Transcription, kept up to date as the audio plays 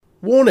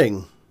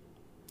Warning: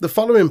 the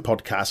following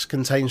podcast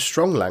contains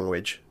strong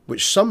language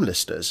which some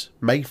listeners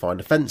may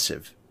find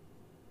offensive.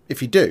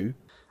 If you do,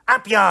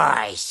 Up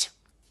yours!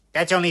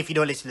 That's only if you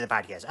don't listen to the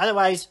podcast.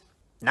 Otherwise,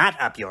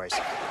 not up yours.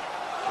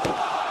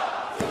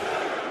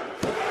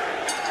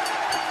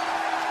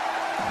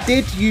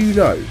 did you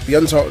know the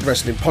Untitled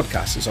Wrestling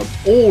Podcast is on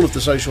all of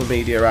the social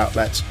media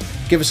outlets?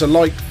 Give us a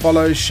like,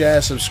 follow,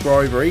 share,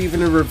 subscribe, or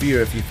even a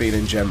review if you're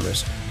feeling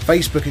generous.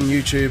 Facebook and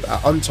YouTube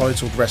at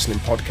Untitled Wrestling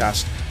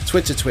Podcast,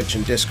 Twitter, Twitch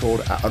and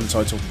Discord at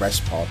Untitled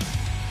Rest Pod.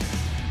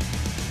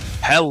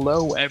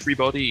 Hello,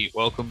 everybody.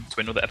 Welcome to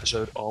another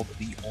episode of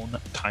the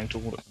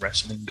Untitled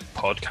Wrestling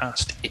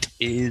Podcast. It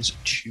is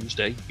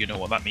Tuesday. You know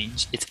what that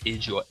means. It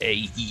is your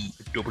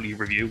AEW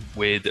review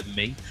with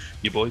me,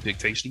 your boy Big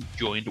Tasty,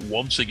 joined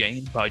once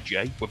again by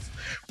Jay.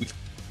 We've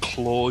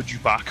clawed you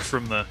back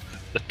from the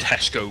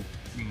Tesco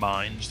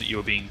mines that you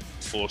were being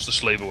forced to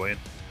slave away in.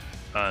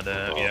 And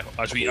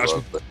as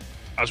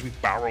we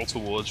barrel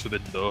towards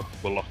Forbidden Door,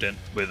 we're locked in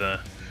with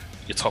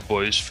your top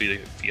boys for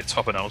your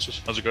top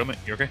analysis. How's it going, mate?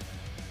 You okay?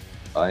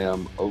 I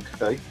am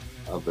okay.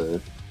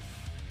 I've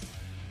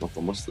not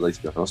done much today,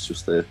 to be honest.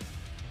 Just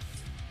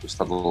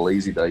had a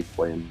lazy day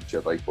playing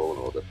Jedi Fallen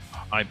Order.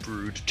 I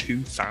brewed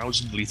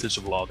 2,000 litres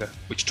of lager,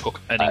 which took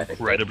an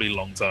incredibly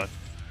long time.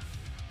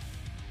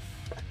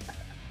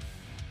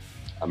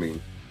 I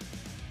mean,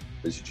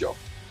 it's your job.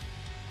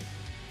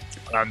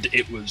 And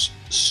it was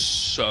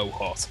so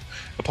hot.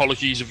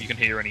 Apologies if you can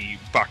hear any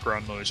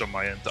background noise on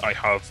my end. I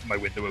have my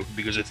window open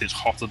because it is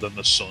hotter than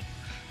the sun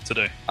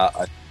today.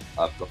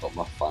 I've got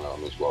my fan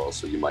on as well,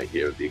 so you might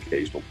hear the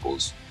occasional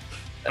buzz.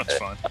 That's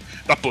fine.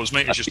 That buzz,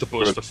 mate, is just a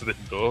buzz for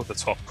Forbidden Door, the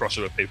top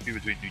crossover pay-per-view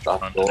between New Japan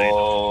and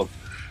AEW.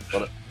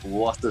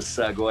 What a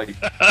segue.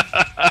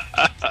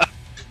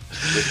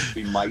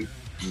 We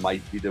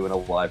might be doing a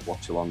live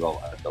watch along.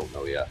 I don't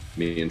know yet.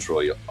 Me and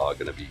Troy are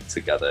going to be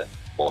together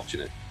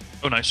watching it.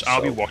 Oh, nice.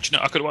 I'll be watching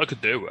it. What I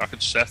could do, I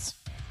could set.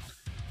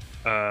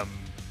 I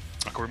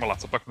could bring my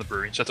laptop back from the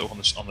brewery and set it up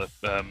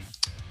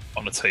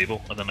on the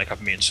table, and then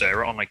have me and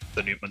Sarah on my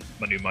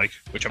new mic,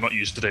 which I'm not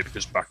using today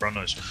because of background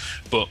noise.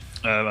 But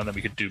and then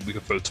we could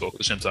both talk at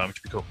the same time,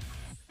 which would be cool.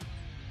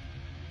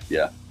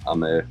 Yeah, I'm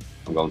going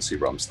to see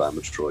Rammstein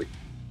with Troy.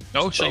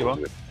 Oh, so you are.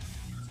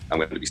 I'm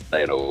going to be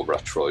staying over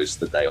at Troy's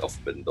the day of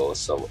Forbidden Doors,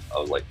 so I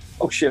was like,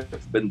 "Oh shit,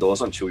 Forbidden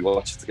Doors on! Should we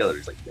watch it together?"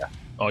 He's like, "Yeah."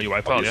 Oh, you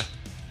wipe out, yeah.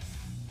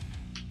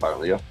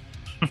 Apparently, yeah.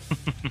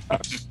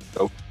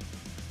 So.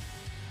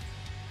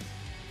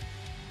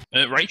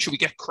 Right, should we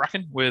get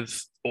cracking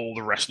with all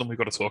the wrestling we've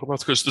got to talk about?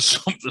 Because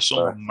there's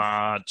some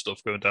mad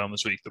stuff going down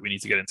this week that we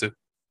need to get into.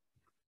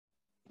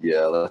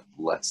 Yeah,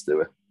 let's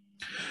do it.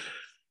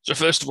 So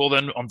first of all,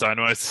 then on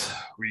Dynamite,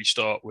 we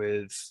start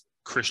with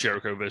Chris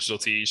Jericho versus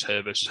Ortiz,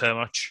 hair versus hair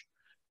match.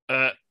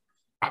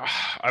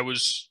 I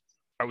was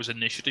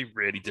initially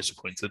really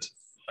disappointed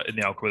in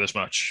the outcome of this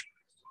match,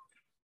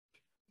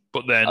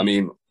 but then I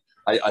mean,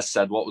 I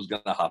said what was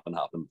going to happen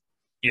happened.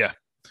 Yeah.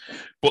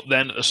 But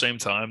then at the same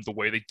time, the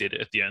way they did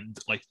it at the end,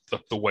 like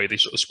the way they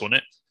sort of spun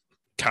it,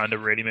 kind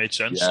of really made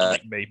sense. Yeah. And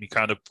it made me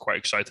kind of quite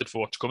excited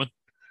for what's coming.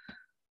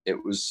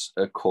 It was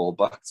a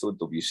callback to a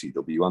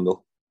WCW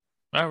angle.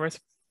 Oh, right.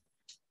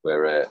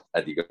 Where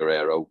Eddie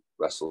Guerrero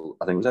wrestled,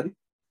 I think it was Eddie?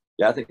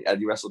 Yeah, I think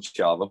Eddie wrestled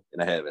Chavo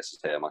in a hair versus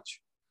hair match.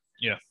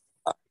 Yeah.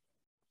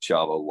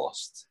 Chavo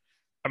lost.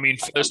 I mean,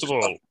 first of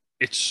all,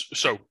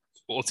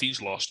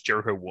 Ortiz lost,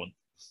 Jericho won.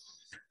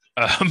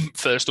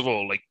 First of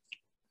all,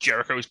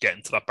 Jericho's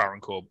getting to that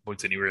Baron Corbin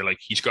point anyway.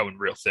 He's going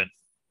real thin.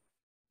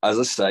 As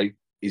I say,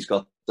 he's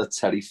got the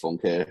Terry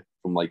Funk hair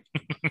from the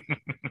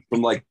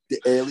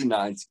early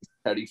 90s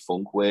Terry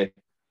Funk, where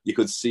you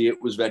could see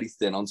it was very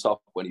thin on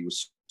top when he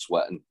was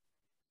sweating.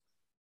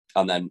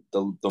 And then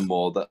the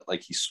more that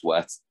he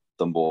sweat,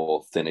 the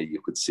more thinner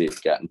you could see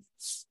it getting.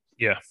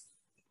 Yeah.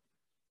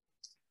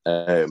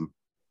 But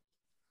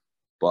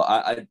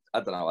I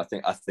don't know.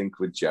 I think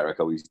with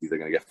Jericho, he's either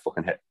going to get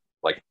fucking hit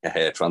a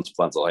hair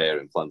transplant or hair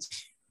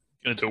implants.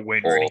 Going to do a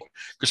Wayne Rooney.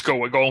 Just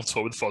go on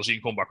tour with Fozzy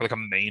and come back with a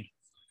mane.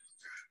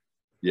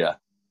 Yeah.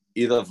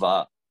 Either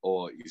that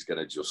or he's going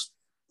to just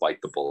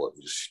bite the bullet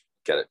and just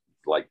get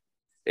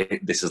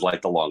it. This is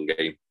the long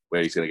game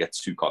where he's going to get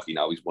too cocky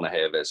now. He's won a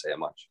hair versus hair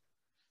match.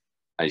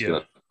 And he's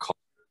going to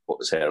put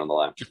his hair on the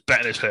line. Just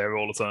betting his hair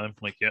all the time.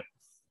 Yeah.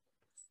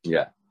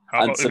 Yeah.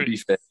 And to be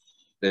fair,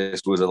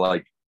 this was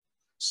a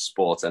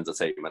sports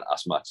entertainment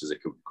ass match as it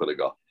could have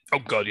got. Oh,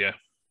 God, yeah.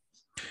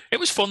 It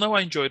was fun though.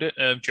 I enjoyed it.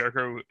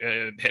 Jericho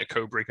hit a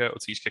code breaker.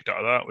 Ortiz kicked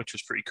out of that, which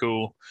was pretty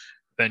cool.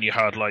 Then you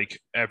had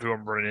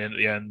everyone running in at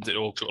the end. It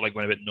all sort of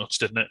went a bit nuts,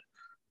 didn't it?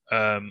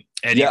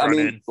 Eddie ran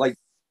in.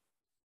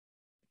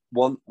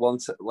 One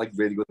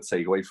really good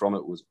takeaway from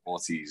it was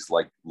Ortiz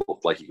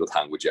looked like he could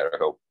hang with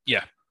Jericho.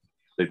 Yeah,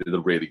 they did a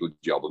really good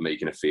job of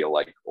making it feel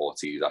like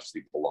Ortiz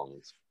actually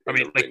belonged. I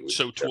mean,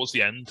 towards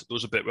the end, there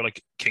was a bit where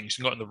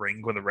Kingston got in the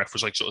ring when the ref was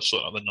sort of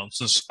sorting out the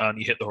nonsense, and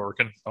he hit the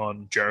Hurricane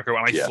on Jericho,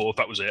 and I thought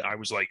that was it. I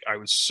was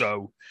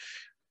so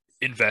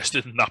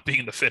invested in that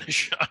being the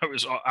finish. I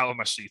was out of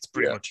my seat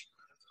pretty much.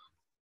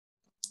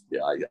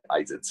 Yeah,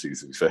 I did too,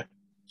 to be fair.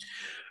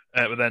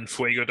 But then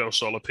Fuego del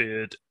Sol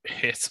appeared,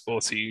 hit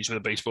Ortiz with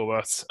a baseball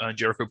bat, and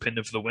Jericho pinned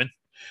him for the win.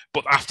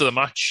 But after the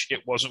match,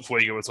 it wasn't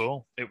Fuego at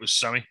all. It was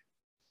Sammy.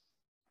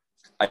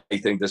 I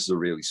think this is a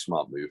really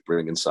smart move,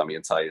 bringing Sammy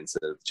and Ty into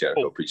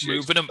Jericho Appreciation.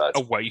 Moving him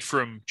away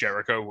from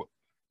Jericho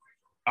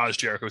as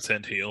Jericho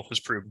turned heel has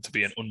proven to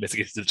be an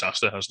unmitigated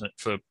disaster, hasn't it,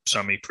 for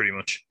Sammy, pretty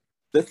much?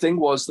 The thing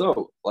was,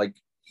 though, like,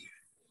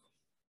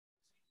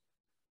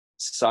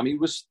 Sammy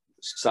was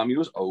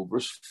over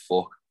as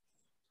fuck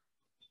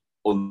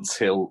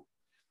until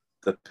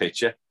the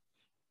picture.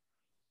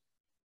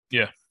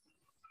 Yeah.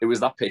 It was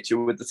that picture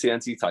with the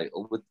TNT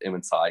title with him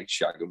and Ty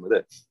shagging with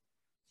it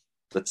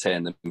that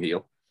turned him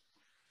heel.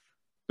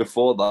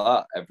 Before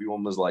that,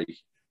 everyone was like,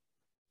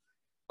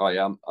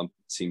 I'm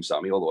Team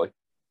Sammy all the way.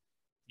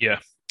 Yeah.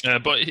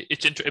 But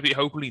it'd be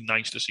hopefully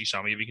nice to see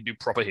Sammy if he can do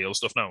proper heel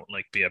stuff now,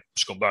 like be a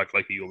scumbag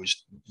like he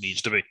always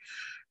needs to be.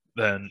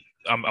 Then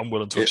I'm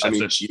willing to accept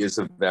this. He is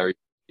a very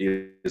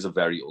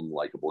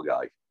unlikable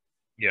guy.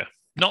 Yeah,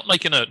 not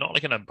like in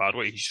a bad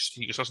way. He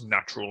just has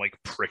natural like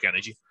prick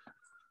energy.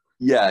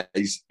 Yeah,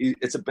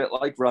 it's a bit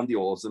like Randy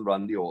Orton.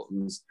 Randy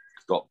Orton's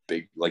got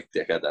big like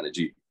dickhead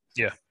energy.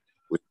 Yeah,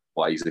 which is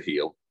why he's a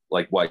heel.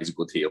 Like why he's a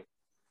good heel.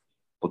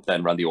 But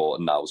then Randy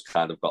Orton now has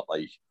kind of got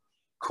like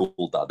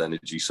cool dad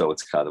energy. So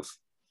it's kind of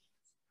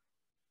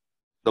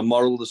the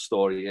moral of the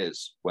story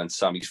is when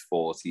Sammy's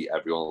 40,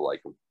 everyone will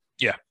like him.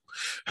 Yeah.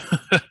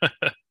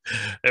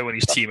 And when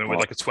he's teaming with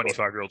like a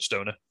 25-year-old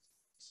stoner.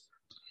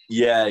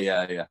 Yeah.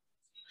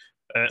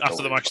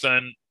 After the match,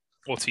 then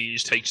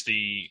Ortiz takes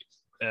the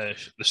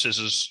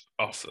scissors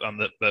off and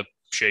the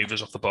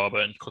shavers off the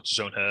barber and cuts his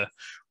own hair,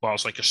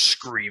 whilst like a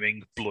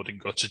screaming blood and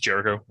guts at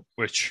Jericho,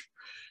 which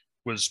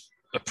was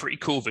a pretty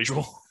cool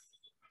visual.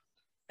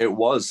 It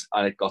was,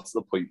 and it got to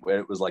the point where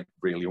it was like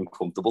really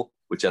uncomfortable,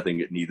 which I think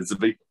it needed to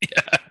be.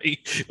 Yeah, he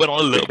went on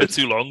a little bit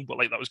too long, but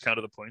like that was kind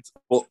of the point.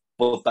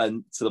 But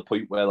then to the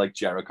point where like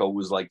Jericho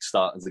was like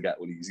starting to get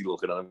uneasy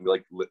looking at him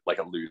like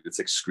a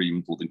lunatic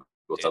screaming blood and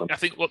guts at him. I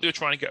think what they were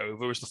trying to get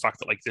over was the fact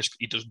that like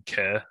he doesn't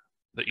care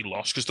that he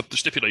lost, because the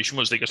stipulation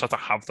was they just had to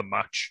have the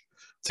match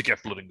to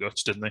get blood and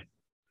guts, didn't they?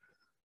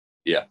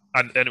 Yeah.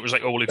 And it was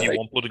like, oh, well, if you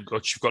want blood and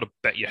guts, you've got to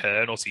bet your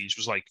hair. And Ortiz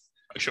was like,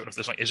 showing if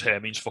this like his hair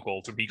means fuck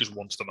all to him. He just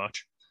wants the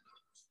match.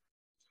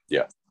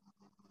 Yeah.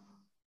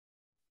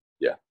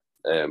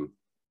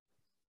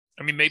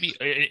 I mean, maybe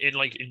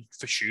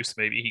for shoot,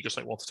 maybe he just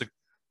like wanted to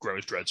grow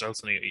his dreads out,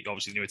 and he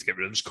obviously knew to get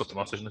rid of them, just cut them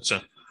off, isn't it?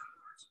 So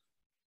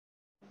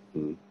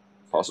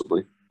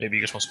possibly. Maybe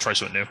he just wants to try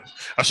something new.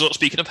 I saw,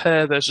 speaking of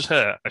hair versus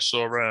hair, I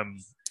saw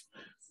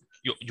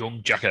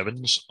young Jack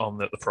Evans on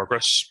the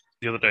Progress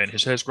the other day, and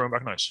his hair's growing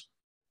back nice.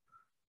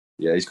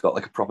 Yeah, he's got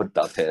like a proper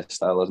dad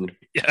hairstyle, hasn't he?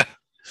 Yeah.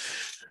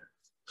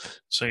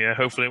 So yeah,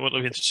 hopefully we'll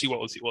look to see what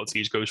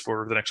Ortiz goes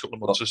for over the next couple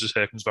of months as his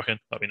hair comes back in.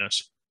 That'd be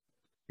nice.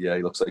 Yeah,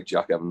 he looks like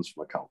Jack Evans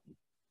from Accountant.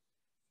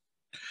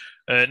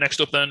 Next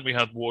up, then we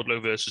had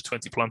Wardlow versus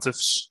 20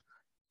 Plaintiffs,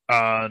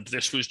 and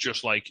this was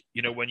just like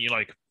when you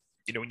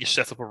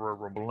set up a Royal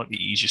Rumble like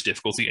the easiest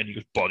difficulty, and you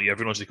just body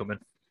everyone as they come in.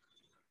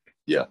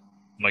 Yeah,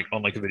 like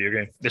on like a video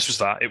game. This was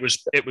that. It was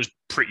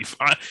pretty.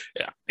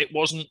 It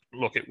wasn't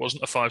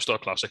a 5-star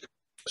classic.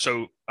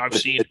 So I've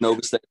seen no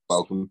mistake.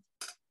 Welcome.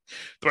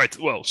 Right.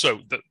 Well,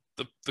 so the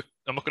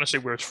I'm not going to say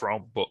where it's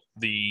from, but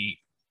the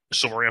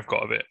summary I've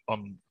got of it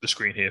on the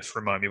screen here to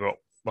remind me about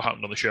what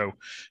happened on the show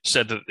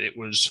said that it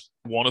was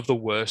one of the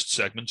worst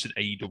segments in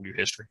AEW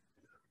history.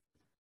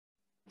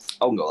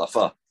 I wouldn't go that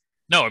far.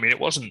 No, I mean it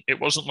wasn't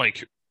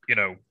like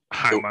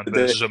Hangman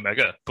versus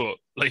Omega, but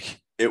like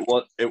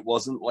it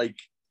wasn't like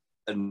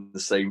in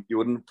the same. You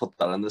wouldn't put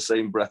that in the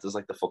same breath as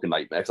like the fucking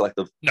Nightmare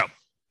Collective. No.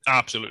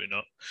 Absolutely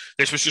not.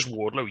 This was just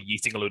Wardlow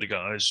yeeting a load of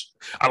guys.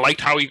 I liked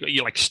how he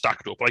like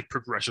stacked up like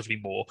progressively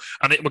more,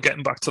 and we're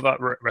getting back to that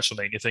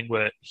WrestleMania thing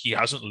where he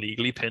hasn't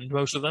legally pinned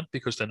most of them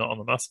because they're not on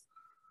the mat.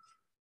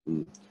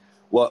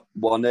 What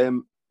one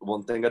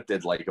thing I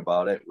did like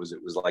about it was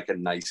like a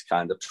nice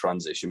kind of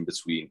transition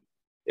between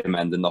him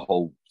ending the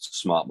whole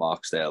Smart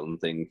Mark Sterling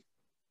thing,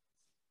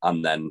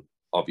 and then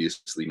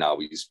obviously now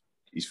he's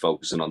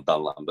focusing on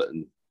Dan Lambert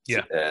and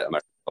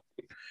American.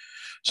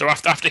 So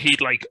after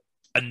he'd like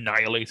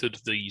annihilated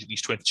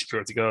these 20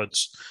 security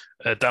guards,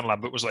 Dan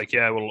Lambert was like,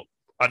 yeah, well,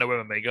 I know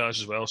MMA guys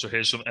as well, so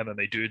here's some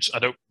MMA dudes. I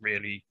don't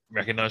really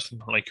recognize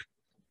them. Like,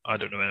 I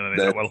don't know MMA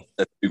that well.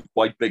 They're two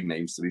quite big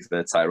names, to be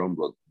fair. Tyrone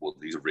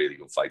Woodley's a really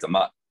good fighter.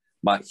 Matt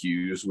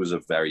Hughes was a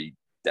very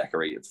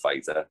decorated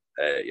fighter.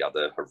 He had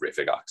a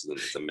horrific accident.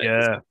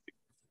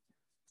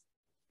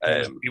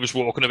 He was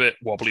walking a bit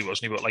wobbly,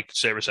 wasn't he? But like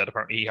Sarah said,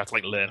 apparently he had to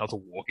like learn how to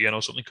walk again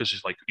or something because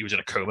he was in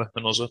a coma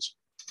and all that.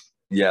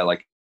 Yeah,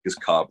 like his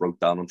car broke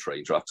down on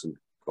train tracks and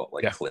got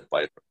like clipped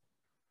by it.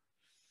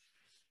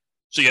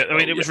 So yeah, I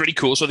mean, it was really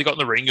cool. So they got in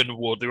the ring and they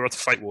were about to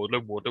fight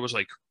Wardlow. Wardlow was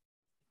like,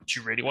 "Do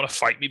you really want to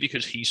fight me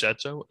because he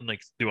said so?" And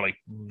like they were like,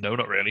 "No,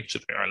 not really." So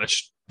all right,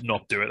 let's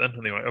not do it then.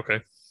 And they were like,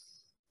 "Okay."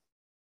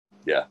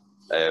 Yeah,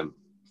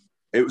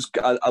 it was.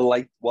 I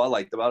liked what I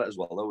liked about it as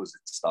well. Though was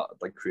it started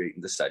like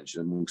creating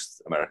dissension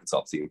amongst American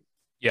Top Team.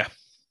 Yeah,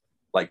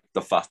 like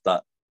the fact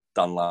that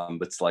Dan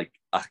Lambert's like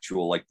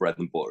actual like bread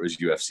and butter as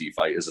UFC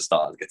fighters are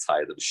starting to get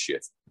tired of the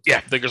shit.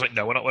 Yeah, they're just like,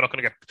 no, we're not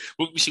going to get.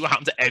 We see what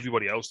happened to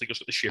everybody else. They just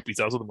got the shit beat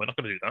out of them. We're not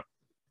going to do that.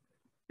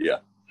 Yeah.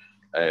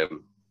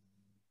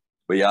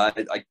 But yeah,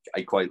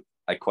 I quite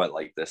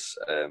like this.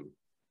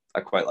 I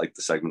quite like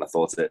the segment. I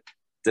thought it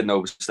didn't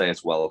overstay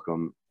its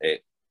welcome.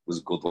 It was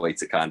a good way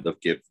to kind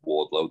of give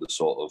Wardlow the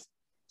sort of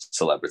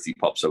celebrity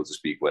pop, so to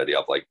speak, where they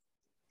have like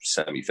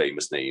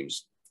semi-famous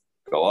names.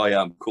 Go, oh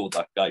yeah, I'm cool,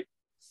 that guy.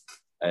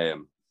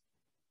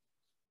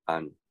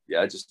 And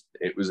yeah, just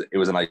it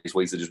was a nice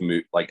way to just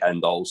move, like,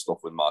 end all stuff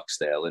with Mark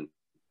Sterling,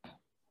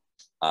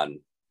 and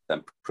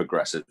then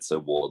progress it to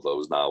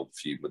Wardlow's now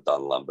feud with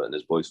Dan Lambert and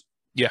his boys.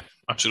 Yeah,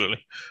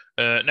 absolutely.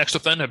 Next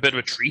up, then, a bit of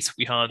a treat.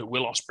 We had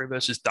Will Ospreay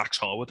versus Dax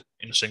Harwood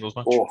in a singles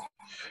match. Oh.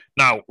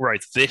 Now,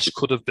 right, this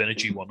could have been a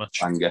G1 match.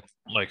 Banger.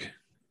 Like,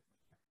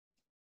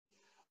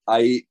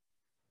 I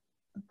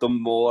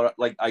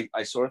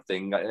saw a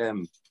thing.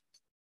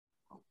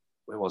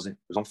 Where was it? It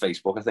was on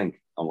Facebook, I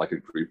think, on like a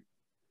group,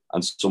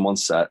 and someone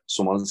said,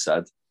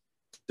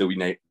 "Do we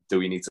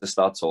need to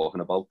start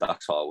talking about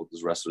Dax Harwood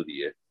as wrestler of the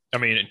year?" I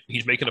mean,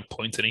 he's making a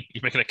point, isn't he?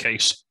 He's making a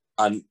case,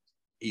 and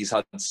he's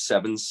had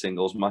 7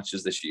 singles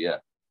matches this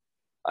year,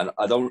 and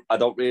I don't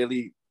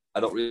really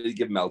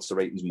give Meltzer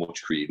ratings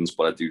much credence,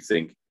 but I do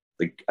think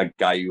a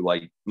guy who,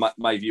 like,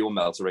 my view on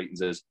Meltzer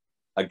ratings is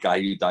a guy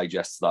who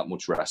digests that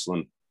much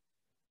wrestling.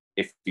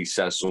 If he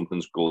says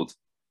something's good,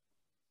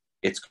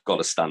 it's got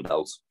to stand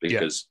out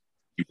because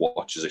he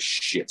watches a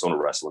shit ton of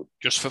wrestling.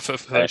 Just for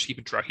those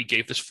keeping track, he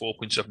gave this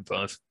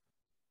 4.75.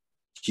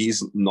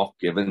 He's not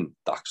given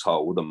Dax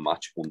Harwood a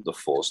match under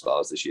 4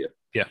 stars this year.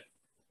 Yeah.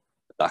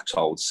 Dax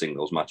Harwood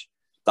singles match.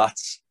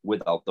 That's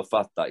without the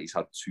fact that he's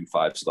had 2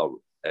 5-star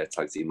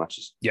tag team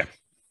matches. Yeah.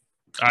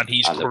 And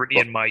he's currently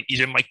in my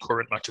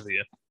current match of the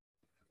year.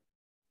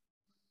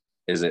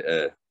 Is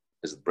it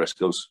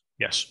Briscoes?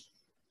 Yes.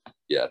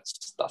 Yeah,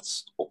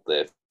 that's up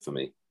there for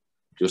me.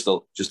 Just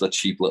a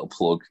cheap little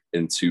plug.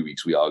 In 2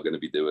 weeks, we are going to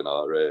be doing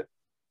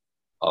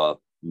our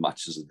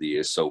matches of the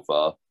year so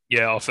far.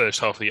 Yeah, our first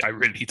half of the year. I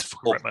really need to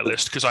fucking write my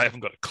list because I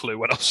haven't got a clue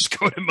what else is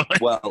going in mine.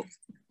 Well,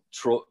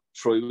 Troy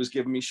was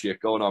giving me shit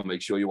going on.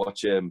 Make sure you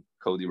watch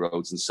Cody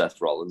Rhodes and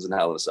Seth Rollins and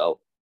Hell in a Cell.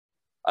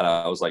 And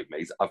I was like,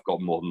 mate, I've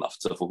got more than enough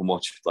to fucking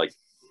watch. Like,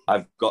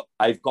 I've got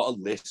a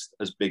list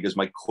as big as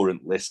my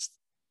current list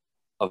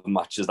of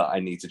matches that I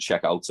need to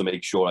check out to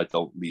make sure I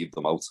don't leave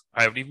them out.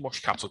 I haven't even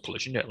watched Capital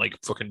Collision yet, like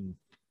fucking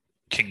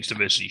Kingston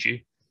versus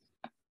Ishii.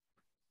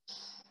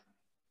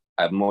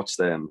 I haven't watched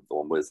the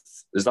one with...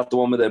 Is that the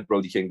one with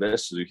Brody King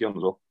versus Suzuki on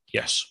as well?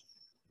 Yes.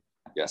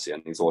 Yes, yeah, I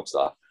need to watch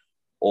that.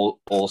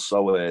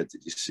 Also,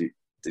 did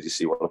you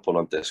see what I put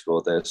on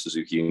Discord there?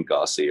 Suzuki and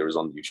Garcia is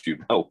on YouTube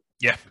now.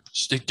 Yeah.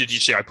 Did you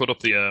see? I put up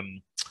the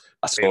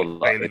I saw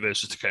Bailey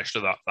versus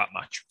Takeshita, that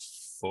match.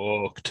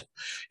 Fucked.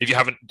 If you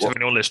haven't, to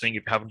anyone listening,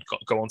 if you haven't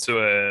go on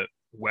to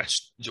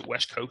West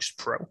Coast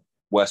Pro.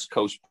 West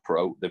Coast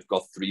Pro. They've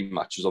got 3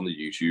 matches on the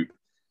YouTube,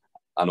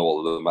 and all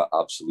of them are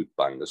absolute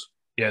bangers.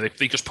 Yeah,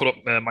 they just put up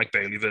Mike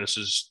Bailey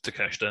versus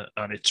Takeshita,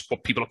 and it's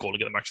what people are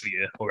calling it the match of the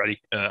year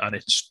already, and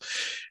it's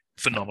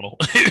phenomenal.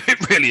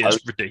 It really is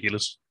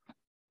ridiculous.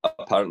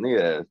 Apparently,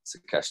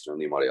 Takeshita and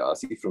Lee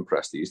Moriarty from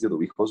Prestige the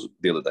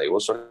other day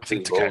was. I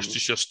think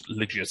Takeshita's just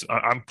legit.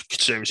 I'm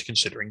seriously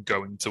considering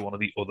going to one of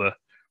the other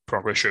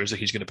progress shows that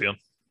he's going to be on.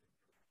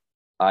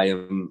 I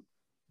am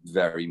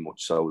very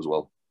much so as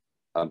well.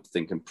 I'm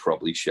thinking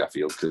probably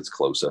Sheffield because it's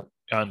closer.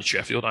 And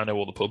Sheffield, I know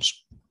all the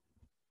pubs.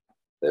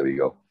 There we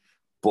go.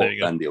 But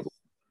then the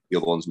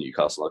other one's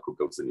Newcastle. I could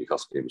go to the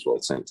Newcastle game as well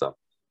at the same time.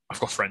 I've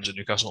got friends in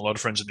Newcastle, a lot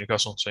of friends in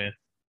Newcastle, so yeah.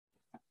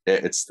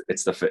 It's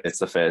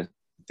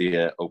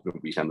the open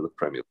weekend of the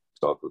Premier League,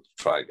 so I could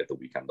try and get the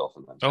weekend off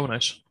and then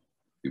nice.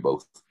 Do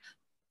both.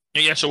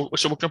 Yeah, so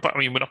we'll jump back. I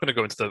mean, we're not going to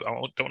go into I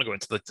don't want to go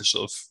into the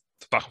sort of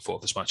the back and forth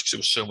of this match because there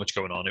was so much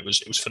going on. It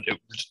was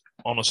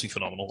honestly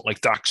phenomenal.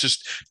 Like Dax.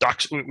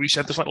 We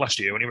said this like last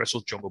year when he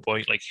wrestled Jungle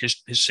Boy. Like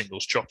his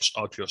singles chops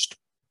are just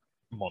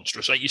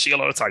monstrous. Like you see a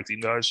lot of tag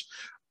team guys,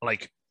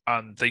 like,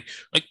 and they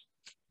like.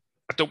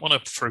 I don't want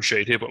to throw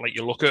shade here, but like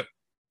you look at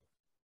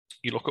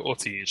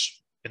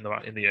Ortiz in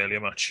the earlier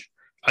match,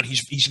 and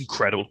he's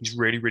incredible. He's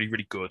really, really,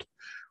 really good,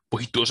 but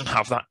he doesn't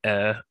have that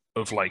air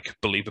of like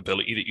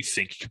believability that you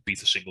think he could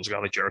beat a singles guy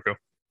like Jericho.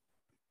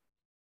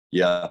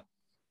 Yeah,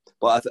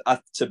 but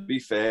to be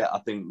fair, I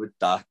think with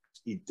Dax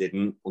he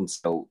didn't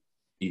until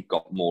he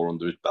got more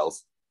under his belt.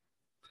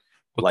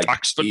 But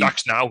Dax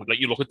now, like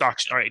you look at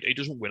Dax, all right, he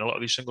doesn't win a lot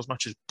of these singles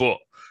matches, but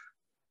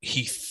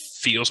he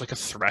feels like a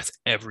threat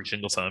every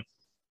single time.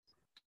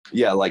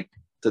 Yeah, like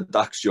the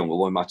Dax Jungle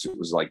Boy match, it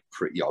was like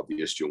pretty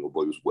obvious Jungle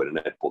Boy was winning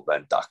it, but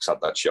then Dax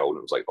had that show and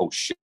it was like, oh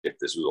shit,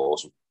 this was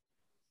awesome.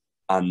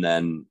 And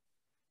then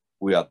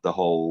we had the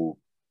whole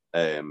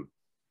Dax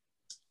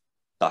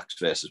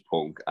versus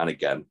Punk, and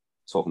again,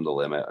 talking the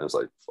limit, and I was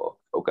like, fuck,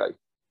 okay.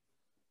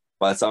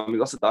 By the time we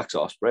got to Dax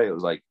Ospreay, it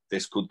was like,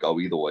 this could go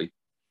either way.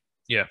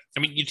 Yeah, I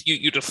mean,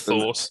 you'd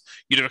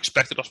have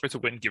expected Ospreay to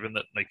win, given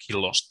that like he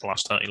lost the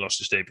last time he lost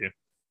his debut,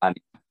 and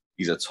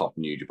he's a top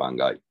New Japan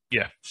guy.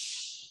 Yeah.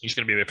 He's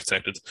going to be a bit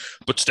protected,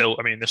 but still,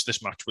 I mean,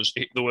 this match was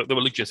they were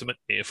legitimate.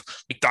 If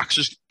like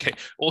Dax's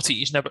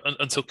Ortiz never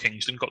until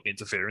Kingston got the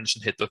interference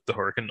and hit the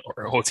Hurricane,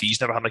 or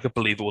Ortiz never had like a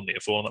believable near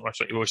fall in that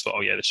match. Like you always thought,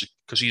 oh yeah, this is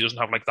because he doesn't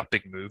have like that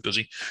big move, does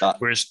he?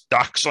 Whereas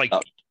Dax, like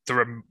there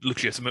are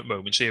legitimate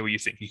moments here where you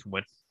think he can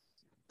win.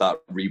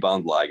 That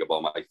rebound lag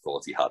bomb, I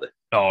thought he had it.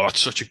 Oh,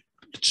 that's such a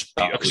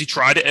because he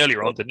tried it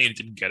earlier on, didn't he? And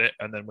didn't get it,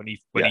 and then when he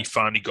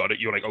finally got it,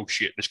 you're like, oh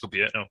shit, this could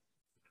be it now.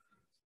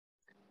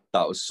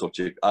 That was such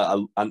a,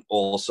 and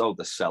also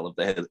the sell of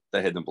the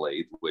hidden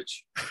blade,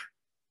 which,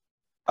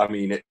 I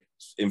mean,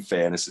 in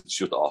fairness, it's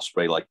just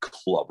Ospreay like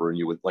clobbering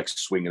you with like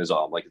swinging his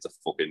arm like it's a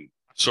fucking.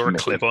 I saw a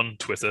clip on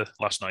Twitter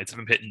last night of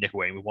him hitting Nick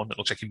Wayne with one that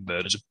looks like he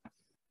murders him.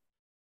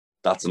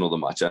 That's another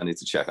match I need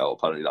to check out.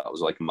 Apparently, that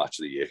was like a match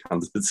of the year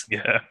candidate.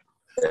 Yeah,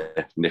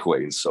 Nick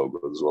Wayne's so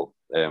good as well.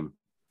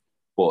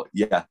 But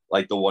yeah,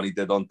 like the one he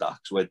did on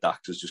Dax, where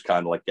Dax is just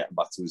kind of like getting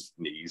back to his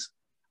knees.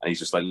 And he's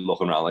just like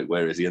looking around, like,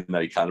 where is he? And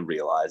then he kind of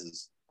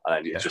realizes, and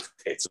then he just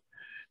hits him.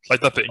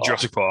 Like that bit in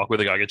Jurassic Park where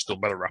the guy gets done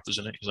by the raptors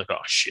in it. He's like,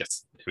 oh shit,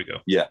 here we go.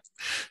 Yeah.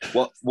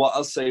 What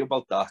I'll say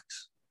about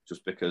Dax,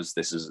 just because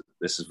this is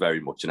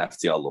very much an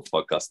FTR love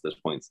podcast at this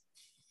point.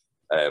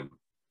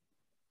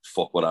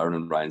 Fuck what Aaron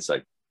and Ryan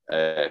say.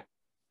 The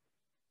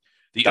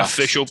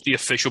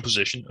official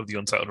position of the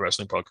Untitled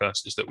Wrestling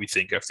Podcast is that we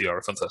think FTR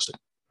are fantastic.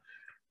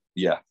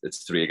 Yeah,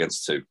 it's 3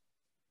 against 2.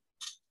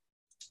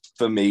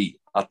 For me,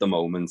 at the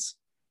moment,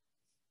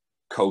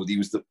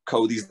 Cody's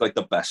like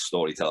the best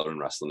storyteller in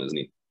wrestling, isn't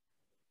he?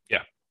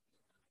 Yeah.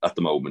 At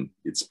the moment,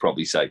 it's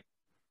probably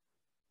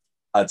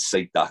I'd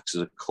say Dax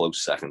is a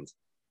close second.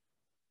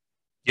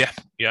 Yeah.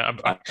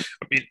 I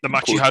mean, the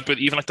match you had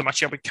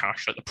with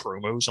Cash, like the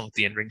promos and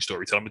the in-ring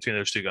storytelling between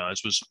those two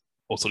guys was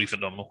utterly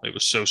phenomenal. It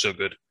was so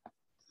good.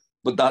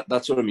 But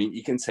that's what I mean.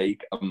 You can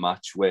take a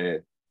match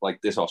where,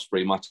 like this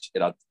Ospreay match,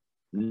 it had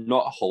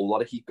not a whole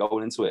lot of heat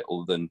going into it,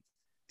 other than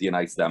the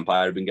United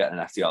Empire have been getting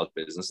FTR's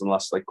business in the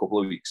last like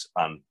couple of weeks,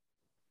 and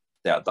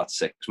they had that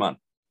 6-man.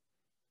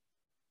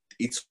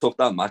 He took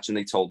that match and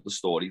they told the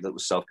story that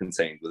was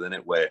self-contained within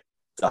it, where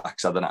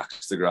Dax had an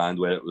axe to grind,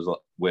 where it was like,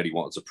 where he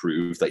wanted to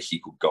prove that he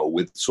could go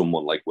with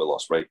someone like Will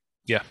Ospreay.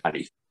 Yeah, and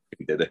he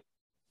did it.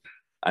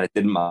 And it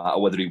didn't matter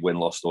whether he win,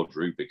 lost, or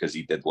drew, because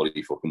he did what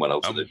he fucking went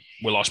out to do.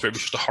 Will Ospreay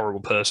was just a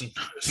horrible person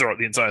throughout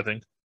the entire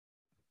thing.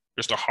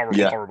 Just a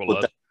horrible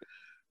lad.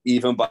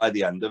 Even by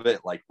the end of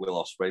it, like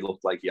Will Ospreay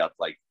looked like he had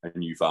like a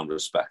newfound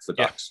respect for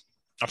Dax.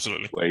 Yeah,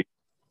 absolutely. Where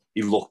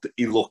he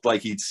looked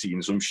like he'd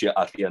seen some shit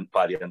at the end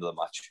by the end of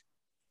the match.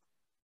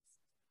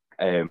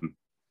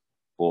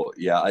 But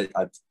yeah,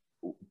 I'd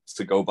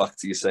to go back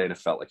to you saying it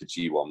felt like a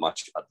G1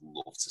 match. I'd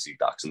love to see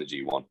Dax in the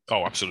G1.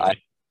 Oh,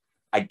 absolutely.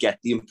 I get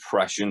the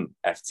impression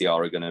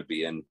FTR are going to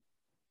be in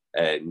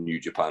New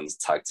Japan's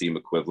tag team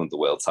equivalent, the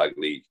World Tag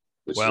League,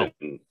 which is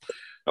in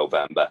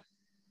November.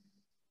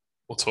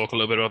 We'll talk a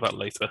little bit about that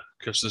later,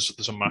 because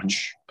there's a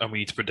match and we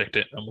need to predict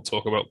it, and we'll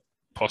talk about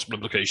possible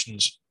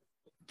implications.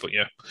 But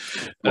yeah,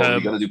 we're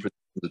going to do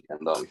predictions at the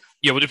end, aren't we?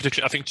 Yeah, we'll do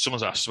predictions. I think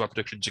someone's asked about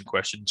predictions in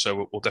question,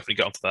 so we'll definitely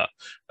get onto that.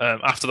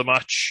 After the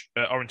match,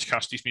 Orange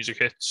Cassidy's music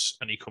hits,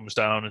 and he comes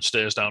down and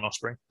stares down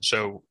Ospreay.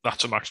 So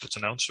that's a match that's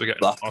announced. We're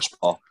getting that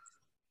Ospreay.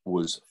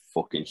 Was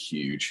fucking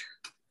huge.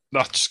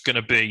 That's going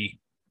to be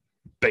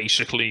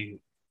basically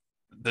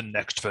the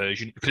next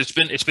version, because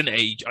it's been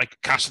age. Like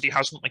Cassidy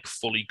hasn't like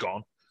fully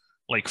gone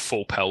like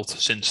full pelt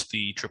since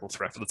the triple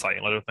threat for the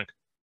title, I don't think.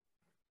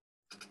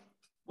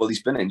 Well,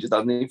 he's been injured,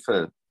 hasn't he,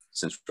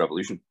 since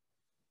Revolution?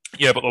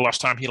 Yeah, but the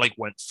last time he like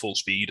went full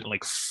speed and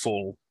like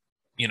full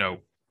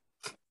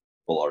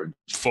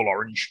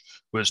orange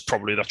was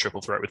probably that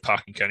triple threat with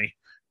Pac and Kenny.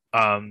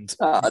 And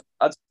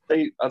I'd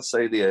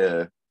say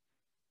the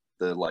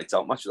lights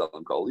out match with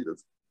Adam Cole he did.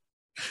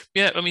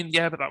 Yeah, I mean,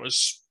 yeah, but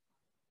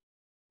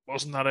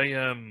wasn't that a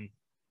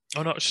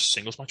oh no, it was just a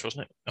singles match,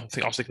 wasn't it? I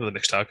was thinking of the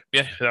mixed tag.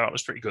 Yeah, that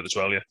was pretty good as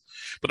well, yeah.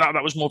 But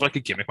that was more like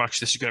a gimmick match.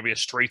 This is going to be a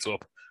straight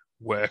up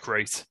work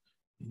rate,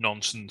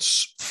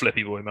 nonsense,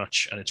 flippy boy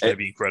match, and it's going to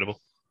be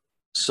incredible.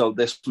 So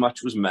this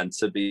match was meant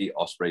to be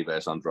Ospreay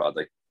versus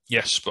Andrade.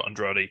 Yes, but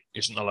Andrade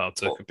isn't allowed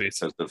to compete.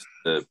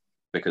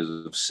 Because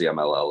of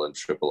CMLL and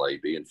Triple A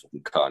being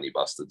fucking carny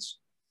bastards.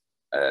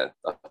 That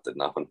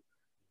didn't happen.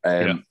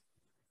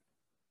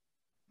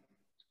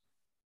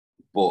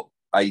 But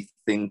I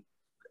think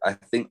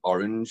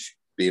Orange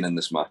being in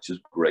this match is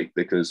great,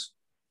 because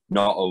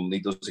not only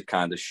does it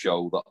kind of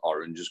show that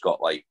Orange has got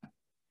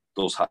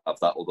does have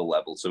that other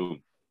level to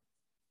him,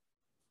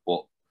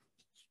 but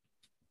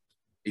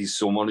he's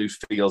someone who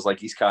feels like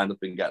he's kind of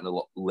been getting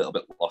a little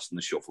bit lost in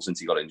the shuffle since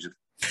he got injured.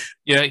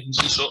 Yeah, he's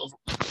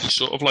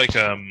sort of like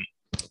the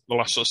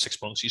last sort of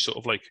 6 months, he's sort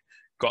of like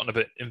gotten a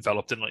bit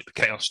enveloped in like the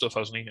chaos stuff,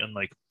 hasn't he? And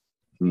like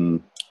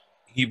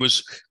he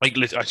was like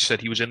I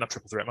said, he was in that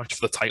triple threat match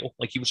for the title.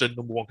 Like he was a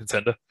number one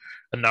contender,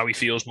 and now he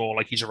feels more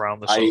like he's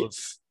around the sort of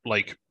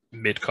like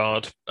mid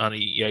card. And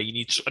you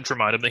need to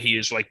remind him that he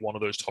is like one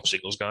of those top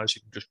singles guys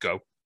who can just go.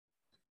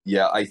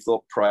 Yeah, I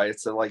thought prior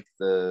to like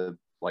the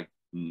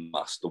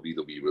mass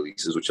WWE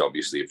releases, which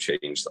obviously have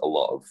changed a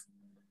lot of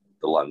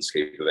the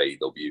landscape of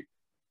AEW.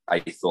 I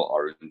thought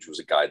Orange was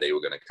a guy they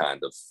were going to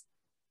kind of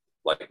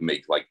like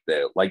make like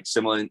they're like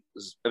similar,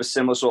 a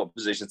similar sort of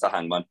position to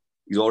Hangman.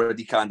 He's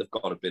already kind of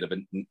got a bit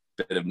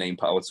of name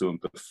power to him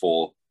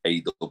before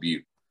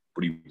AEW,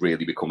 but he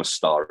really become a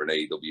star in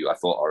AEW. I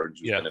thought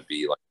Orange was going to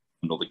be like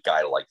another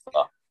guy like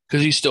that.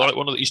 Because he's still like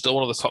one of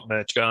the top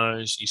merch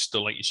guys. He's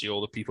still like, you see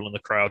all the people in the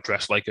crowd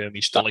dressed like him.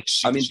 He's still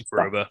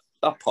super over.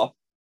 That pop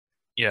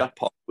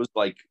was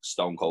like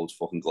Stone Cold's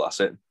fucking glass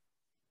it.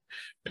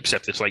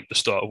 Except it's like the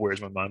start of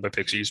Where's My Mind by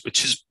Pixies,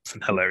 which is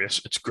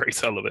hilarious. It's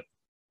great. I love it.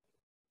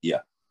 Yeah.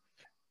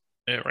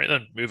 Right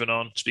then, moving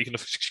on. Speaking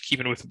of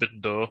keeping with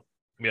Forbidden Door,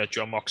 we had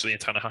Jon Moxley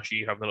and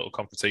Tanahashi having a little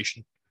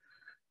confrontation.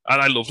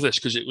 And I love this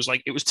because it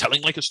was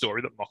telling like a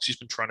story that Moxie's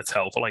been trying to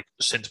tell for like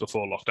since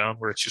before lockdown,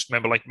 where it's just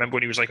remember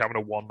when he was like having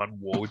a one-man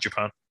war with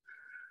Japan.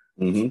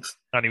 Mm-hmm.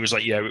 And he was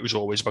like, yeah, it was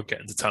always about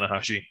getting to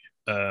Tanahashi.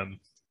 And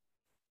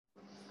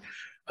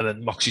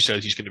then Moxie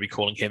says he's going to be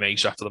calling him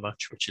Ace after the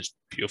match, which is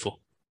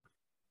beautiful.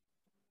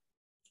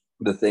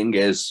 The thing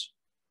is,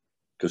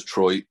 because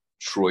Troy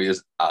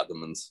is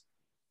adamant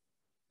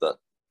that,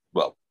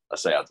 well, I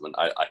say adamant,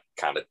 I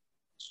kind of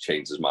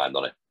changed his mind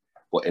on it.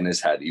 But in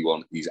his head,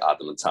 he's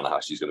adamant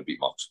Tanahashi's going to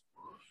beat Mox.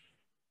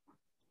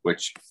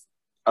 Which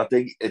I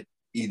think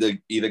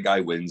either guy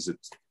wins,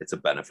 it's a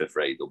benefit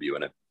for AEW,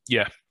 isn't it?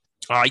 Yeah.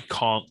 I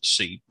can't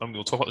see, I mean,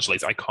 we'll talk about this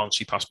later, I can't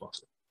see past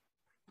Moxley.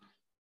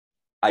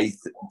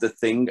 The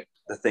thing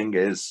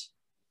is,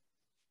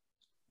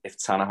 if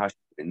Tanahashi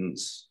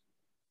wins,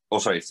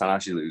 if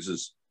Tanahashi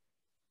loses,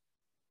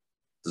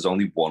 there's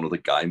only one other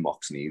guy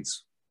Mox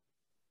needs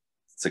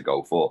to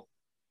go for.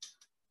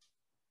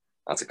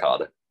 That's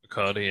Okada.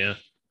 Okada, yeah.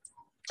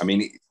 I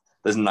mean,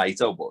 there's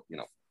Naito, but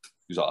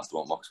who's asked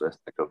about Mox first?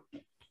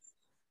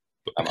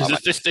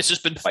 Because this has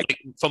been like,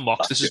 for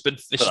Mox. This has been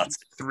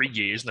 3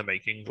 years in the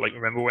making. Like,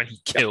 remember when he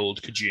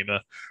killed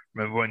Kojima?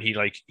 Remember when he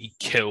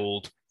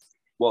killed?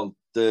 Well,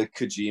 the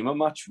Kojima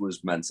match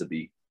was meant to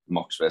be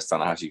Mox versus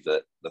Tanahashi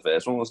for the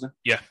first one, wasn't it?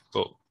 Yeah,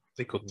 but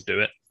they couldn't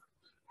do it.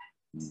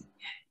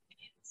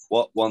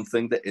 One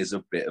thing that is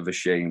a bit of a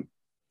shame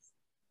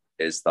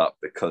is that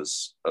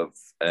because of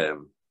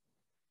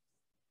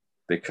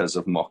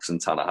Mox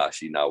and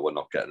Tanahashi, now we're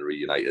not getting a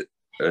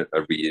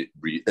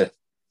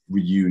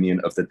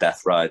reunion of the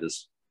Death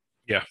Riders.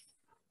 Yeah,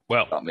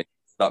 well,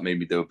 that made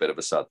me do a bit of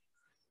a sad.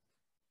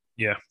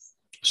 Yeah.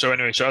 So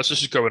anyway, as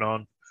this is going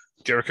on,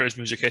 Jericho's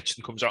music hits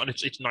and comes out, and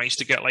it's nice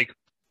to get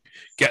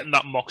getting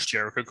that Mox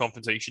Jericho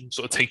confrontation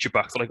sort of takes you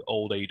back to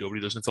old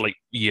AEW, doesn't it, to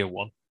year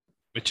one,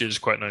 which is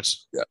quite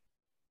nice. Yeah.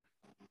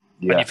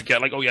 And you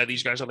forget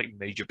these guys are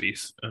major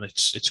beef, and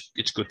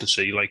it's good to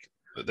see they're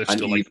and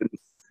still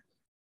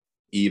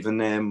even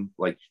in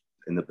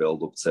the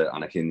build up to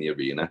Anarchy in the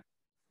Arena,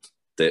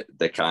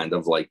 they're kind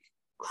of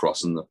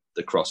crossing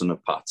the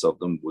paths of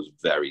them was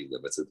very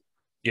limited.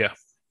 Yeah.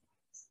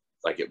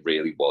 It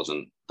really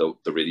wasn't. There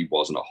really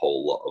wasn't a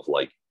whole lot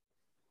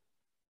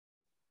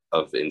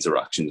of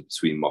interaction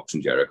between Mox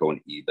and Jericho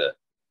in either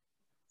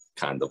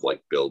kind of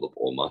build up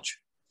or match.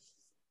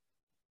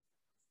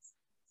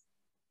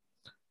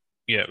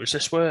 Yeah, was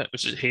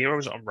it here or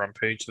was it on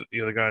Rampage that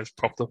the other guys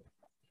popped up?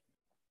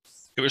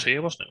 It was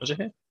here, wasn't it? Was it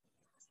here?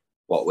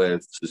 What, where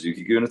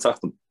Suzuki-gun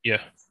attacked them?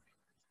 Yeah.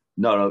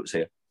 No, it was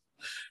here.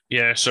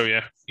 Yeah, so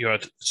yeah, you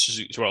had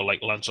Suzuki as well,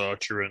 Lance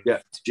Archer and...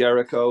 Yeah,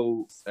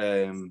 Jericho,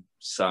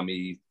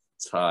 Sammy,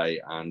 Ty,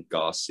 and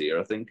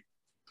Garcia, I think.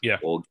 Yeah.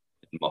 All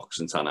Mox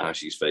and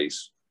Tanahashi's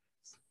face.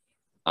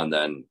 And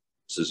then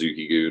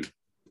Suzuki-gun,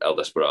 El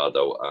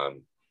Desperado,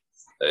 and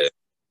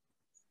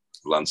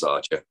Lance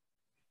Archer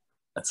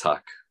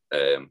attack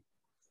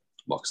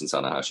Mox and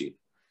Tanahashi.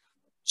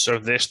 So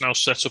this now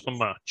sets up a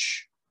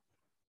match,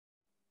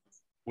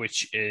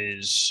 which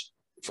is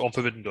on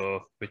Forbidden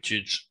Door, which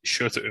is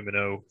Shota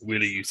Umino,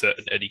 Wheeler Yuta,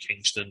 and Eddie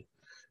Kingston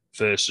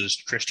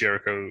versus Chris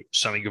Jericho,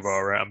 Sammy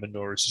Guevara, and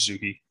Minoru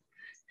Suzuki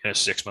in a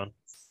 6-man.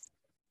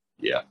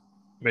 Yeah.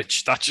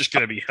 Which, that's just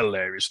going to be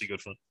hilariously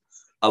good fun.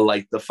 I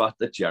like the fact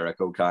that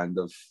Jericho kind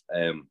of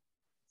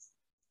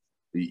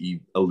he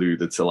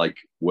alluded to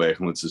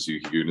working with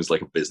Suzuki-gun as a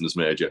business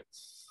merger.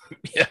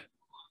 Yeah.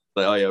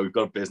 Oh yeah, we've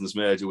got a business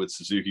merger with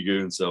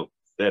Suzuki-gun, so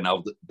they're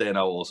now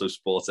also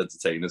sports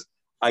entertainers.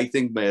 I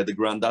think Mayor the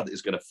Granddad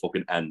is going to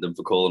fucking end them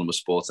for calling him a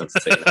sports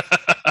entertainer.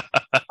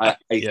 I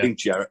think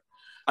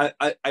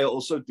I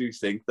also do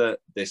think that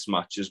this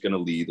match is going to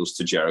lead us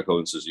to Jericho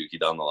and Suzuki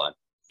down the line.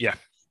 Yeah.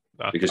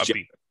 Because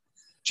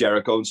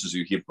Jericho and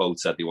Suzuki have both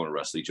said they want to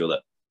wrestle each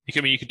other.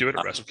 You could do it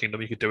at Wrestle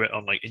Kingdom. You could do it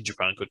on in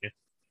Japan, couldn't you?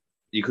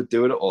 You could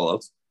do it at All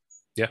Out.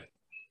 Yeah.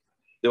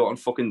 Do it on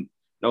fucking...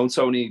 No,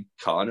 Tony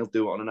Khan will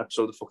do it on an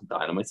episode of fucking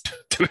Dynamite.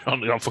 Do it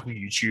on fucking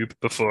YouTube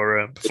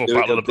before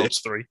Battle of the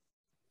Belts 3.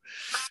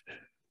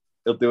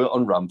 He'll do it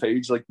on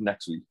Rampage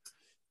next week.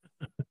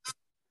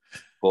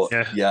 But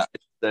yeah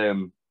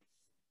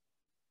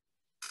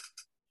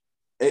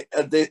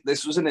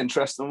this was an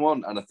interesting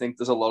one, and I think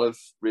there's a lot of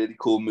really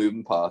cool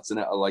moving parts in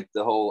it. I like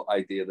the whole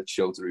idea that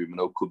Shota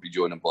Umino could be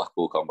joining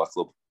Blackpool Combat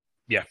Club.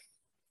 Yeah.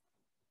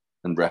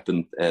 And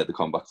repping the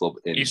Combat Club.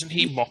 Isn't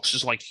he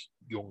Mox's like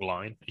young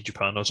lion in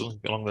Japan or something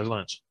along those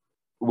lines?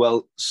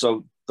 Well,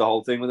 so the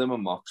whole thing with him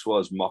and Mox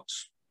was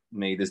Mox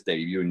made his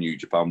debut in New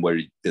Japan where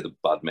he did a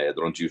bad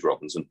murder on Juice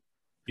Robinson.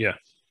 Yeah.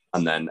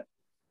 And then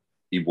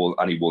he won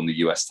the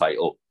US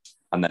title.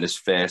 And then his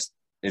first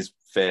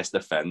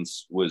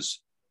defense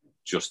was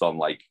just on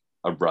like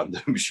a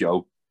random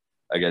show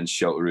against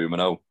Shota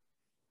Umino,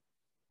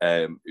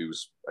 who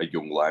was a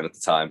young lion at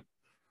the time.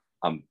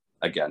 And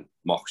again,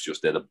 Mox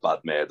just did a bad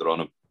murder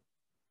on him.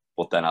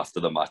 But then after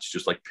the match,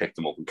 just like picked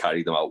him up and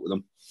carried him out with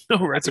him.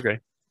 Oh, right, okay.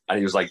 And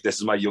he was like, "This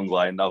is my young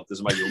lion now. This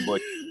is my young boy."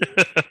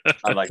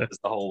 And like, there's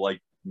the whole like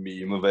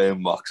meme of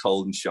Mox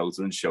holding Shota,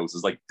 and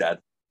Shota's like dead.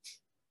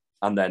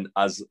 And then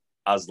as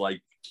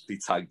like they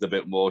tagged a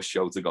bit more,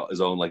 Shota got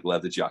his own like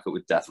leather jacket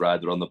with Death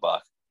Rider on the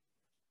back,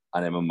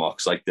 and him and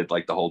Mox like did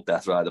like the whole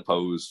Death Rider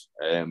pose.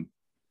 And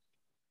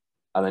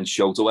then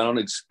Shota went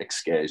on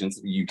excursion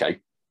to the UK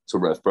to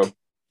RevPro.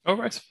 Oh,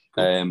 right.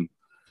 Cool.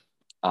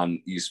 And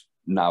he's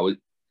now,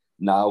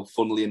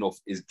 funnily enough,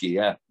 his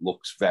gear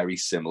looks very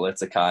similar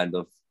to kind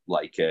of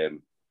like a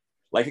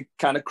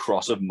kind of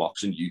cross of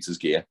Mox and Yuta's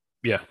gear.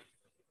 Yeah.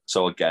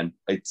 So again,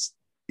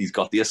 he's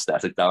got the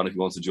aesthetic down if he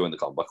wants to join the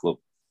Combat Club.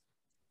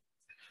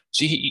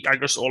 See, I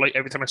just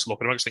every time I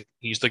look at him, I just think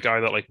he's the guy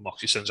that like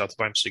Moxie sends out to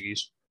buy him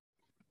ciggies.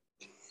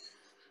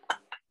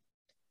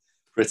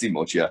 Pretty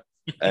much, yeah.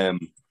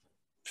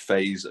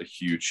 Faye's a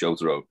huge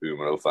Shota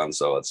Umino fan,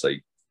 so I'd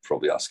say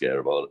probably ask her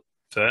about it.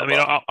 Fair. I mean,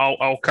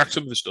 I'll catch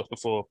some of his stuff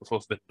before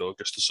Forbidden Door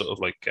just to sort of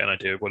like get an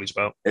idea of what he's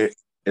about.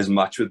 His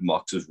match with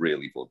Mox was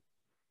really fun.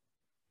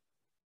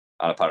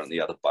 And apparently he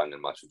had a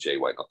banging match with Jay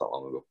White not that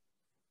long ago.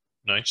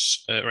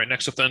 Nice. Right,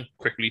 next up then,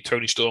 quickly,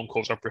 Toni Storm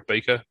calls out Britt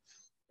Baker.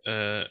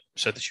 Said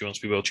that she wants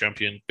to be world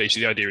champion.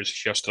 Basically, the idea is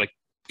she has to like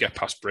get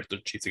past Britt,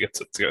 doesn't she, to get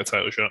a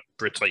title shot.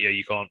 Britt's like, yeah,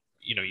 you can't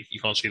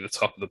see the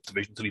top of the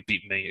division until you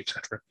beat me,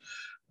 etc.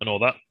 and all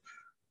that.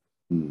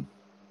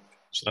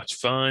 So that's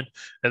fine.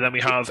 And then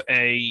we have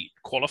a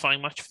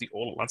qualifying match for the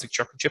All Atlantic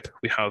Championship.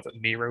 We have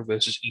Miro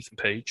versus Ethan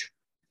Page.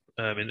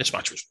 And this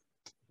match was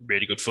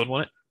really good fun,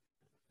 wasn't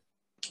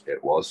it?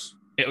 It was.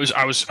 It was.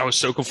 I was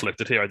so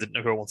conflicted here. I didn't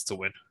know who I wanted to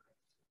win.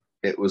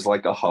 It was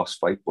like a house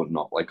fight, but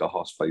not like a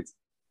house fight.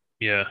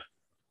 Yeah.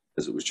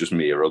 Because it was just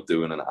Miro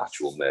doing an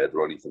actual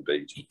murder on Ethan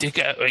Page. He did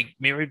get, like,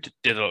 Miro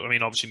did, I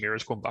mean, obviously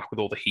Miro's come back with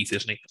all the heat,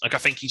 isn't he? Like, I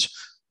think he's,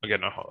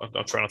 again,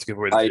 I'm trying not to give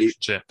away the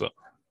predictions here, but.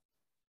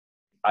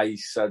 I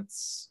said,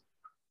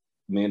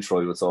 me and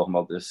Troy were talking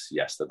about this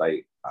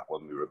yesterday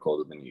when we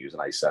recorded the news,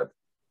 and I said,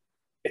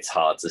 it's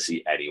hard to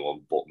see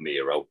anyone but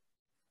Miro.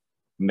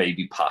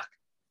 Maybe Pac,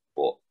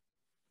 but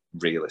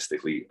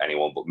realistically,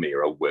 anyone but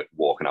Miro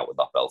walking out with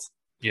that belt.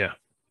 Yeah.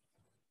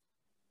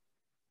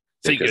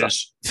 Thing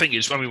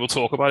is, I mean, we'll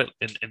talk about it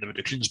in the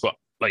predictions, but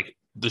like,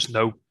 there's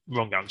no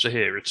wrong answer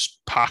here.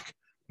 It's Pac,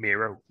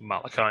 Miro,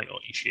 Malachi, or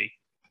Ishii.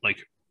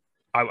 Like,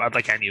 I'd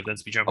like any of them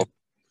to be champion.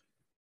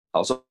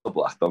 Also,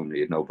 Black don't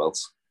need no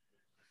belts.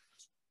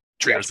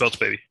 Trios belts,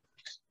 baby.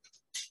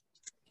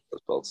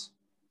 Those belts.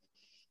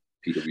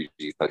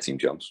 PWG tag team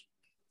champs.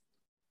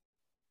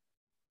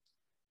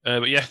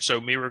 But yeah, so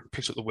Miro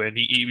picks up the win.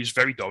 He was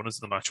very dominant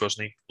in the match,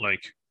 wasn't he?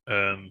 Like,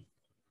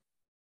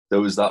 there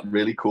was that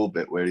really cool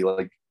bit where he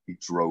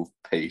drove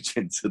Page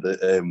into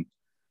the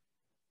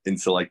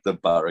the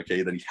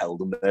barricade and he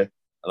held him there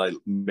and I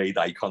made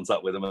eye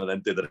contact with him and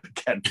then did it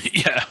again.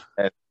 Yeah.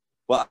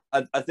 But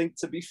I think,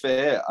 to be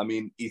fair, I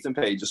mean, Ethan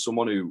Page is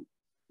someone who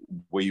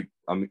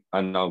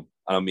I know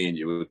me and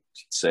you are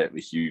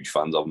certainly huge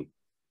fans of him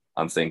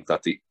and think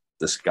that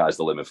the sky's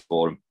the limit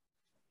for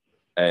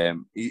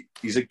him.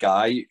 He's a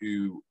guy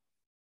who,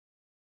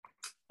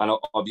 and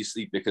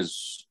obviously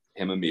because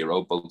him and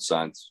Miro both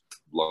signed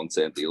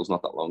long-term deals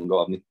not that long ago,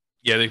 haven't they?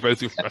 Yeah, they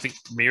both. I think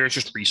Miro's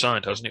just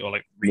re-signed, hasn't he? Or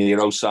like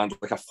Miro signed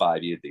like a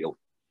 5-year deal.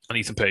 And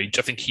Ethan Page,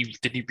 I think he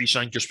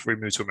re-sign just before he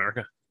moved to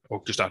America,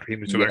 or just after he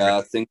moved to America. Yeah,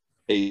 I think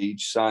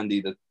Page signed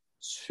either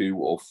 2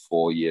 or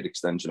 4-year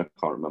extension. I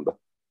can't remember.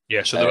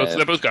 Yeah, so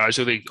they're both guys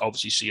who they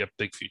obviously see a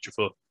big future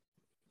for.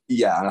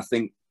 Yeah, and I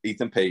think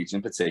Ethan Page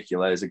in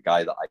particular is a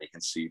guy that I can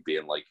see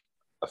being like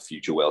a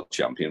future world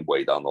champion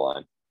way down the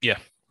line. Yeah,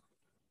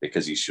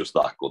 because he's just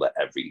that good at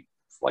every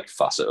like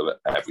facet of it,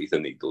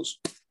 everything he does.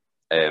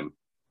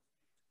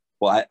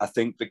 But I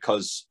think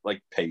because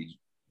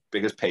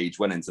Page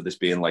went into this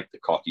being like the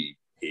cocky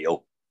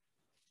heel,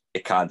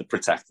 it kind of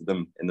protected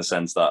him in the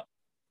sense that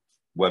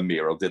when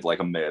Miro did like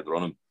a murder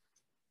on him,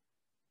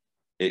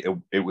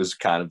 it was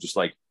kind of just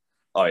like,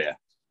 oh yeah,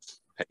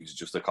 Page is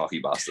just a cocky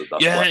bastard.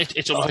 That's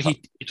it's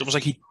almost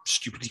like he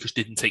stupidly just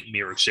didn't take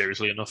Miro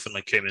seriously enough and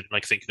like came in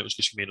like thinking it was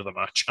just gonna be another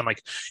match, and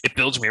like it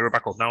builds Miro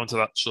back up now into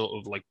that sort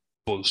of like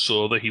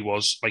buzzsaw that he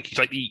was. Like he's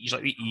like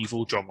the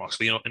evil John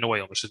Moxley, you know, in a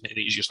way almost, isn't it?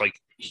 He's just like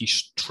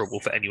he's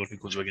trouble for anyone who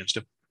comes up against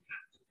him.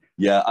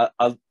 Yeah,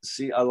 I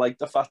see. I like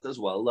the fact as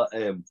well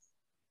that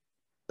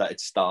that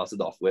it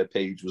started off where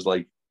Page was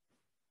like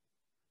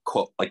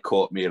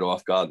caught Miro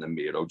off guard, and then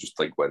Miro just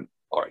like went,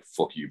 "All right,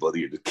 fuck you,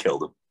 buddy," and just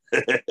killed him.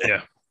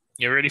 Yeah.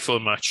 Yeah, really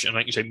fun match. And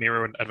like you say,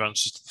 Miro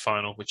advances to the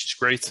final, which is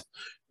great.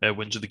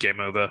 Wins with the game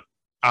over.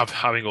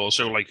 Having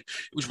also, like,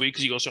 it was weird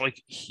because he also,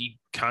 like, he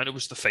kind of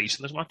was the face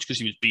in this match because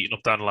he was beating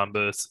up Dan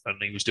Lambert and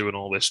he was doing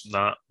all this and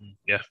that. And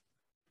yeah.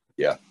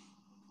 Yeah.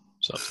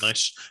 So that's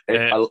nice.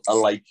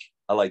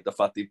 I like the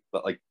fact that,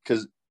 like,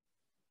 because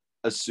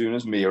as soon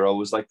as Miro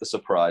was like the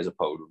surprise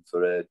opponent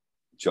for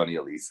Johnny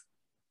Elite,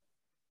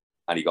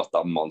 and he got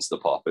that monster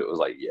pop, it was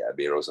like, yeah,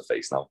 Miro's a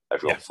face now.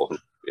 Everyone fucking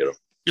Miro.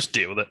 Just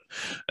deal with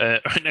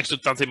it. Right next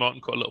up, Dante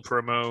Martin got a little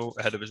promo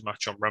ahead of his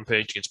match on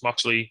Rampage against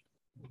Moxley.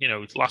 You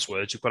know, last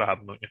words, you've got to have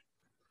them, don't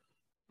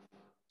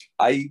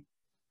you?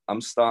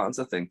 I'm starting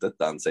to think that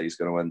Dante's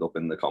going to end up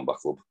in the Combat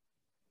Club.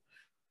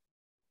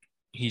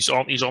 He's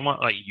on that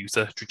like youth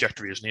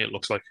trajectory, isn't he? It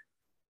looks like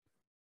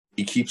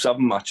he keeps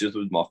having matches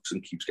with Mox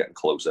and keeps getting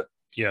closer.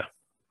 Yeah.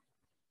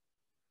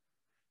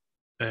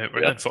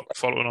 Then,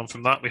 following on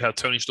from that, we had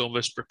Tony Storm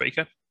versus Britt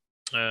Baker.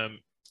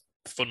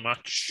 Fun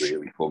match.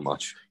 Really fun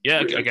match. Yeah,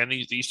 really. Again,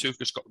 these two have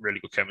just got really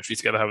good chemistry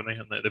together, haven't they?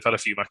 And they've had a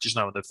few matches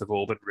now, and they've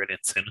all been really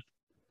thin.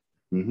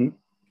 Mm-hmm.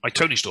 Like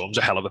Tony Storm's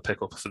a hell of a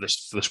pickup for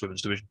this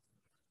women's division.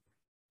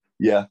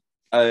 Yeah.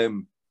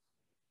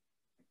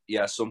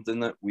 Yeah,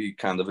 something that we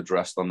kind of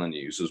addressed on the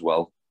news as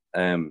well.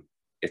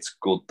 It's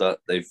good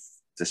that they've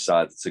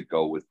decided to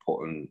go with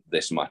putting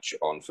this match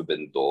on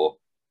Forbidden Door.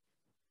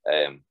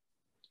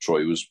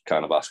 Troy was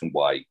kind of asking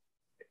why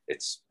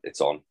it's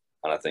on,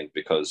 and I think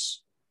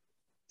because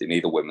they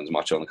need a women's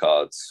match on the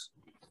cards,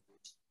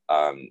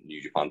 and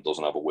New Japan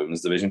doesn't have a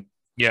women's division.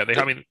 Yeah, they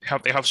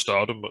have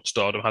Stardom, but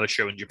Stardom had a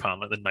show in Japan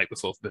like the night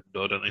before Forbidden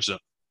Door, don't they? So.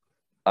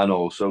 And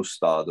also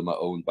Stardom are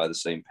owned by the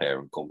same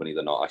parent company.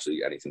 They're not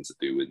actually anything to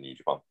do with New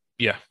Japan.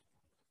 Yeah.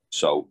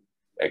 So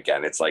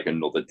again, it's like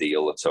another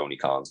deal that Tony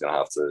Khan's going to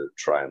have to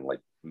try and like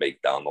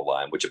make down the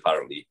line, which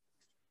apparently,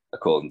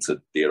 according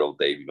to dear old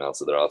Davey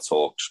Meltzer, there are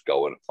talks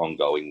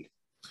ongoing.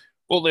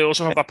 Well, they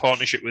also have that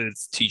partnership with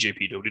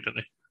TJPW, don't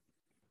they?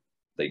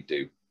 They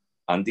do.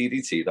 And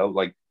DDT though,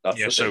 like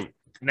that's so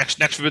next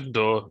Forbidden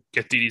Door,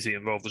 get DDT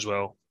involved as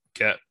well.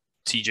 Get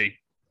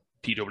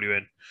TJPW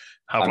in.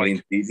 I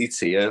mean,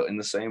 DDT are in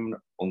the same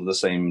under the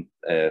same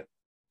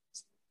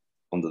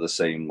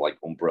like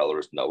umbrella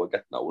as Noah.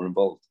 Get Noah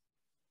involved.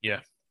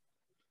 Yeah,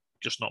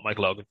 just not Mike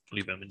Logan.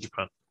 Leave them in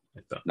Japan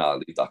like that. No,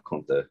 leave that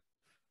cunt there.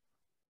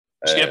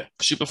 Yeah,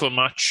 super fun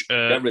match.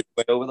 Get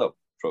Ridgeway over though.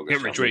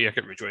 Get Ridgeway.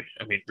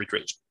 I mean,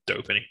 Ridgeway's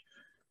dope, isn't he?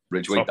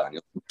 Ridgeway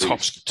Daniel. Top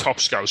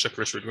scouser,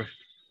 Chris Ridgeway.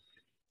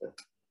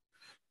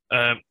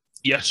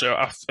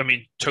 So I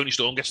mean, Tony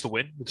Storm gets the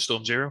win with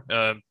Storm Zero.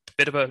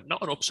 Bit of a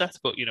not an upset,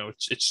 but you know,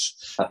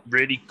 it's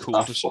really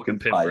cool to fucking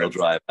pile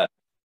driver.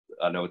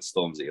 I know it's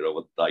Storm Zero,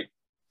 but like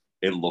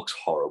it looks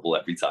horrible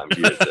every time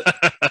he hits it.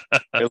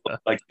 It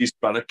looks like he's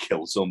trying to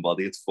kill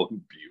somebody. It's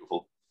fucking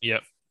beautiful. Yeah.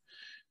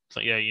 It's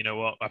like, yeah, you know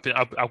what?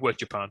 I've worked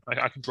Japan.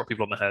 I can drop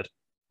people on the head.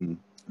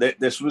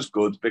 This was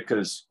good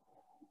because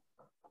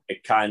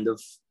it kind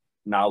of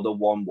now the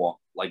one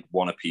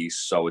apiece.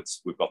 So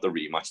we've got the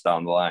rematch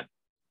down the line,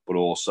 but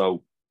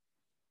also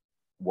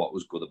what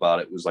was good about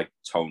it was like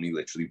Tony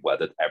literally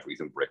weathered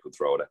everything Britt would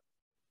throw at her.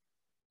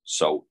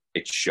 So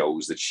it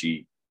shows that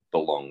she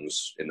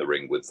belongs in the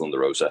ring with Thunder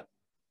Rosa.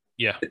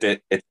 Yeah.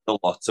 It's a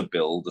lot to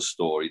build a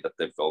story that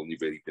they've only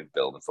really been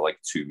building for like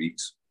 2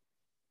 weeks.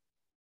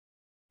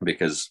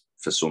 Because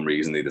for some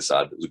reason they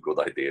decided it was a good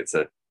idea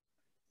to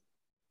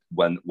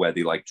where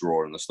they like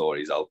drawing the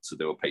stories out to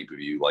do a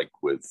pay-per-view like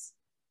with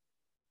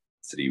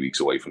 3 weeks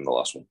away from the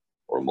last one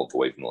or a month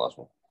away from the last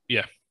one.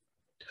 Yeah.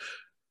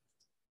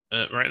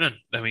 Right then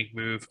we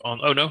move on.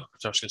 Oh no, I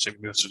was going to say we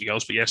move on to something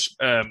else, but yes,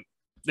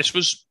 this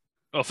was.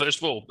 Well, first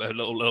of all, a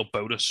little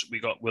bonus.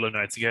 We got Willow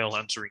Nightingale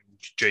answering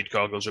Jade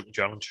Cargill's open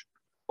challenge.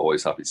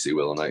 Always happy to see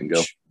Willow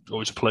Nightingale.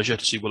 Always a pleasure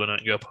to see Willow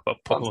Nightingale pop up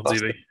on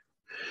TV.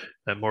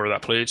 And more of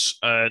that, please.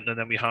 And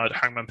then we had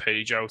Hangman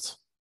Page out.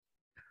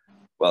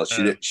 Well,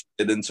 she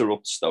did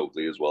interrupt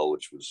Stokely as well,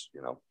 which was,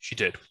 you know... She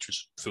did, which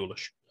was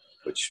foolish.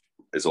 Which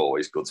is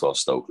always good to have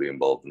Stokely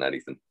involved in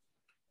anything.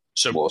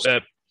 So,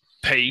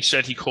 Page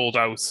said he called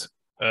out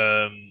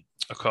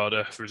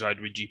Okada for his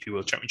IWGP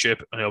World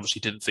Championship, and I obviously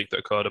didn't think that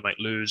Okada might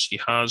lose. He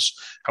has.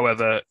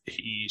 However,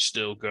 he's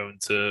still going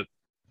to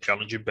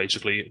challenge him,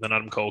 basically. Then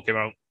Adam Cole came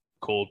out,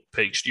 called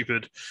Page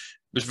stupid. It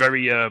was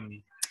very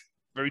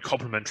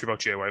complimentary about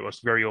Jay White. It was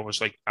very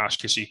almost like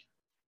ass-kissy.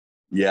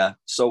 Yeah.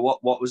 So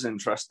what was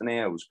interesting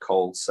here was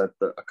Cole said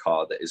that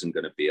Okada isn't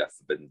going to be at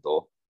Forbidden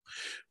Door.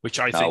 Which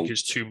I think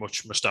is too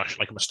much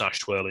mustache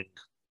twirling.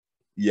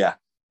 Yeah.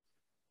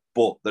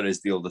 But there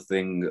is the other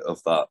thing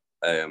of that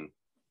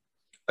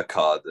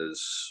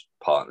Okada's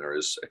partner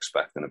is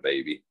expecting a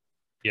baby.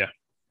 Yeah.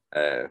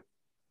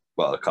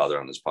 Well, Okada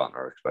and his partner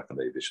are expecting a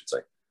baby, I should say.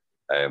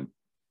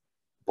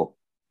 But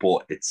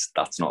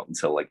that's not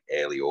until like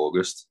early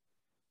August.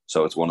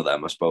 So it's one of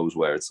them, I suppose,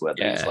 where it's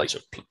whether he's like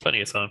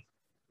plenty of time.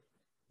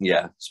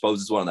 Yeah, I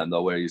suppose it's one of them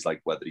though, where he's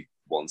like whether he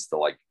wants to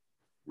like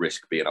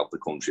risk being out the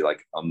country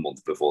like a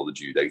month before the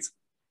due date.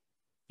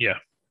 Yeah.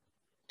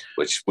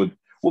 Which would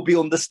be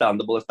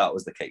understandable if that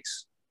was the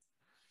case.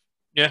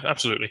 Yeah,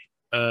 absolutely.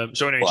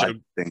 So anyway, But I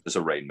think there's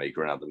a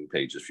Rainmaker in Adam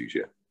Page's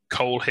future.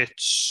 Cole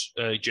hits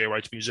Jay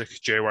White's music.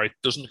 Jay White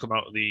doesn't come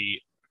out of the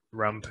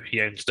ramp. He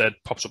instead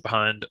pops up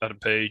behind Adam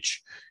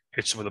Page,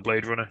 hits him with a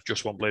Blade Runner,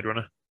 just one Blade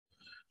Runner.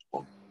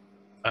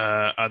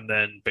 And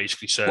then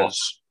basically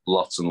says...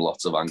 Lots and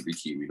lots of angry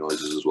Kiwi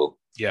noises as well.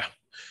 Yeah.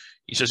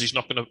 He says he's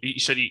not going to... He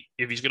said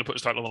if he's going to put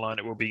his title on the line,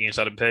 it will be against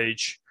Adam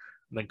Page.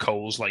 And then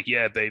Cole's like,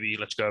 yeah, baby,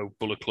 let's go.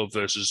 Bullet Club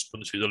versus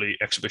Undisputed Elite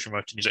exhibition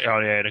match. And he's like, oh,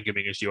 yeah, don't give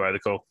me against you either,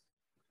 Cole.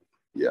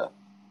 Yeah.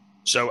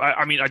 So,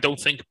 I mean, I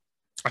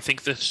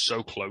think they're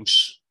so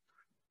close.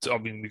 I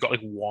mean, we've got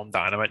like one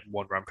Dynamite and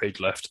one Rampage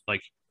left.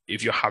 Like,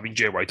 if you're having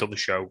Jay White on the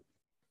show,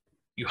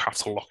 you have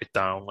to lock it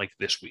down like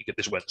this week,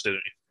 this Wednesday, don't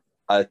you?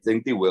 I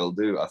think they will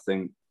do. I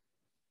think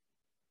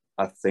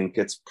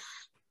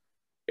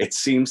it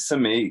seems to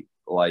me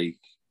like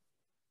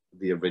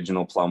the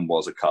original plan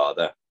was a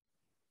Okada.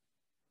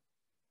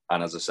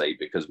 And as I say,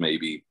 because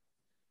maybe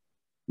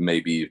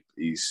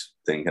he's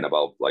thinking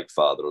about like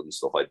fatherhood and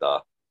stuff like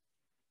that.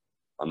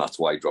 And that's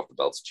why he dropped the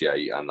belt to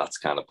Jay, and that's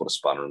kind of put a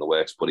spanner in the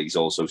works. But he's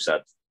also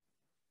said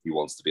he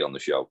wants to be on the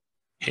show.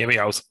 Hear me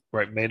out.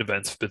 Right, main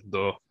event, Forbidden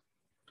Door.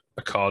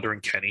 Okada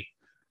and Kenny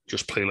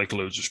just play like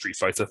loads of Street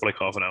Fighter for like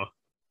half an hour.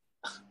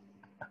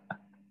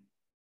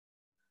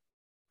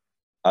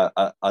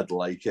 I'd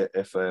like it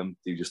if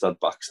they just had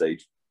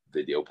backstage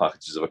video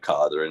packages of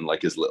Okada in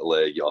like his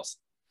little yacht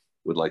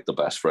with like the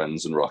best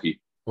friends and Rocky.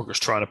 We're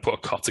just trying to put a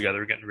cot together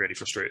and getting really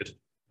frustrated.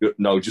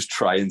 No, just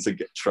trying to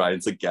get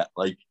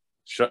like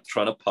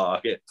trying to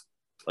park it.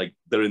 Like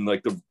they're in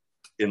the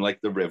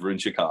river in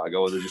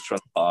Chicago, and they're just trying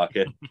to park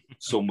it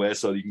somewhere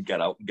so you can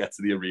get out and get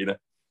to the arena.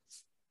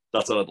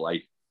 That's what I'd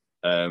like.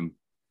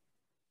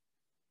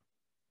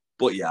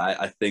 But yeah,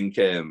 I think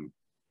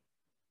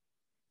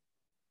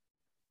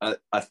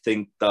I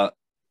think that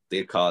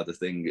the Okada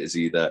thing is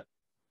either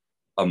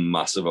a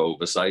massive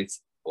oversight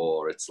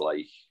or it's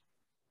like,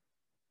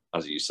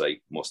 as you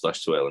say,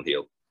 mustache twirl and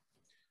heel.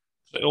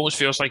 It almost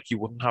feels like you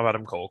wouldn't have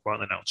Adam Cole go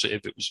out and announce it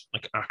if it was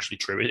like actually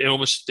true. It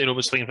almost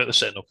seems like they're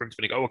setting up for him to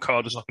be like, oh,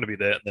 Okada's not going to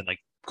be there, and then like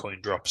coin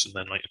drops, and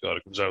then like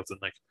Okada comes out and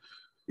like.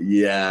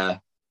 Yeah,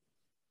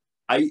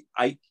 I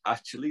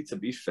actually, to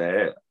be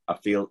fair, I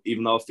feel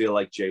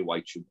like Jay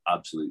White should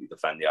absolutely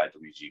defend the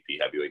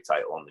IWGP Heavyweight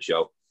title on the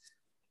show.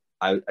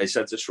 I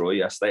said to Troy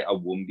yesterday, I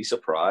wouldn't be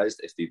surprised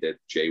if they did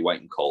Jay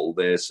White and Cole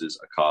versus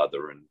Okada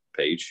and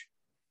Page,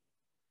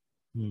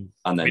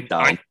 and then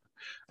down.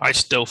 I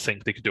still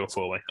think they could do a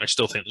four-way. I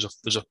still think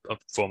there's a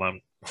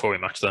four-way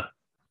match there.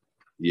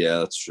 Yeah,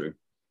 that's true.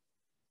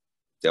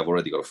 They've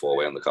already got a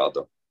four-way on the card,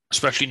 though.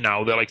 Especially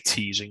now, they're like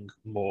teasing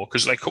more.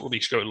 Because like a couple of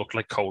weeks ago, it looked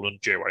like Cole and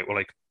Jay White were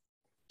like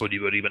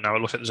buddy-buddy, but now it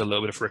looks like there's a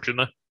little bit of friction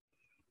there.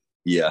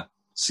 Yeah.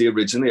 See,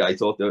 originally, I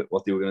thought that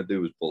what they were going to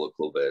do was Bullet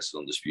Club versus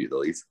Undisputed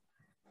Elite.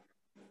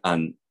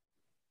 And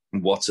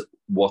what's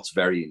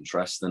very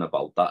interesting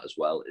about that as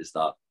well is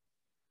that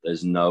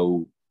there's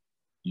no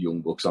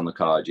Young Bucks on the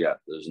card yet.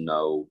 There's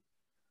no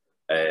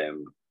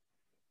who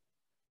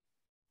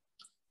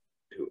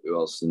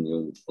else in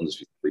the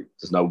Undisputed League?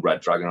 There's no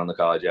Red Dragon on the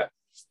card yet.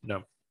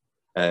 No.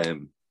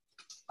 And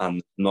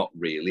not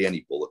really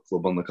any Bullet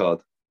Club on the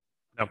card.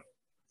 No.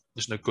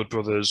 There's no Good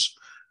Brothers.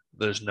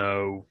 There's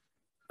no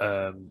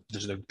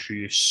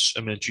Juice.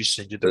 I mean, Juice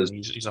is injured.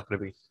 He's not going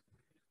to be.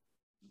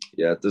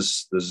 Yeah,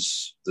 there's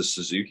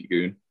Suzuki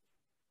Gun.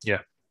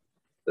 Yeah.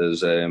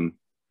 There's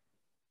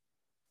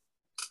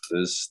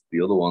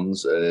the other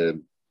ones,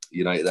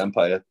 United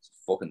Empire.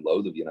 Fucking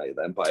load of United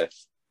Empire.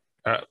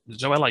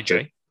 There's no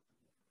LIJ.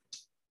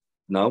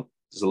 No,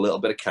 there's a little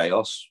bit of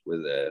chaos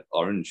with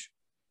Orange.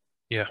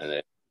 Yeah.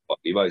 And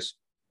Levi's.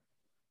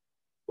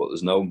 But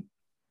there's no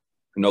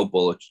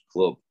Bullet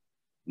Club,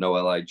 no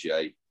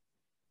LIJ.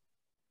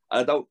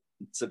 I don't.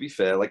 To be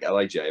fair, like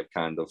LIJ have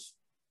kind of.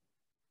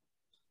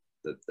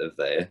 They're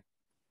there.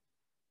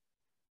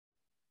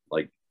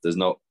 Like there's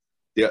no.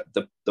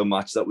 The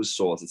match that was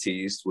sort of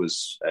teased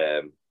was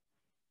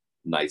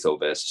Naito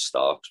versus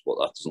Starks, but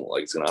that doesn't look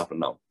like it's going to happen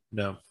now.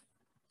 No.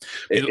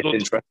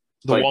 The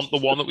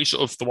one that we're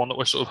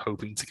sort of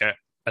hoping to get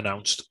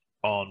announced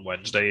on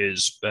Wednesday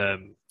is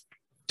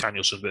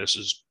Danielson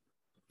versus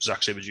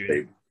Zack Sabre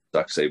Jr.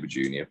 Zack Sabre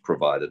Jr.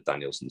 provided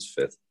Danielson's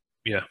fit.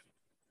 Yeah.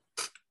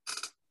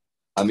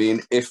 I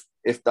mean, if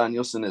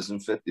Danielson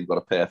isn't fit, they've got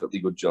a perfectly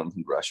good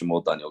Jonathan Gresham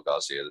or Daniel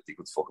Garcia that they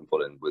could fucking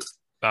put in with.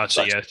 That's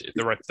it. Yeah,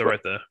 they're right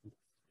there.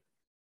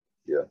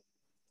 Yeah.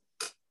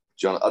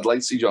 I'd like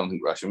to see Jonathan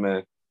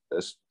Gresham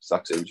as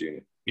Zack Sabre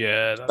Jr.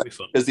 Yeah, that'd be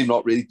fun. Because they've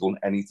not really done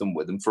anything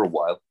with him for a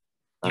while.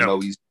 I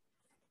know he's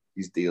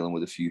dealing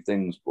with a few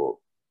things, but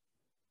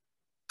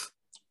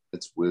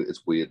it's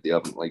weird. They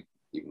haven't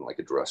even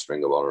addressed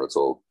Ring of Honor at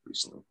all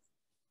recently.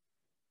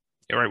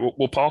 Yeah, right.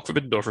 We'll park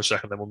Forbidden Door for a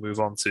second, then we'll move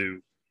on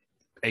to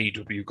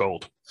AEW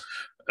Gold.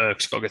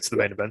 Because got to get to the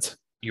main event: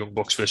 Young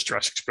Bucks versus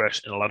Jurassic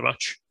Express in a ladder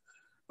match.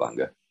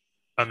 Banger.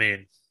 I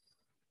mean,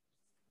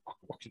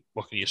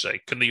 what can you say?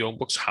 Can the Young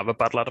Bucks have a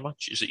bad ladder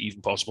match? Is it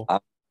even possible?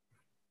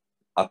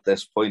 At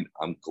this point,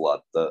 I'm glad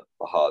that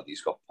the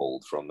Hardys got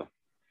pulled from them.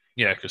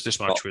 Yeah, because this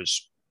match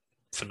was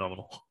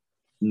phenomenal.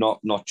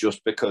 not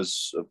just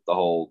because of the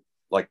whole,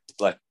 like,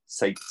 let's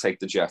take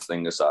the Jeff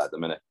thing aside a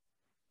minute.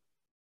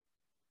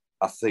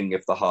 I think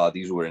if the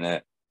Hardys were in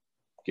it,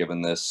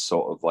 given this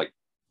sort of like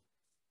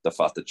the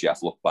fact that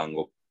Jeff looked banged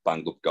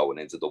up going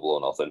into Double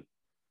or Nothing,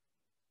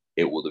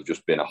 it would have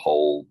just been a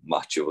whole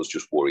match of us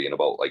just worrying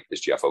about, like,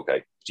 is Jeff okay?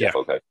 Is Jeff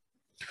okay?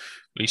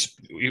 At least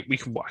I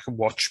can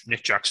watch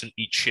Nick Jackson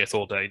eat shit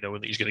all day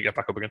knowing that he's going to get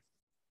back up again.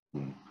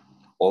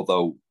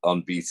 Although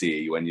on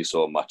BTE, when you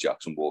saw Matt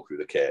Jackson walk through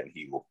the curtain,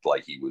 he looked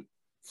like he was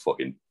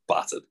fucking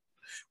battered.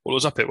 Well, it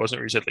was that bit, wasn't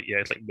it, where he said, like, yeah,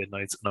 it's like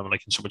midnight and I'm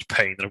like in so much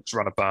pain that I just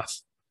ran a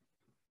bath.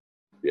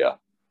 Yeah.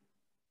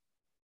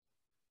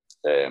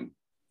 It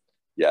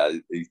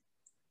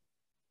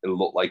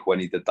looked like when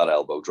he did that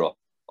elbow drop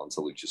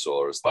onto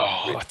Luchasaurus.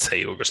 That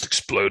table just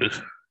exploded.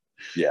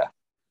 Yeah.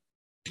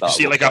 You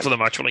see, like, after the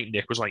match, when, like,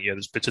 Nick was like, yeah,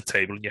 there's bits of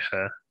table in your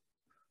hair.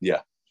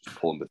 Yeah, just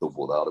pulling bits of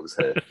wood out of his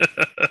hair.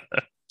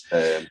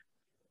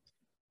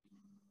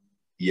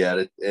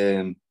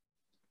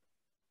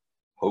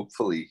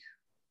 Hopefully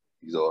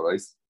he's all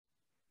right.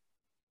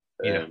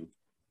 Yeah.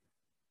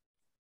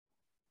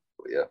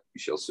 But yeah, we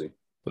shall see.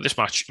 But this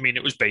match, I mean,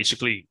 it was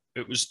effectively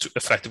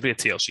a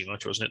TLC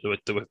match, wasn't it?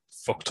 There were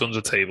fuck tons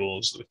of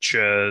tables, there were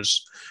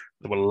chairs,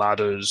 there were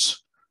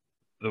ladders,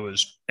 there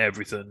was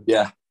everything.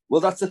 Yeah.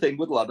 Well, that's the thing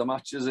with ladder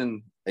matches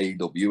in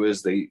AEW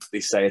is they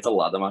say it's a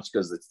ladder match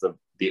because it's the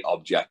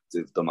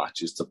objective of the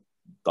match is to,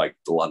 like,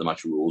 the ladder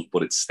match rules, but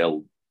there's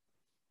still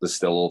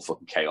all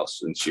fucking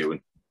chaos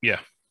ensuing. Yeah.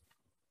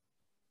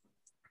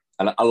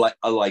 And I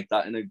like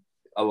that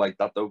I like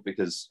that though,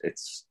 because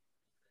it's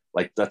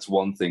like, that's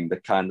one thing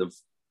that kind of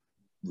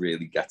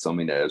really gets on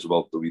my nerves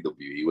about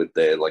WWE with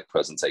their, like,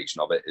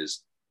 presentation of it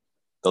is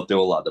they'll do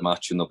a ladder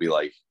match and they'll be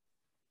like,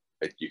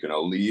 you can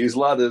only use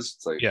ladders.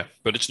 It's like, yeah,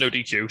 but it's no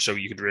DQ, so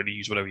you could really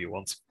use whatever you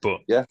want. But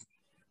yeah,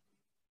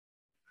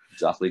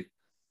 exactly.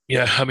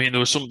 Yeah, I mean, there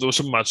was some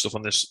mad stuff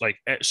on this. Like,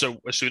 so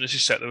as soon as he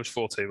set those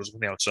 4 tables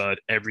on the outside,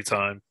 every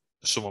time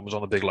someone was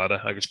on the big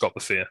ladder, I just got the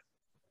fear.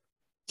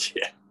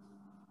 Yeah.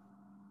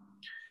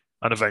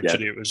 And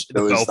eventually it was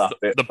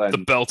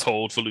the belt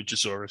hold for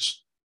Luchasaurus.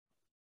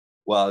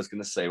 Well, I was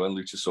going to say, when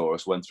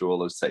Luchasaurus went through all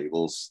those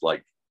tables,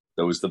 like,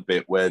 there was the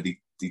bit where they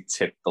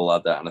tipped the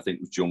ladder, and I think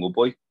it was Jungle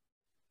Boy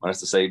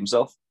managed to save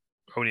himself.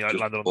 Only I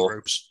landed on the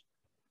ropes.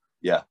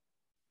 Yeah.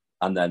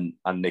 And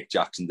Nick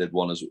Jackson did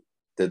one as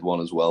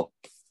well.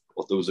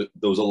 But there was a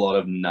lot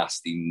of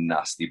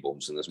nasty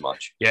bumps in this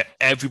match. Yeah,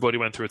 everybody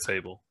went through a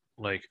table.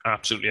 Like,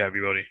 absolutely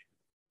everybody.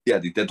 Yeah,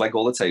 they did, like,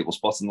 all the table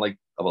spots in, like,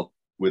 about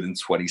within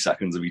 20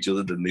 seconds of each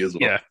other, didn't they, as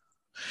well? Yeah.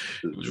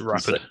 It was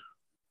rapid.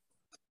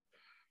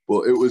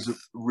 But it was a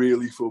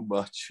really fun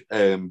match.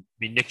 I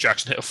mean, Nick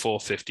Jackson hit a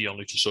 450 on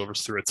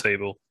Luchasaurus through a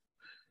table.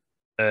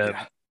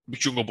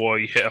 Jungle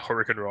Boy hit a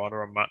Hurricane Rana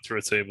on Matt through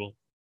a table.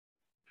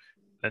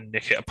 Then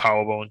Nick hit a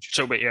powerbomb.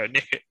 So, but yeah,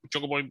 Nick hit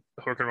Jungle Boy,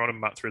 Hurricane Rana, and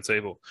Matt through a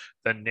table.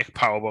 Then Nick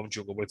powerbombed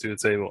Jungle Boy through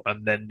the table.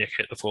 And then Nick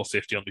hit the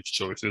 450 on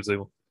Luchasaurus through the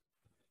table.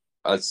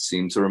 I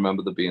seem to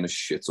remember there being a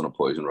shit ton of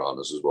poison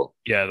Ranas as well.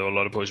 Yeah, there were a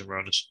lot of poison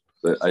Ranas.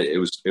 But it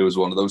was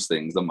one of those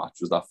things. The match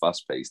was that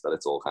fast paced that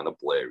it's all kind of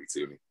blurry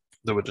to me.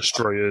 There were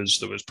destroyers.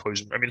 There was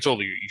poison. I mean, it's all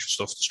the usual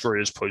stuff.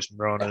 Destroyers, poison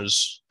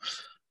Ranas.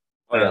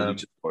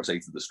 Luchasaurus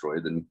ate the destroyer,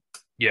 didn't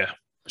he? Yeah.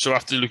 So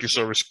after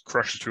Luchasaurus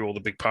crashes through all the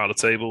big pile of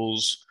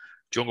tables,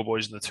 Jungle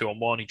Boy's in the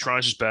 2-on-1. He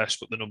tries his best,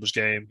 but the numbers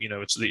game,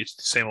 it's the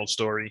same old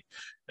story.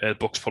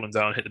 Bucks pull him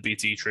down, hit the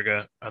BT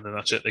trigger, and then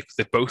that's it.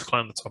 They both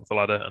climb the top of the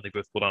ladder and they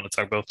both pull down the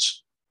tag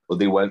belts. Well,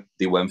 they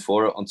went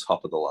for it on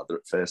top of the ladder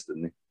at first,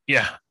 didn't they?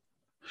 Yeah.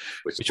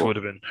 Which would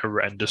have been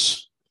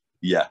horrendous.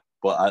 Yeah,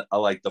 but I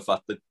like the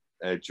fact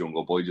that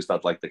Jungle Boy just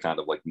had, like, the kind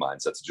of, like,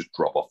 mindset to just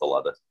drop off the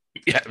ladder.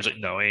 Yeah, it was like,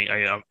 no,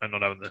 I'm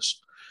not having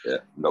this. Yeah,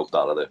 milked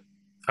out of there.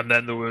 And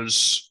then there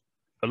was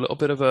a little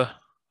bit of a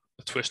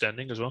twist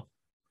ending as well,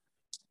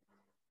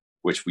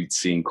 which we'd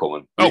seen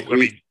coming.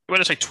 When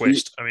I say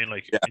twist, I mean,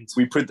 like,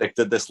 we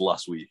predicted this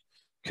last week.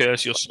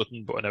 Curse your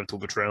sudden but inevitable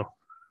betrayal.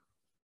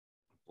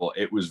 But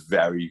it was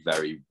very,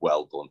 very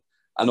well done,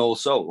 and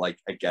also, like,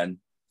 again,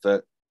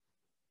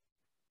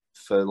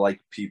 for like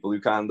people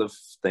who kind of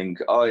think,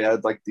 oh yeah,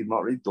 like, they've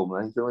not really done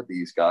anything with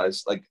these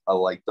guys. Like, I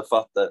like the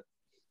fact that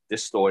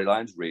this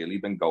storyline's really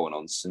been going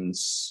on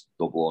since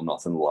Double or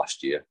Nothing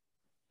last year.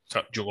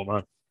 Jungle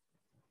Man.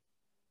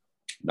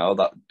 No,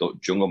 that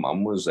Jungle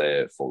Man was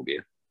Full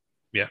Gear.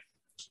 Yeah.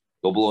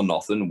 Double or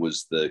Nothing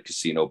was the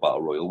Casino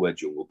Battle Royal where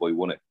Jungle Boy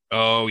won it.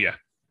 Oh, yeah.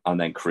 And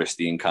then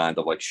Christian kind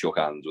of, like, shook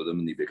hands with him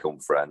and they become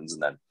friends.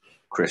 And then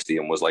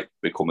Christian was, like,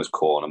 become his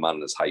corner man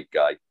and his hype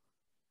guy.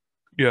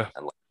 Yeah.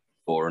 And, like,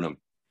 boring him.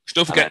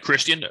 Don't forget,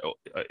 Christian,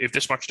 if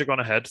this match had gone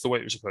ahead the way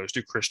it was supposed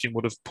to, Christian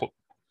would have put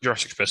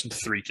Jurassic Express into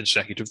 3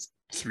 consecutive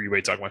 3-way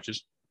tag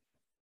matches.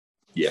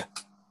 Yeah.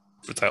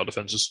 For title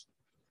defenses.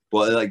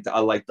 But I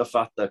like the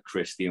fact that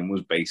Christian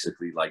was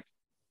basically, like,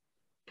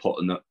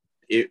 putting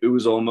it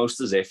was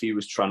almost as if he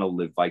was trying to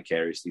live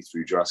vicariously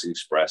through Jurassic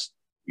Express.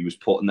 He was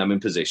putting them in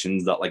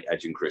positions that, like,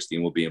 Edge and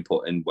Christian were being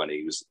put in when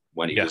he was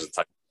a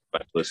tag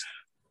specialist.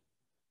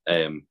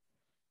 And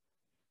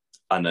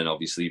And then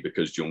obviously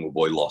because Jungle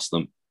Boy lost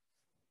them,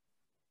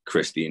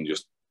 Christian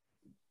just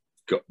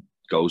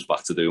goes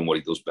back to doing what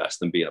he does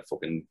best and being a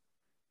fucking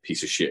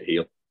piece of shit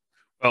heel.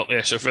 Well,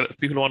 yeah, so for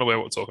people who aren't aware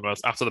what we're talking about,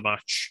 after the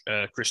match,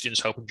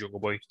 Christian's helping Jungle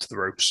Boy to the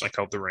ropes, like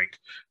out the ring.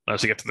 And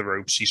as they get to the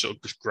ropes, he sort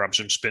of just grabs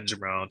him, spins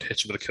him around,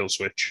 hits him with a kill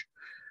switch,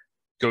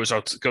 goes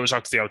out to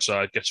the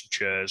outside, gets some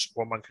chairs,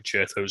 one man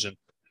concertos him.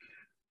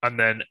 And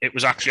then it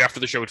was actually after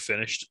the show had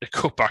finished, it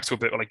cut back to a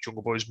bit like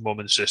Jungle Boy's mum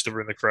and sister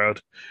were in the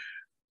crowd.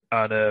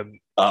 And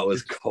that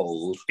was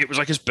cold. It was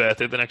like his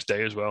birthday the next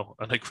day as well.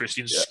 And like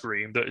Christian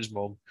screamed at his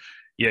mum,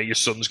 "Yeah, your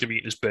son's gonna be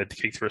eating his birthday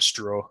cake through a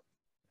straw."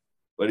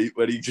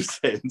 When he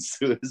just turns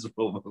to his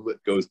mum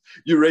and goes,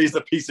 "You raised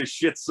a piece of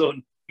shit,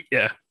 son."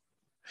 Yeah.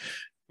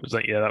 It was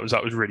like, yeah,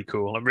 that was really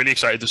cool. I'm really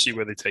excited to see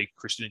where they take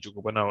Christian and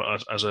Jungle Boy now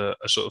as a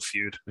sort of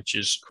feud, which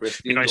is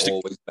Christian's nice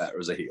always better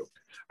as a heel.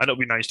 And it'll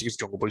be nice to give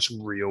Jungle Boy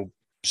some real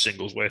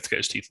singles way to get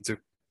his teeth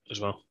into as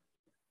well.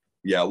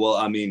 Yeah, well,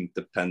 I mean,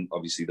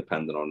 obviously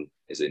depending on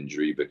his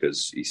injury,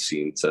 because he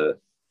seemed to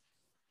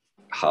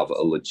have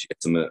a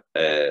legitimate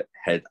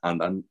head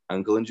and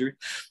ankle injury.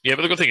 Yeah,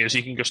 but the good thing is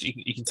he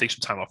can take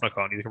some time off now,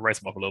 can't he? They can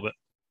write him off a little bit.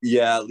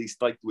 Yeah, at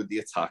least like with the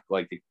attack,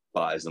 like it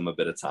buys them a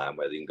bit of time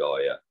where they can go,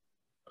 yeah.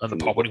 And the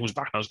pop when he comes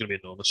back now is going to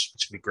be enormous.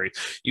 It's going to be great.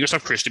 You just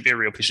have Christian be a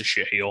real piece of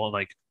shit heel, and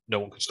like no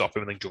one can stop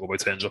him. And then Jungle Boy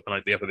turns up, and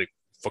like they have a big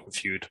fucking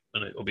feud,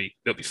 and it'll be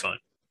fine.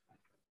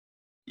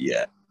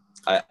 Yeah,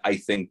 I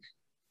think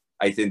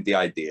the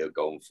idea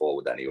going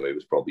forward anyway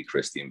was probably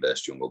Christian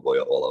versus Jungle Boy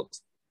at All Out.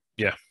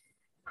 Yeah,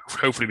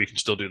 hopefully we can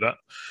still do that.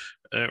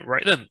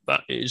 Right then,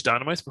 that is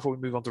Dynamite. Before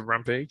we move on to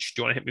Rampage,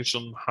 do you want to hit me with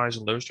some highs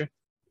and lows, Jay?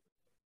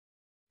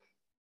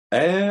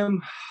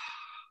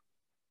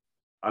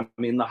 I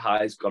mean, the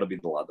high's got to be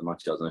the ladder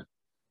match, hasn't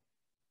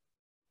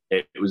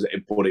it?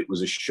 But it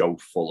was a show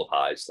full of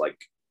highs. Like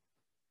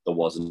there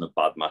wasn't a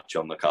bad match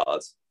on the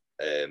card.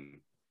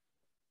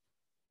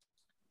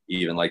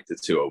 Even like the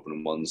two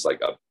opening ones,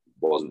 like I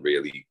wasn't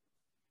really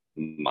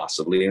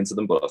massively into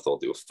them, but I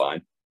thought they were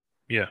fine.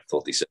 Yeah, I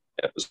thought they said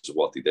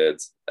what they did.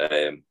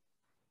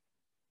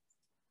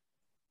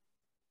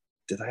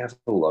 Did I have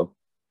a low?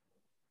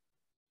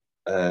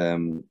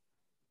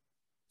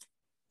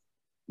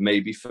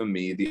 Maybe for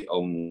me, the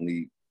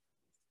only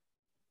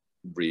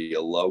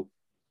real low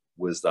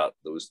was that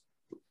there was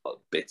a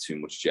bit too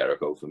much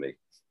Jericho for me.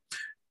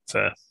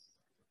 Fair.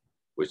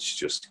 Which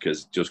just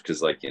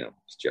because like, you know,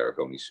 it's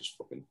Jericho and he's just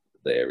fucking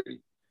there.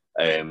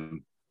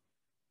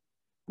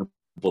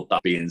 But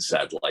that being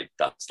said, like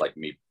that's like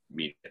me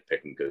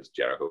nitpicking because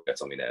Jericho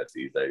gets on my nerves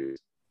these days.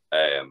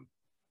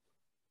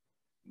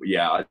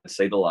 Yeah, I'd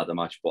say the ladder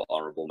match, but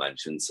honourable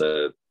mention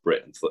to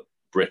Britt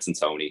and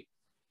Tony,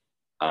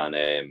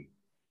 and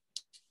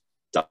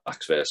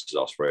Dax versus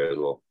Ospreay as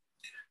well.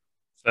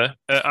 Fair.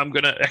 I'm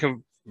gonna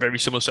echo very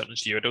similar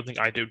sentence to you. I don't think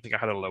I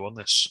had a low on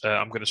this.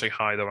 I'm gonna say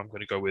high though. I'm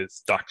gonna go with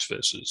Dax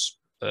versus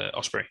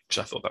Ospreay because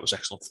I thought that was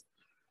excellent.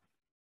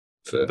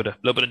 Fair. A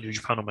little bit of New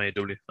Japan on my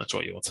AW. That's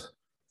what you want.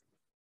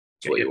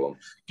 That's what you want.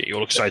 Get you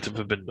all excited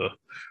for Binder.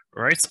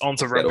 Right, on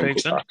to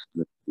Rampage then.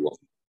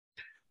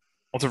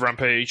 On to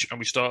Rampage, and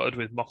we started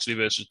with Moxley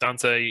versus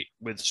Dante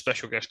with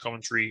special guest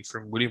commentary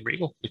from William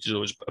Regal, which is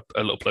always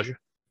a little pleasure.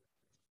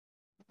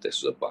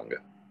 This was a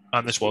banger.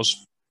 And this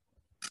was?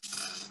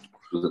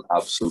 It was an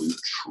absolute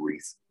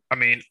treat. I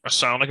mean, I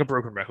sound like a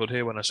broken record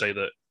here when I say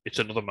that it's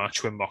another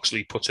match where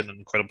Moxley puts in an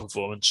incredible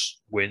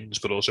performance, wins,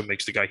 but also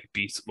makes the guy he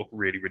beat look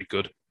really, really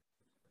good.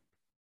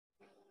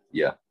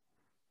 Yeah.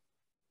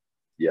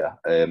 Yeah.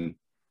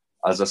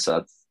 As I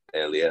said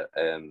earlier,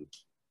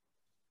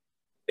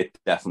 it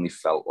definitely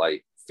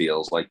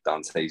feels like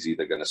Dante's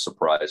either going to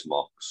surprise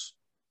Mox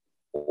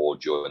or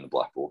join the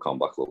Blackpool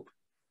Combat Club.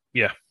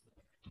 Yeah.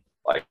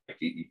 Like,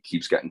 he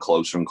keeps getting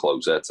closer and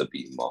closer to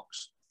beating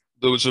Mox.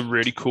 There was a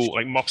really cool,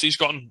 like, Moxley's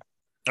gotten,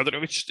 I don't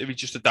know if he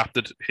just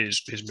adapted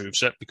his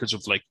moveset because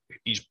of, like,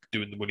 he's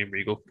doing the William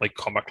Regal, like,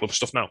 Combat Club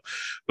stuff now.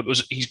 But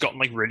he's gotten,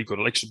 like, really good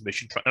at, like,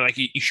 submission. Like,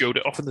 he showed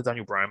it off in the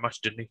Daniel Bryan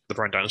match, didn't he? The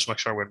Bryan Dynamite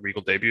match when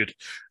Regal debuted.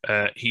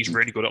 He's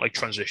really good at, like,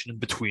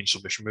 transitioning between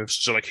submission moves.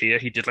 So, like, here,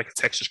 he did, like, a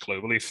Texas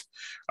Cloverleaf,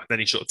 and then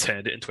he sort of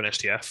turned it into an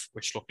STF,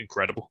 which looked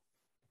incredible.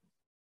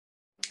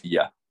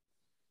 Yeah.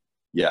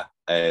 Yeah.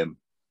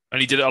 And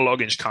he did it a lot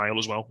against Kyle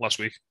as well last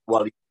week.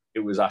 Well, it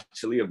was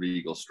actually a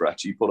Regal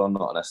stretch he put on,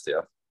 not an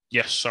STF.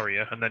 Yes, sorry,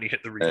 yeah. And then he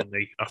hit the Regal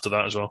knee after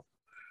that as well.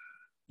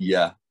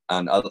 Yeah.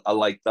 And I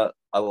like that.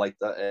 I like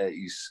that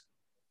he's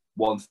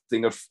one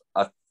thing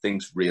I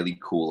think's really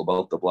cool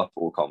about the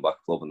Blackpool Combat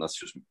Club, and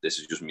this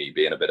is just me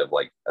being a bit of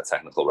like a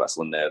technical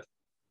wrestling nerd,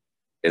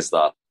 is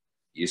that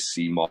you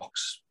see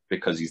Mox,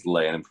 because he's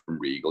learning from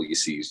Regal, you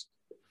see he's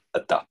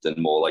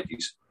adapting more, like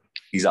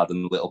he's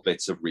adding little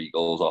bits of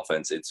Regal's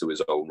offense into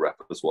his own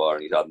repertoire,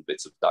 and he's adding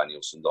bits of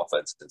Danielson's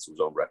offense into his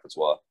own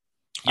repertoire.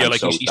 Yeah, and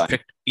like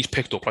he's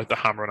picked up like the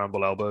hammer and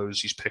anvil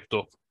elbows. He's picked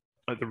up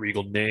like the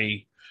Regal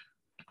knee,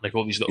 like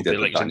all these little bits.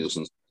 Like,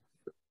 Danielson's.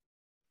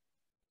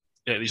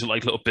 Yeah, these are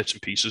like little bits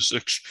and pieces.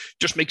 It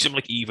just makes him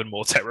like even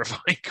more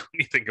terrifying when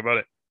you think about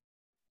it.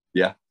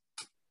 Yeah,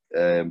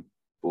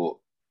 but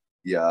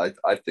Yeah,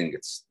 I think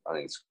it's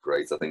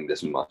great. I think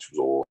this match was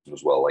awesome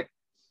as well. Like,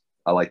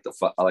 I like the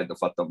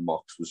fact that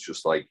Mox was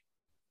just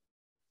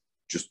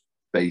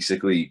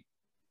basically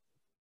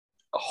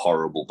a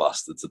horrible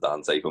bastard to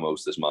Dante for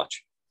most of this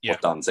match. Yeah.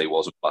 But Dante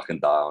wasn't backing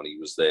down. He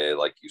was there,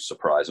 like, he was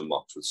surprising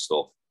Mox with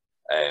stuff.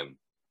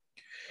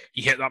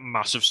 He hit that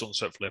massive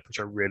sunset flip, which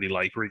I really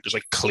like, where he just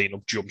like clean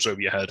up jumps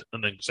over your head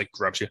and then just like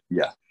grabs you.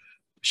 Yeah.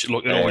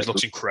 It always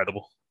looks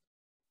incredible.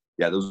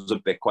 Yeah, there was a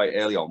bit quite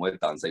early on where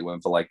Dante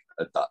went for like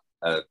a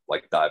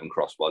diving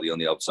crossbody on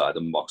the outside,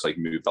 and Mox like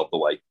moved out the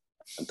way,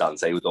 and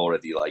Dante was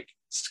already like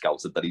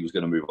scouted that he was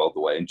going to move out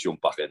the way and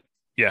jump back in.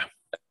 Yeah,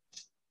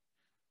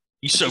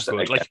 he's so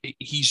good. Like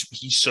he's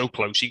so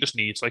close. He just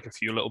needs like a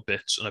few little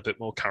bits and a bit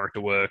more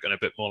character work and a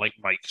bit more like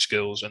mic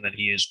skills, and then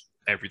he is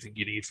everything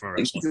you need from a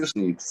wrestler.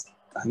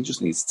 He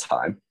just needs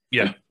time.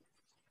 Yeah.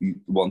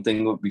 One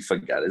thing that we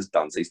forget is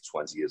Dante's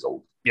 20 years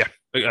old. Yeah,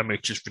 I mean,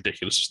 it's just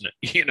ridiculous, isn't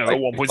it? You know, like,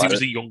 at one point he was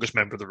the youngest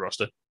member of the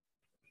roster.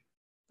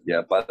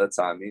 Yeah, by the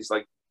time he's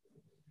like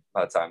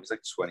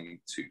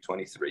 22,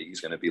 23, he's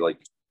going to be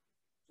like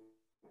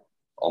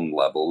on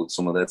level with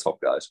some of their top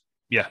guys.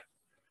 Yeah,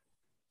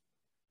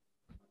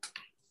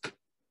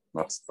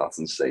 that's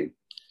insane.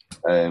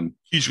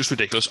 He's just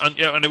ridiculous, and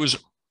yeah, and it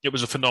was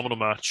a phenomenal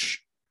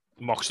match.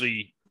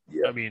 Moxley,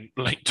 yeah. I mean,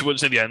 like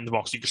towards the end,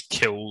 Moxley just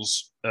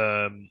kills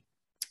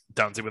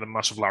Dante with a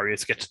massive lariat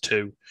to get to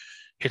 2,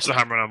 hits the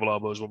hammer and anvil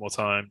elbows one more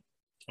time,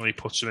 and he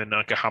puts him in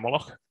like a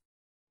hammerlock.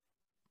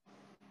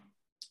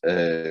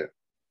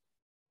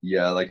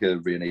 Yeah, like a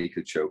rear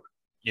naked choke.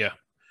 Yeah,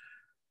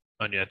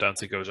 and yeah,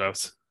 Dante goes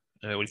out.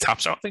 He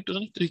taps out, I think,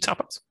 doesn't he? Did he tap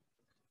out?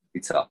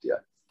 He tapped, yeah.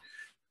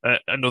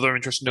 Another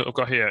interesting note I've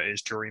got here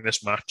is during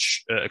this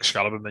match,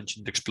 Excalibur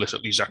mentioned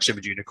explicitly Zack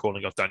Sabre Jr.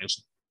 calling out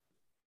Danielson.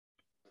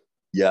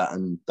 Yeah,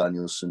 and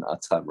Danielson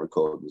at time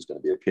recording is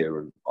going to be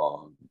appearing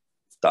on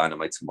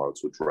Dynamite tomorrow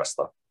to address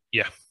that.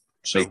 Yeah,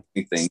 so make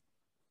me think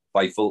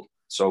Fightful.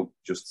 So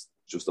just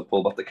to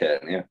pull back the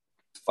curtain here,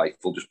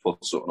 Fightful just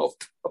put something up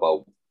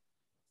about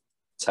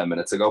 10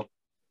 minutes ago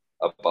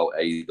about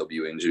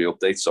AEW injury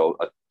update. So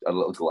a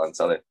little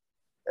glance at it.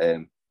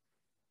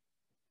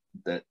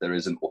 There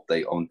is an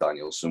update on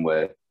Danielson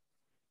where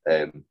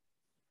they've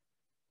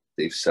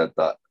said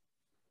that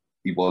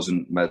he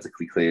wasn't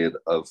medically cleared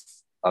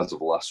as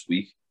of last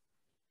week,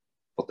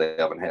 but they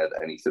haven't heard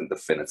anything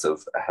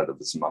definitive ahead of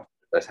this match,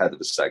 ahead of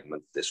the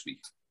segment this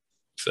week.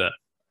 Fair.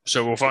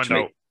 So we'll find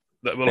out.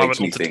 We'll have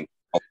an update.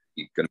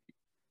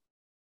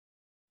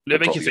 It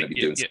make you think.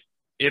 Yeah,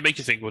 it make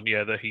you think, wouldn't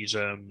you, that he's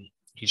going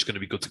to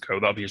be good to go.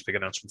 That'll be his big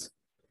announcement.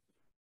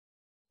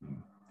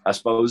 I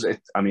suppose the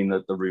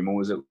rumor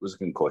was it was a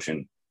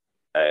concussion,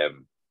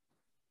 and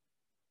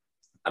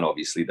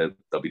obviously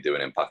they'll be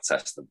doing impact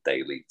testing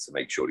daily to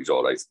make sure he's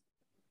all right.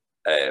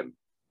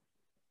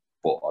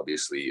 But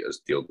obviously, as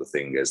the other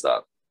thing is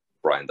that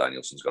Bryan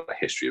Danielson's got a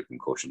history of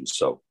concussions,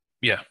 so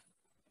yeah,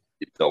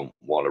 you don't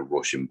want to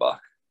rush him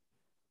back.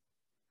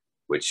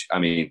 Which, I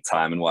mean,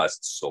 timing wise,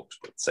 it sucks,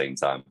 but at the same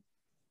time,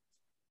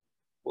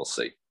 we'll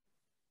see.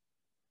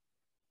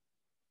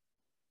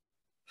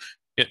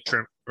 Yeah,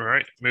 true. All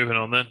right, moving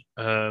on then.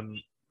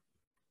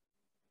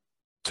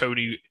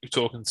 Tony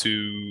talking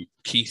to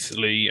Keith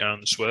Lee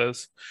and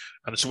Swerve,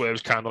 and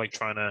Swerve's kind of like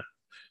trying to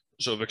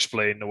sort of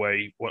explain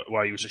away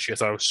why he was a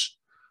shithouse.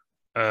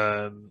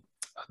 And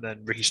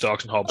then Ricky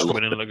Starks and Hobbs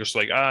coming in and they're just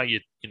like, you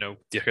know,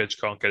 dickheads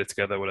can't get it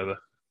together, whatever.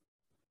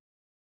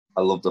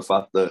 I love the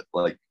fact that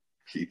like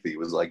Keith Lee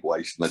was like,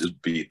 why shouldn't I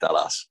just beat that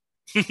ass?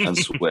 And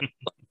Swerve,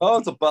 oh,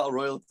 it's a battle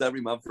royal, it's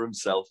every man for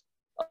himself.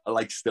 I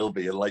like still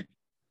being like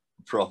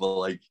proper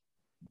like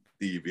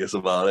devious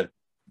about it.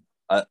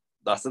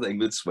 That's the thing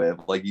with Swerve,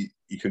 like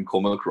he can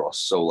come across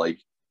so like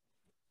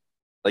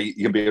he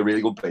can be a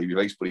really good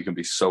babyface, but he can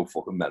be so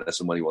fucking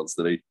menacing when he wants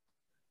to be.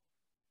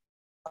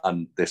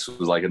 And this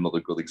was like another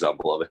good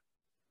example of it.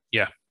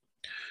 Yeah.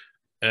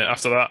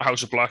 After that,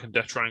 House of Black and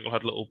Death Triangle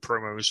had little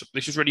promos.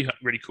 This was really,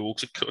 really cool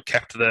because it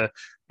kept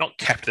not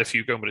kept their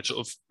feud going, but it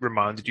sort of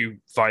reminded you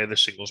via the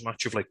singles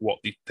match of like what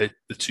the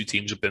two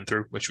teams have been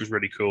through, which was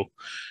really cool.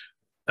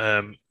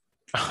 And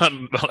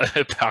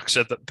Pac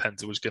said that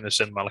Penta was going to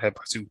send Malachi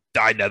back to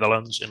Die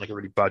Netherlands in like a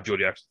really bad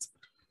Geordie accent.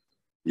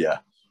 Yeah.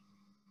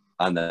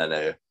 And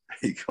then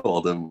he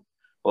called him,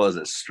 what was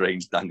it,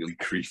 strange dangly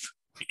creep.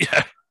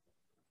 Yeah.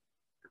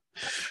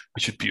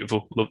 Which is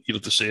beautiful. You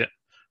love to see it.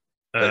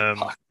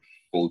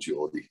 Old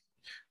Geordie.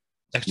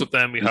 Next up,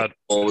 then we had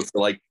it's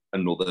like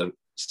another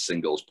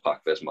singles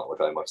Pac versus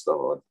Malachi match down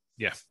the line.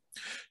 Yeah.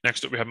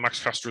 Next up, we had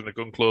Max Caster and the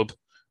Gun Club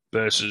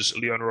versus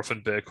Leon Ruff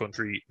and Bear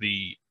Country,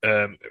 the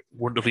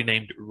wonderfully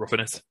named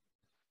Ruffin' It.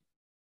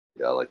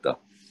 Yeah, I like that.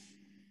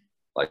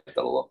 I like that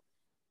a lot.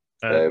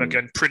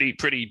 Again,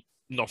 pretty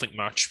nothing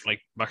match.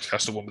 Like Max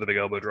Caster won with a big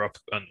elbow drop,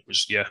 and it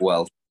was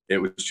Well, it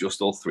was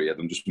just all three of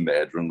them just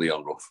murdering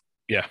Leon Ruff.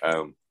 Yeah,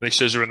 they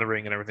scissor in the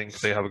ring and everything.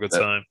 They have a good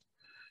time.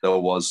 There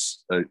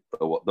was the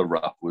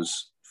rap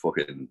was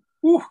fucking.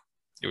 Whew.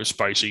 It was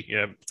spicy.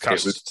 Yeah,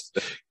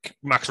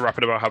 Max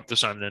rapping about how to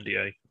sign an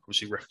NDA,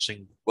 obviously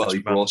referencing. Well, he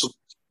brought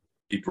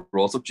he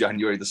brought up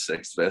January the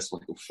 6th first,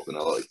 like, oh, fucking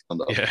hell,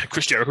 like, yeah,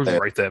 Chris Jericho's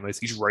right there, mate.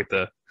 He's right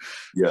there.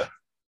 Yeah.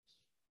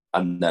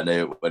 And then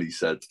when he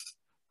said,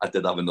 I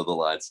did have another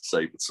line to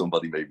say, but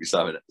somebody made me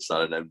sign an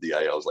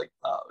NDA, I was like,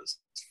 that was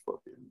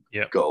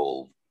fucking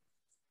gold.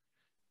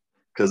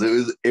 Because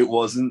it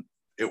wasn't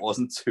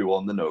too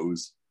on the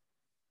nose,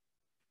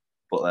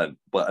 but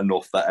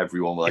enough that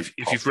everyone like.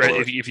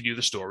 If you knew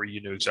the story,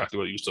 you knew exactly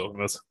what he was talking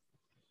about.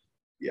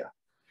 Yeah.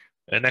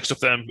 Next up,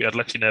 then we had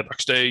Lexi Nair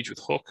backstage with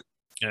Hook.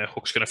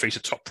 Hook's going to face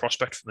a top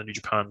prospect from the New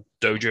Japan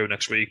Dojo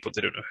next week, but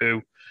they don't know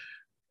who.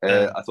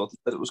 I thought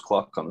that it was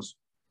Clark Connors.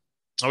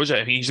 Oh, is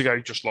it? He's the guy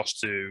who just lost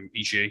to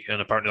Ishii,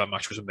 and apparently that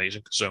match was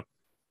amazing. So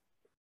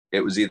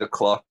it was either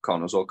Clark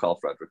Connors or Carl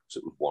Fredericks.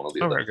 It was one or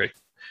the other. Okay.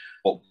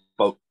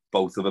 But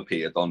both have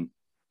appeared on.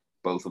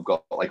 Both have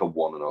got like a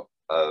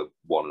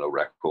 1-0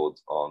 record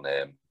on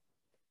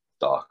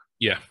Dark.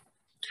 Yeah.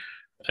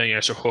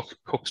 So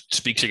Hook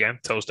speaks again,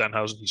 tells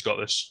Danhausen he's got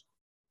this.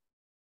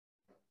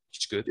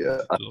 It's good.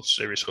 Yeah. A little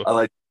serious Hook.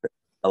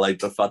 I like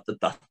the fact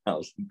that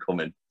Danhausen come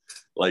in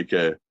like,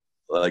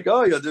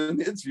 oh, you're doing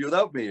the interview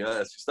without me.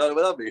 You started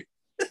without me.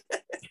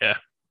 Yeah.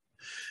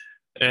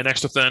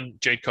 Next up, then,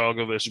 Jade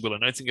Cargill versus Willow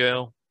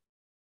Nightingale.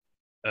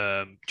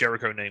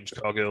 Jericho names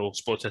Cargill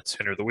Sports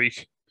Entertainer of the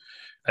Week.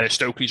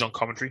 Stokely's on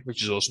commentary,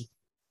 which is awesome.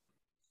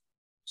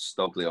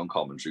 Stokely on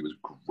commentary was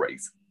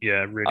great.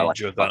 Yeah, really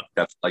enjoyed that.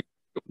 Kept like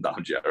going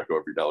down Jericho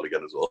every now and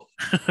again as well.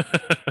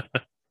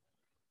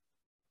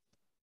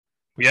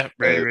 Yeah,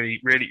 really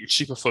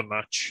super fun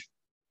match.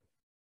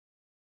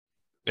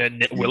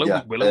 And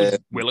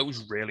Willow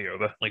was really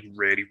over, like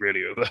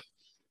really over.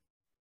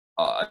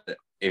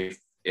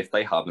 If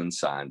they haven't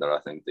signed her, I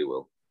think they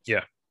will.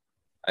 Yeah,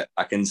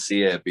 I can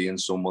see her being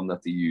someone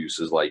that they use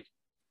as like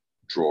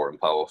drawing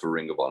power for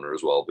Ring of Honor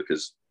as well.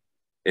 Because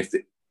if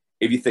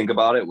you think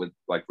about it, with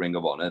like Ring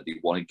of Honor, they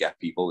want to get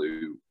people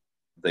who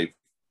they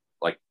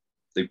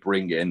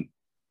bring in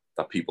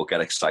that people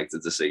get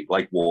excited to see,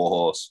 like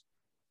Warhorse,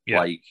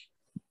 like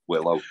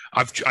Willow.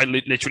 I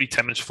literally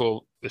 10 minutes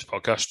before this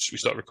podcast we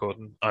started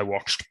recording, I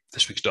watched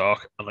this week's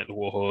Dark and like the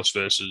Warhorse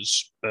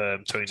versus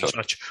Tony Nese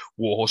match.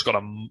 Warhorse got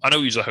I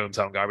know he's a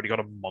hometown guy, but he got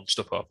a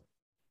monster pop.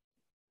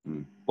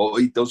 Well,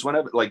 he does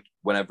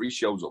whenever he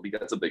shows up, he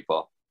gets a big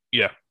pop.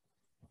 Yeah,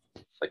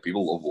 like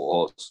people love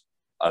Warhorse,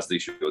 as they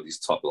should. He's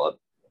top lad,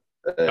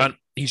 and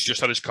he's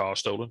just had his car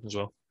stolen as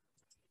well.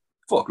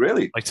 Fuck,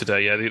 really? Like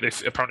today, yeah. They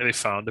apparently they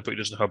found it, but he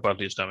doesn't know how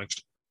badly it's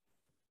damaged.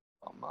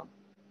 Oh man.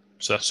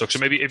 So that sucks. So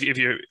maybe if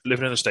you're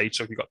living in the States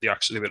or if you've got the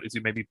accessibility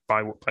to maybe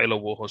buy a low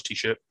Warhorse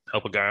t-shirt,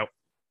 help a guy out.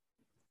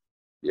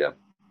 Yeah.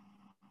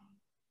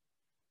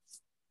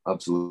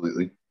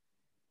 Absolutely.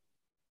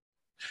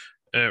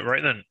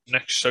 Right then,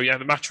 next. So yeah,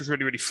 the match was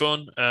really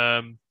fun.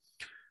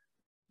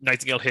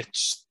 Nightingale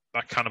hits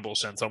that cannonball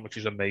senton, which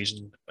is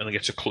amazing, and then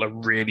gets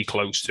really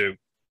close to.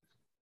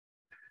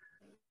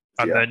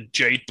 And then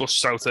Jade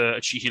busts out a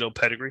cheeky little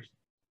pedigree.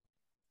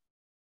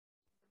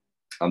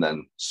 And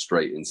then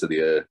straight into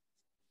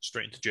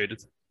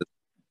Jaded.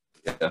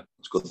 Yeah,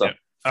 it's good stuff. Yeah.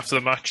 After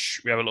the match,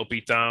 we have a little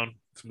beatdown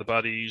from the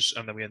baddies,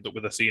 and then we end up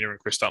with Athena and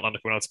Chris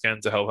Statlander coming out again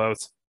to help out.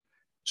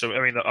 So,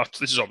 I mean,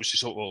 this is obviously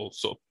sort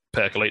of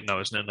percolating now,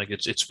 isn't it? Like,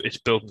 it's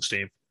building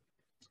steam.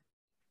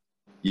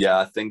 Yeah,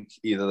 I think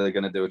either they're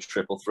going to do a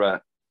triple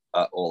threat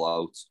at All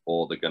Out,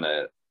 or they're going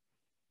to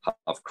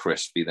have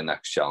Chris be the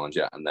next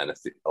challenger, and then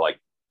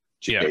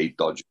Jade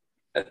dodge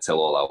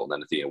until All Out, and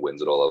then Athena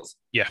wins it All Out.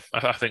 Yeah,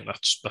 I think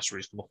that's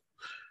reasonable.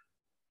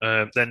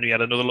 Then we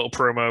had another little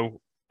promo.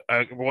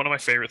 One of my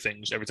favorite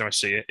things every time I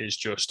see it is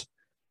just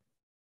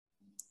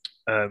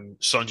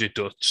Sanjay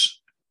Dutt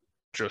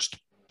just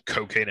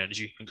cocaine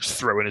energy and just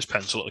throwing his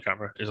pencil at the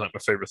camera is like my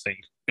favorite thing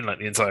in like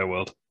the entire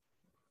world.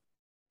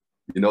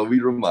 You know, he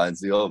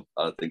reminds me of,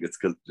 I think it's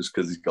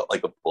because he's got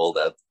like a bald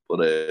head,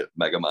 but a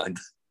mega mind.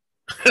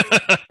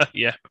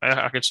 Yeah,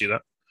 I can see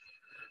that.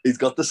 He's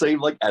got the same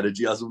like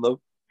energy as him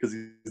though, because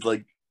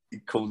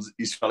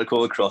he's trying to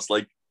come across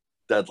like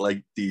dead,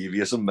 like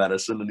devious and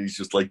menacing, and he's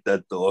just like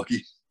dead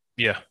doggy.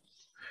 Yeah.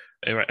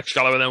 Anyway,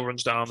 Excalibur then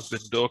runs down the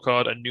forbidden door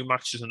card. A new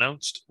match is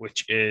announced,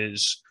 which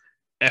is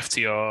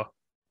FTR,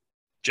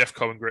 Jeff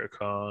Cobb and Greater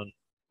Khan,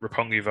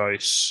 Roppongi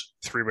Vice,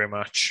 three-way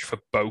match for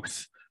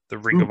both the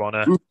Ring of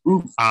Honor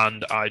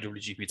and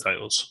IWGP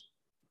titles.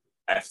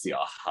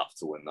 FTR have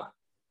to win that.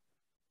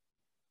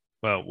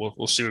 Well,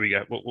 we'll see what we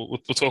get. We'll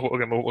talk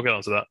again. We'll get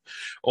onto that.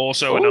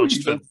 Also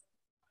announced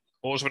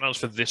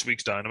for this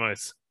week's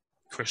Dynamite,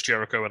 Chris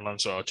Jericho and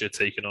Lance Archer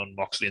taking on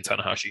Moxley and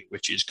Tanahashi,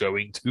 which is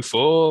going to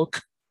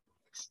fuck.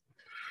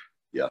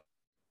 Yeah,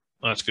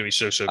 that's going to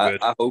be so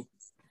good.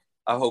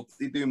 I hope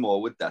they do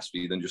more with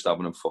Despy than just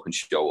having him fucking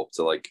show up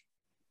to like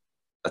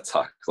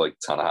attack like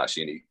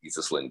Tanahashi and he eats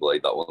a sling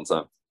blade that one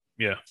time.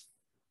 Yeah,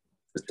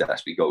 because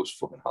Despy goes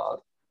fucking hard.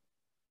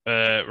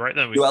 Right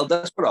then, El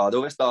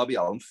Desperado is Darby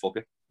Allin. Fuck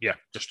it. Yeah,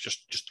 just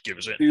give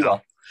us it. Do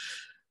that.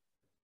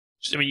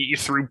 I mean, you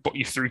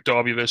threw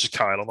Darby versus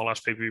Kyle on the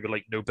last pay-per-view, but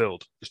like no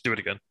build. Just do it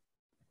again.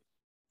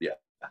 Yeah.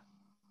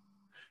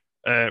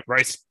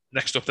 Right.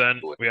 Next up,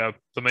 then we have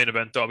the main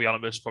event: Darby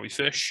Allin versus Bobby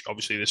Fish.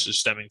 Obviously, this is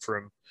stemming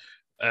from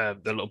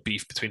the little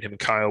beef between him and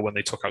Kyle when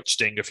they took out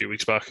Sting a few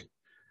weeks back.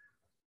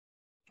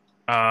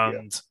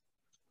 And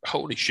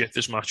holy shit,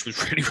 this match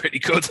was really, really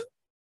good.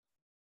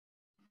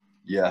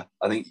 Yeah,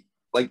 I think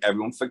like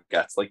everyone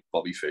forgets like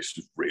Bobby Fish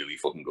is really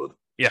fucking good.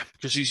 Yeah,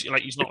 because he's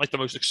not like the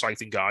most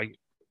exciting guy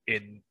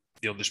in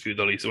the Undisputed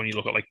Elite. When you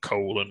look at like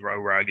Cole and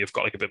Rag, you've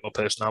got like a bit more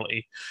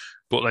personality.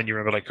 But then you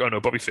remember like, oh no,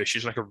 Bobby Fish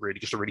is like a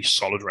really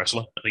solid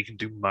wrestler, and he can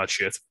do mad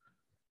shit.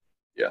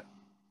 Yeah.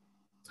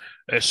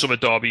 Some of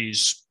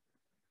Darby's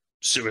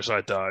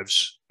suicide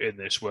dives in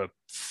this were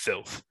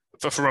filth.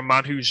 For a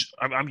man who's,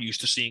 I'm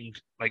used to seeing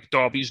like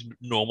Darby's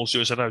normal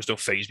suicide dives don't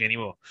faze me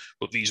anymore,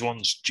 but these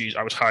ones, geez,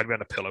 I was hiding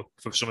behind a pillow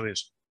for some of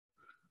these.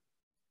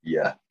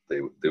 Yeah,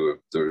 there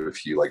were a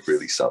few like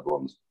really sad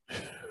ones.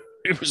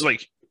 It was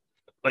like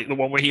the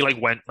one where he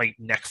like went like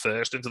neck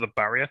first into the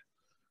barrier.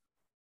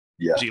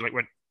 Yeah, he like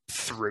went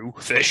through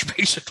Fish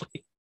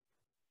basically,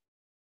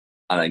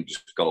 and then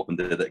just got up and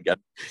did it again.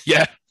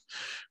 Yeah,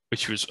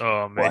 which was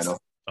mate.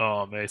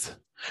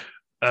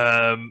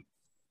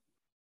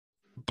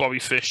 Bobby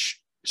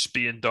Fish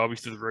spearing Darby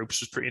through the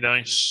ropes was pretty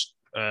nice.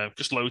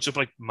 Just loads of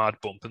like mad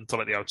bumping to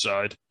like the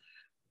outside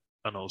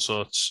and all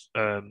sorts.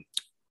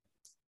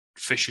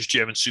 Fish's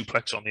German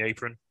suplex on the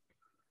apron.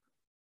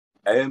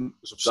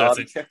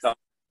 Darby kicked out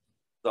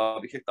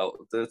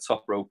the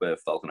top rope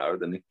Falcon Arrow,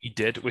 didn't he? He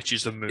did, which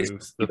is the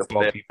move that the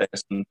Bobby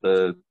person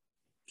to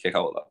kick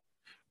out of that.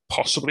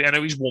 Possibly, I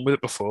know he's won with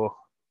it before.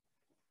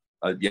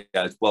 Yeah,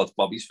 well, it's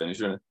Bobby's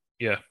finisher, isn't it?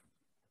 Yeah.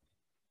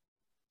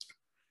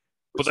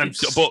 But then,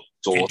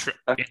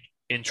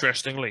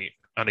 interestingly,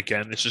 and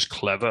again, this is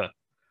clever.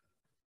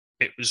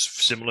 It was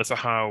similar to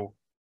how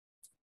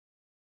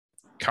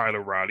Kyle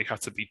O'Reilly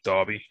had to beat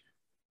Darby.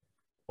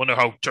 Well, no,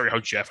 how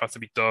Jeff had to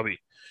beat Darby.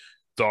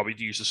 Darby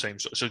used the same.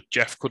 So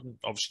Jeff couldn't.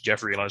 Obviously,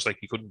 Jeff realized like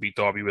he couldn't beat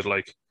Darby with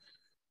like,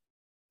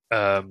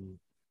 by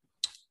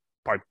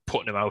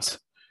putting him out,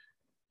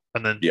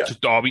 and then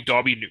Darby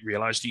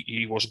realized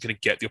he wasn't going to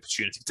get the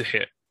opportunity to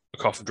hit a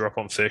coffin drop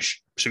on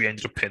Fish, so he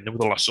ended up pinning him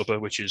with the Last Supper,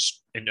 which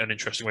is an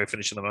interesting way of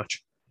finishing the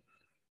match.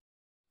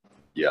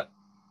 Yeah,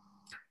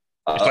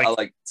 I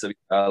like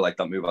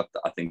that move.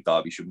 I think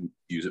Darby should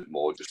use it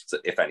more, just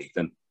to, if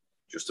anything,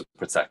 just to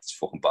protect his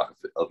fucking back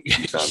a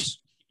few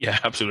times. Yeah,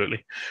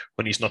 absolutely.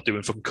 When he's not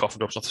doing fucking coffin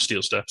drops off the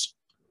steel steps.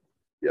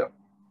 Yeah.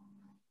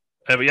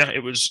 But yeah,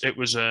 it was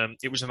a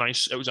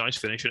nice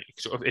finish. It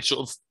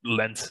sort of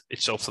lent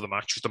itself to the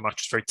match because the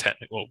match was very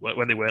technical.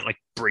 When they weren't like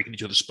breaking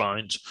each other's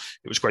spines,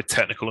 it was quite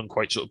technical and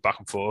quite sort of back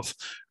and forth.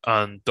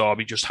 And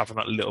Darby just having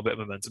that little bit of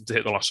momentum to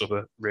hit the Last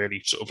Supper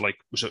really sort of like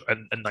was a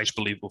nice,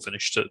 believable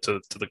finish to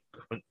the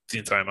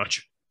entire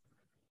match.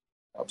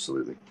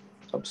 Absolutely.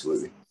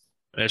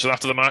 So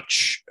after the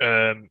match,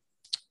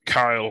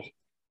 Kyle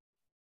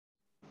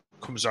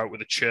comes out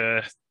with a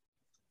chair,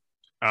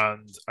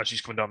 and as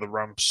he's coming down the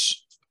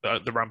ramps,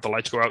 the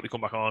lights go out, they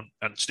come back on,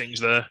 and Sting's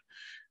there.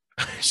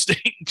 Sting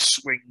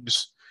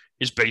swings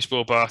his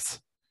baseball bat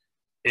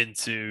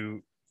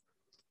into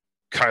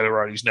Kyle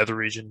O'Reilly's nether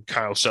region.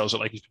 Kyle sells it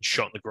like he's been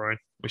shot in the groin,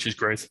 which is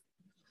great.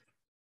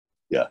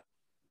 Yeah.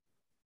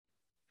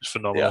 It's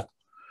phenomenal. Yeah.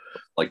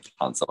 Like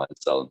Pantomime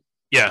selling.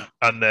 Yeah,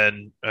 and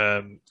then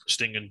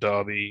Sting and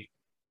Darby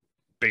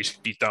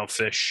basically beat down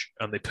Fish,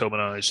 and they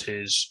Pillmanize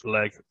his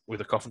leg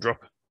with a coffin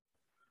drop.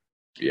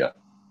 Yeah.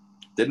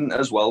 Didn't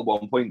as well,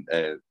 one point,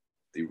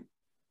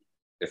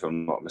 if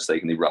I'm not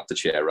mistaken, he wrapped the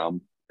chair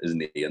around his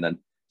knee, and then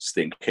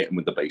Sting hit him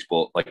with the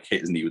baseball, like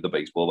hit his knee with the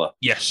baseball bat.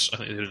 Yes, I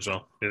think they did as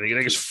well. I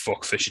think it's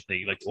fuck Fish's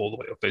knee, like all the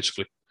way up,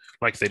 basically,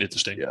 like they did to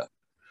Sting.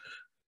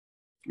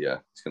 Yeah,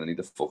 he's going to need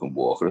a fucking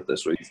walker at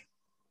this rate.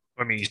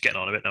 I mean, he's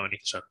getting on a bit now, isn't he?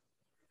 So.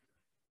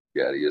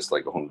 Yeah, he is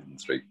like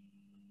 103.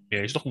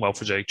 Yeah, he's looking well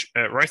for his age.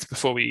 Right,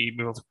 before we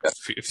move on to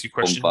a few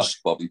questions.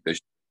 Bobby Fish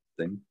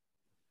thing.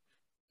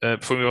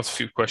 Before we move on to a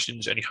few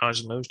questions, any highs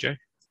and lows, Jay?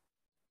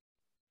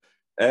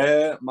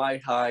 My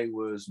high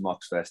was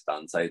Mox vs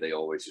Dante. They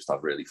always just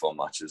have really fun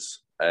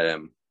matches.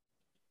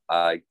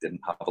 I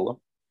didn't have a low.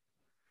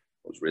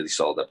 It was a really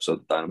solid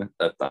episode of Dynamite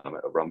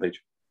of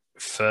Rampage.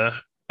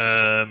 Fair.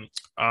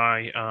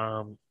 I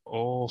am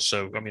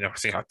also. I mean, I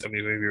think I'm going to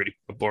be really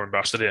a boring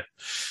bastard here.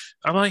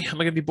 Am I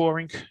going to be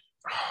boring?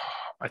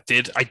 I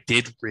did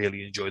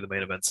really enjoy the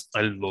main event.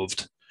 I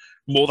loved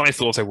more than I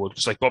thought I would.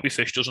 Because like Bobby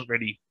Fish doesn't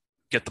really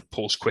get the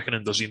pulse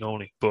quickening, does he?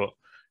 Normally, but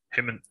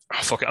him and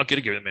fuck it, I'll give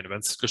it the main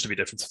event just to be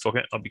different. Fuck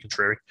it, I'll be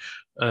contrary.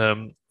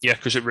 Yeah,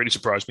 because it really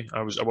surprised me.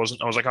 I was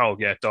like, oh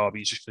yeah,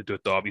 Darby's just going to do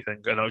a Darby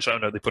thing, and I was like, oh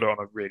no, they put it on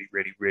a really,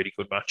 really, really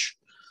good match.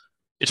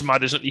 It's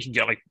mad, isn't it? You can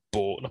get like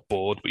not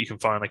bored, but you can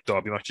find like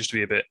Darby matches to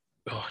be a bit,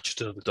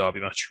 just another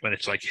Darby match when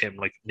it's like him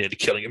like nearly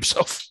killing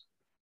himself.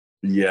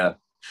 Yeah.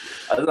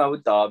 I don't know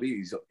with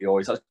Darby, he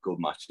always has good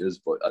matches,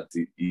 but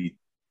he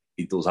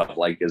does have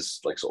like his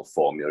like sort of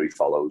formula he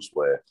follows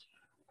where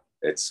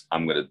it's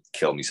I'm gonna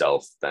kill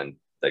myself, then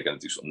they're gonna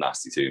do something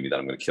nasty to me, then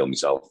I'm gonna kill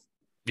myself.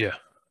 Yeah.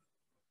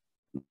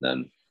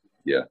 Then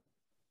yeah.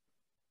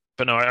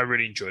 But no, I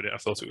really enjoyed it. I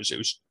thought it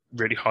was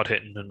really hard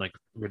hitting and like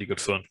really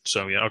good fun.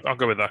 So yeah, I'll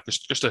go with that.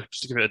 Just to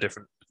give it a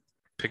different,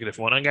 pick a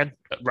different one. And again,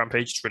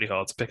 Rampage, it's really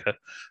hard to pick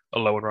a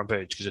lower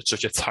Rampage because it's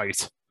such a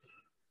tight,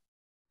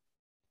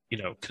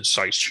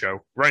 concise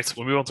show. Right,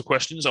 we'll move on to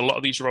questions. A lot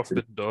of these are off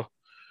Forbidden Door.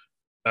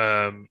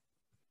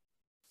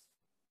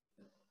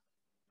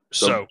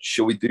 So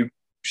should we do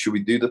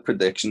the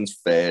predictions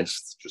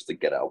first, just to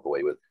get out of the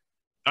way with?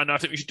 And I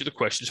think we should do the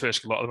questions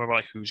first. A lot of them are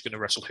like, who's going to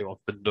wrestle who on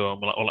Forbidden Door?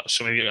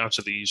 So maybe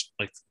answer these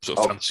like sort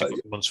of fantasy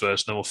ones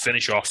first, and then we'll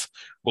finish off.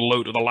 We'll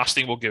load. The last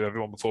thing we'll give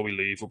everyone before we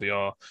leave will be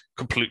our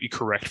completely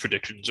correct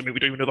predictions. I mean, we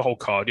don't even know the whole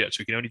card yet,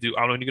 so we can only do.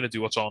 I'm only going to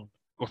do what's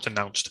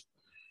announced.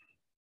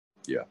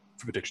 Yeah,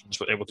 for predictions,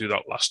 but we'll do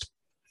that last.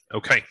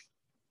 Okay.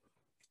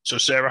 So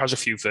Sarah has a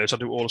few first. I'll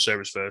do all of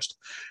Sarah's first.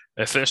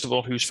 First of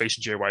all, who's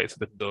facing Jay White at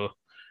Forbidden Door?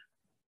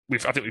 I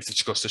think we've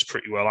discussed this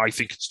pretty well. I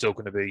think it's still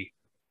going to be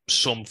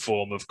some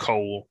form of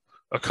Cole,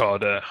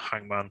 Okada,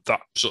 Hangman. That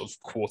sort of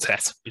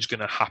quartet is going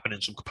to happen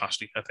in some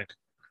capacity, I think.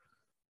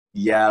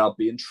 Yeah, I'll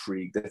be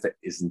intrigued if it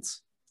isn't.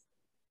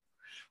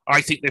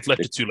 I think they've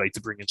left it too late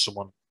to bring in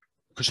someone,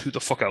 because who the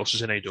fuck else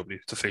is in AW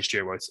to face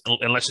Jay White?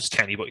 Unless it's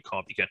Kenny, but it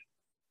can't be Kenny.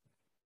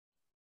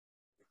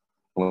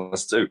 Well,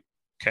 let's do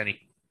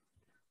Kenny.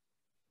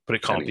 But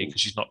it can't be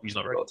because he's not ready.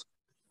 That's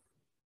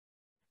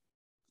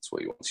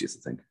what he wants you to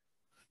think.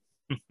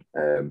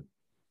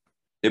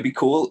 It'd be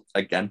cool.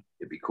 Again,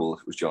 it'd be cool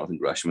if it was Jonathan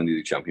Gresham and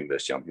the champion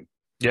versus champion.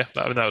 Yeah,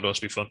 that would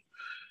also be fun.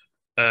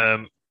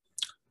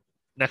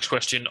 Next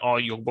question: are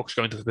Young Bucks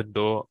going to the Forbidden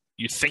Door?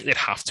 You think they'd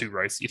have to,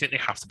 right? You think they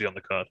have to be on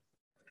the card?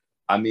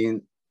 I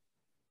mean,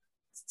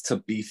 to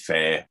be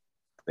fair,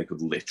 they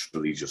could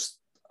literally just,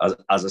 as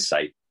I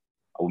say,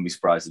 I wouldn't be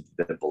surprised if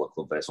they did a Bullet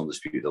Club versus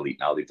Undisputed Elite.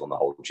 Now they've done the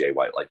whole Jay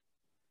White, like,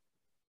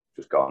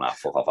 just going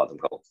fuck off Adam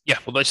Cole. Yeah,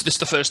 well, this is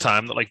the first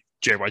time that like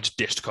Jay White's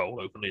dissed Cole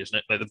openly, isn't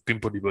it? Like, they've been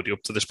buddy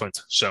up to this point.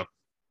 So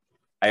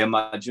I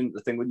imagine the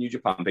thing with New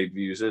Japan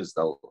pay-per-views is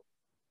they'll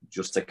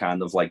just to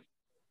kind of like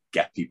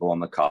get people on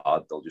the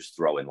card, they'll just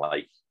throw in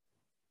like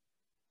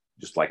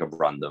a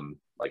random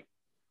like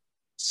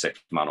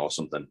 6-man or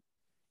something.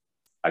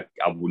 I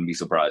wouldn't be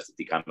surprised if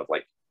they kind of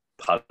like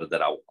padded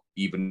that out,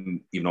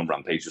 even on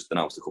Rampage, just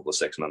announced a couple of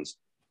 6-mans.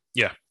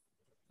 Yeah,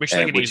 which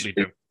they can easily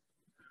do.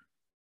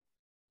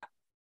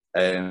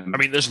 I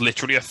mean, there's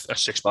literally a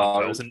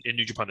 6-man belt in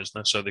New Japan, isn't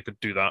there? So they could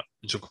do that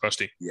in some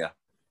capacity. Yeah.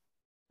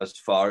 As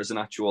far as an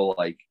actual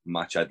like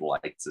match I'd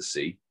like to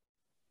see,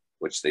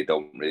 which they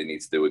don't really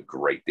need to do a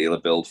great deal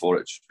of build for,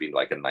 it's just been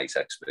like a nice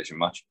exhibition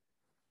match.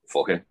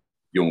 Fuck it.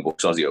 Young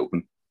Bucks Aussie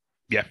Open.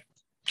 Yeah,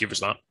 give us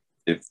that.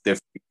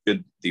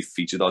 They've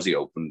featured Aussie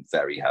Open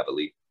very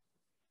heavily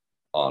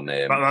on.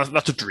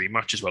 That's a dream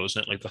match as well,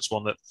 isn't it? Like that's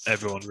one that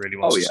everyone really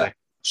wants to see.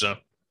 So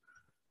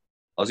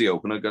Aussie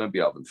Open are going to be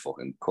having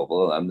fucking a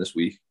couple of them this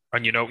week.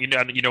 And you know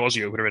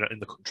Aussie Open are in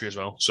the country as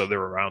well, so they're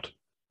around.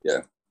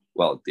 Yeah.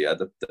 Well, yeah,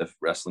 the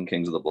Wrestling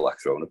Kings of the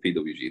Black Throne at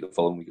PWG the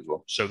following week as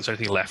well. So if there's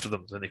anything left of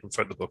them, then they can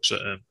throw the Bucks at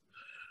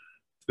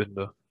Forbidden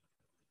Door.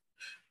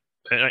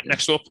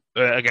 Next up,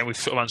 again, we've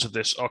sort of answered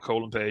this. Are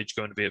Cole and Page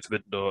going to be at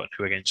Forbidden Door and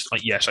who against?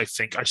 Like, yes, I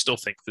still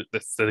think that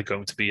they're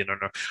going to be in.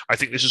 I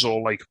think this is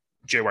all like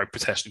Jay White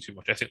protesting too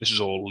much. I think this is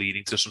all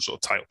leading to some sort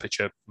of title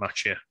picture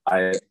match here.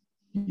 I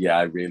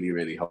really,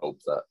 really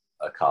hope that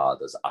a card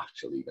is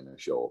actually going to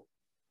show.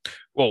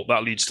 Well,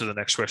 that leads to the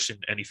next question.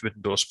 Any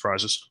Forbidden Door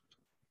surprises?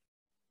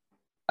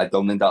 I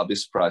don't think that'll be a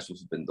surprise for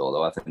Forbidden Door,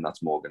 though. I think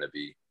that's more going to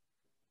be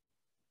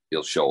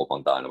he'll show up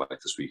on Dynamite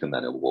this week and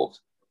then he'll walk.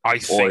 I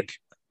think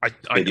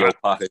video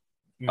package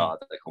card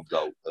that comes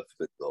out of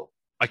Forbidden Door.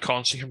 I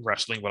can't see him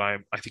wrestling, but I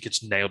think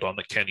it's nailed on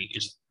that Kenny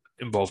is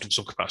involved in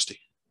some capacity.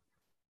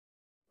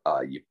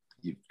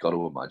 You've got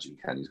to imagine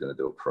Kenny's going to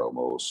do a promo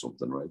or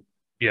something, right?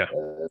 Yeah.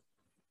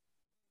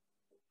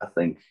 I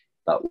think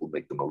that would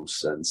make the most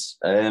sense.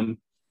 And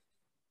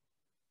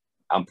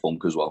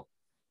Punk as well.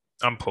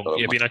 And Punk.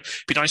 Yeah, it'd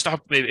be nice to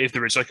have, if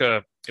there is like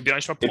it'd be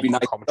nice to have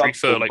Punk commentary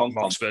for like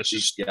Mox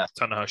versus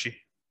Tanahashi.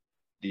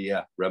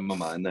 Yeah, read my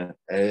mind there.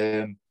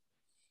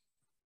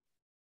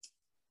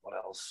 What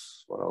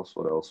else?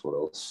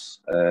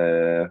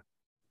 I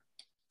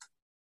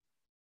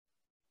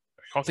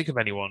can't think of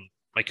anyone.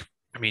 Like,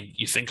 I mean,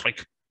 you think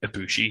like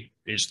Ibushi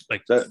is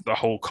like the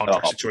whole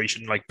contract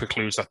situation like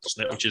precludes that,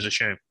 doesn't it? Which is a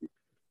shame.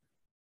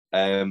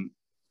 I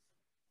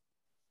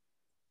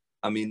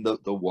mean,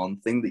 the one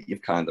thing that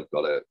you've kind of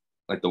got to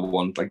like, the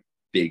one like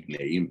big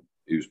name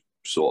who's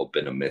sort of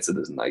been omitted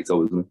is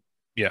Naito, isn't it?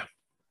 Yeah.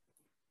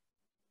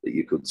 That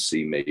you could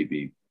see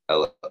maybe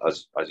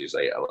as you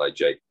say,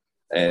 LIJ.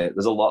 There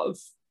is a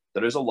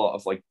lot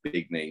of like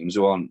big names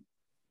who aren't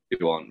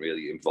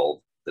really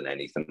involved in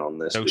anything on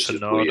this. No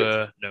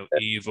Sonata, no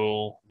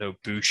Evil, no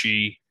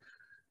Bushi,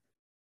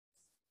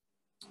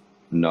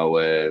 no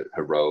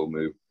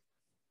Hiromu,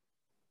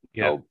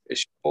 no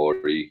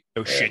Ishimori,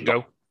 no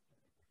Shingo.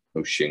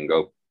 No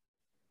Shingo.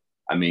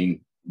 I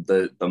mean,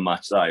 the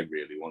match that I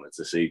really wanted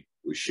to see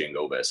was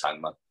Shingo versus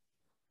Hangman,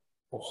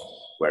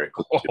 where it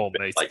could have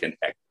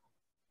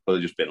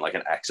just been like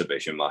an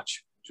exhibition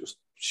match, just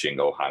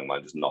Shingo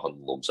Hangman just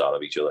knocking lumps out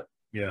of each other.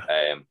 Yeah.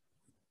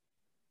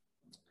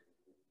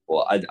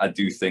 But I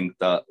do think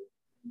that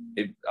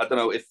I don't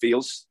know.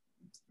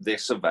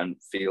 This event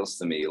feels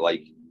to me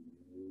like,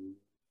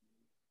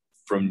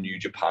 from New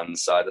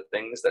Japan's side of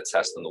things, they're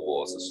testing the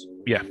waters.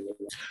 Yeah,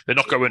 they're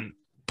not going,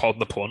 pardon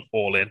the pun,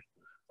 all in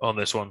on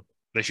this one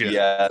this year.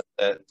 Yeah,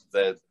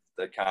 they're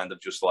kind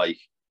of just like,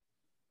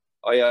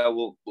 oh yeah,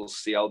 we'll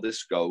see how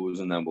this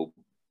goes, and then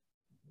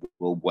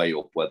we'll weigh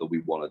up whether we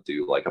want to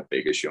do like a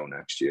bigger show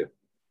next year.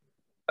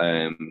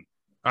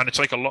 And it's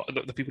like a lot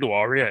of the people who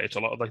are here, it's a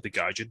lot of like the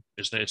gaijin,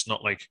 isn't it? It's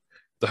not like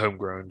the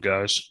homegrown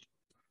guys.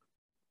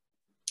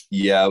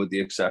 Yeah, with the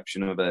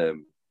exception of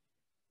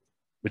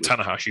with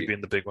Tanahashi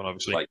being the big one,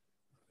 obviously. Like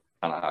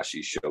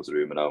Tanahashi, Shota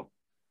Umino,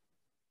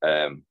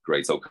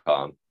 Great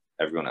Khan.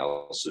 Everyone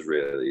else is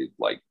really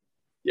like,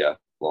 yeah, a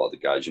lot of the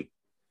gaijin.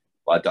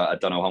 But I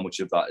don't know how much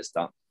of that is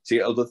that. See,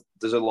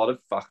 there's a lot of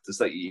factors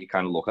that you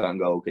kind of look at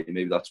and go, okay,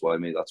 maybe that's why.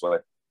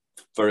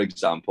 For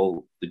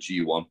example, the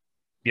G1.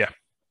 Yeah.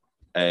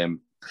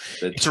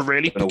 It's a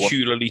really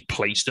peculiarly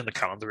placed in the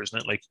calendar, isn't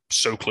it? Like,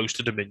 so close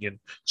to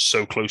Dominion,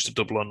 so close to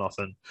Double or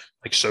Nothing,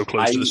 like so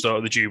close to the start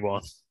of the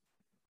G1.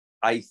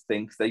 I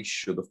think they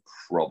should have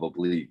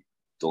probably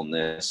done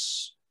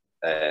this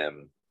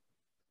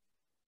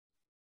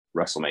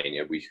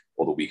WrestleMania week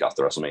or the week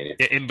after WrestleMania.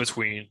 Yeah, in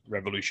between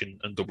Revolution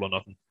and Double or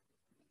Nothing.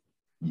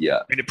 Yeah.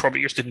 I mean, it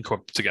probably just didn't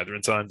come together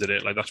in time, did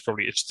it? Like, that's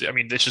probably,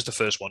 this is the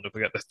first one. Don't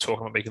forget, they're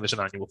talking about making this an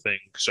annual thing.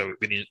 So it'd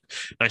be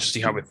nice to see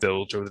how it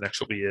builds over the next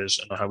couple of years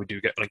and how we do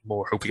get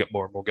hope we get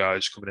more and more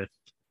guys coming in.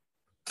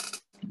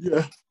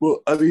 Yeah.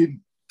 Well, I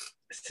mean,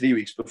 3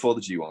 weeks before the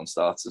G1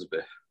 starts is a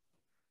bit.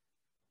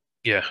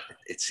 Yeah.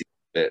 It's a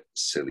bit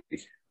silly.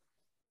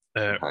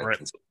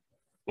 Right.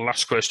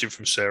 Last question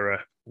from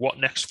Sarah. What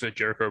next for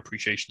Jericho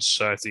Appreciation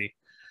Society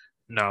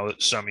now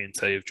that Sammy and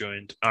Tay have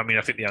joined? I mean,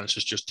 I think the answer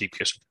is just deep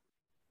kissing.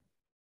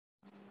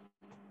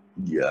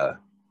 Yeah.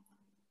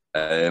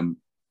 I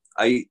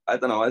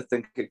don't know. I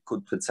think it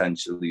could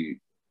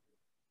potentially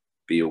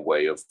be a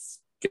way of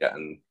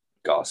getting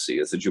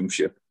Garcia to jump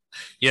ship.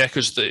 Yeah,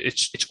 because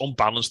it's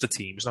unbalanced the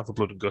teams now for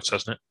Blood and Guts,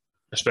 hasn't it?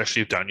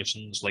 Especially if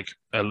Danielson's like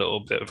a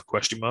little bit of a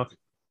question mark.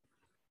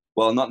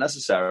 Well, not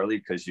necessarily,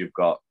 because you've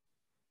got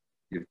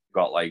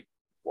like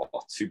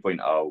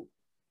 2.0,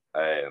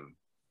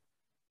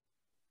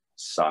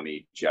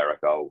 Sammy,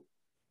 Jericho,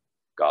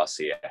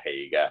 Garcia,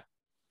 Hager.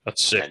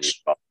 That's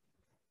 6.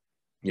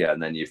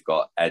 And then you've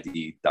got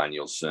Eddie,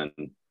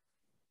 Danielson,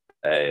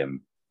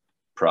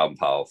 Proud and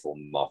Powerful,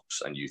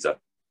 Mox, and Yuta.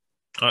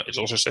 It's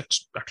also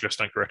 6. Actually, I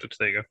stand corrected.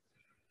 There you go.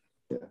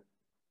 Yeah.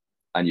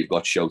 And you've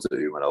got Shota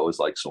Umino as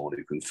like someone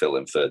who can fill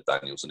in for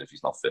Danielson if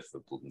he's not fit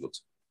for Blood and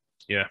Guts.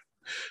 Yeah.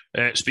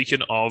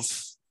 Speaking of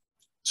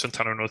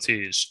Santana and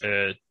Ortiz,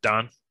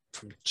 Dan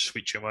from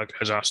Sweet Chinwag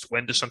has asked,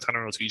 when does Santana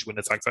and Ortiz win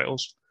the tag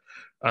titles?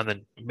 And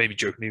then maybe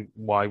jokingly,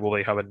 why will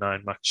they have a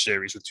 9-match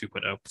series with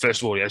 2.0?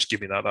 First of all, yes,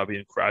 give me that. That'd be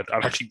incredible.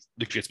 I'd actually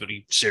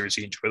legitimately,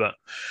 seriously enjoy that.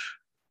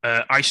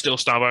 I still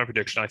stand by my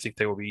prediction. I think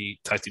they will be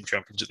tag team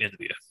champions at the end of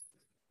the year.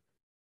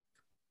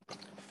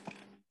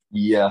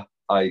 Yeah,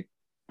 I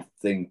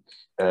think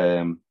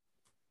I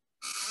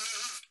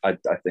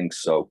think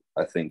so.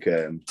 I think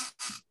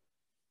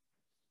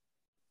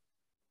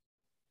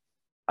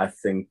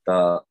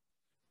that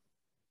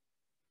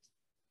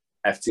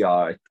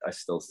FTR, I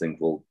still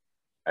think will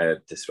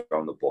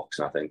disround the Bucks,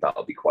 and I think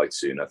that'll be quite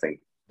soon. I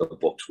think the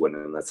Bucks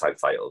winning the tag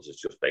titles is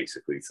just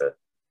basically to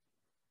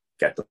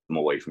get them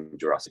away from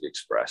Jurassic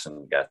Express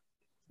and get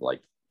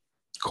like.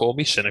 Call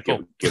me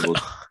cynical.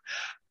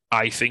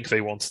 I think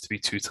they wanted to be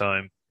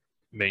 2-time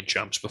main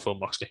champs before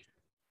Moxley.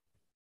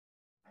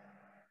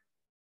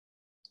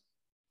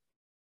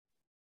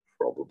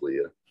 Probably,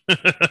 yeah.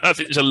 I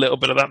think there's a little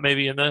bit of that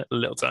maybe in there, a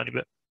little tiny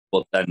bit.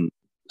 But then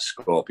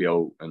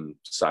Scorpio and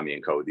Sammy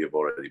and Cody have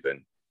already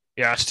been.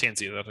 Yeah, it's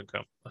TNT that doesn't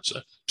count. That's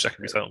a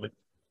secondary title. Don't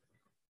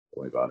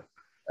worry about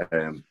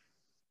it.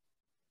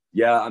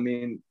 Yeah, I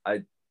mean,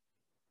 I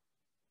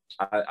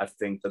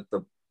think that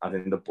the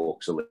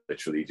Bucks are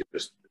literally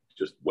just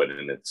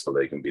winning it so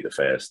they can be the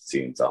first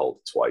team to hold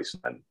it twice,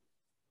 and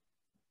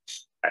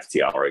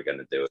FTR are going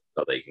to do it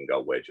so they can go,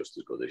 we're just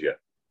as good as you.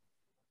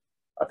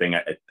 I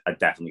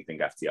definitely think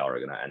FTR are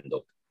going to end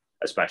up,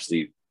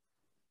 especially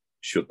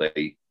should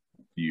they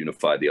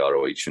unify the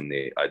ROH and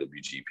the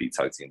IWGP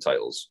tag team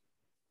titles.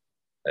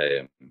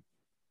 I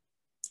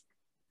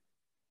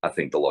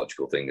think the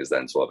logical thing is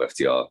then to have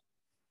FTR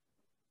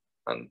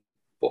and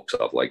Bucks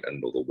have like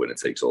another winner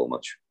takes all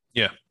match.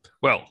 Yeah.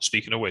 Well,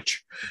 speaking of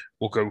which,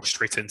 we'll go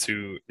straight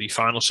into the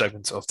final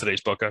segment of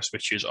today's podcast,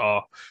 which is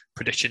our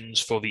predictions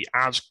for the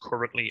as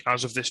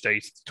of this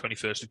date,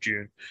 21st of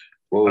June.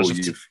 Whoa,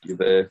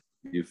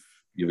 you've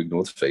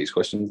ignored the phase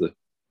questions there.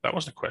 That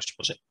wasn't a question,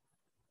 was it?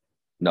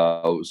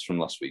 No, it was from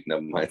last week.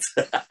 Never mind.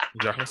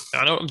 Exactly.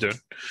 I know what I'm doing.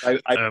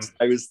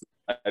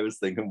 I was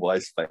thinking, why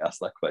is I asked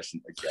that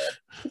question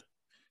again?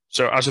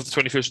 So as of the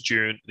 21st of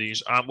June,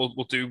 these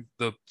we'll do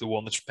the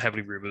one that's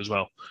heavily rumored as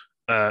well.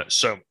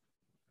 So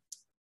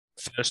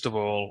first of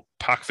all,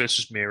 Pac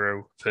versus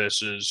Miro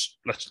versus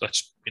let's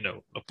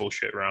not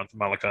bullshit around,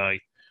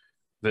 Malachi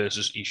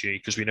versus Ishii,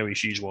 because we know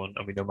Ishii's won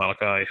and we know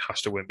Malachi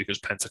has to win because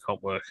Penta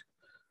can't work.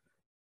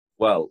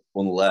 Well,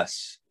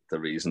 unless the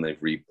reason they've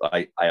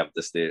I have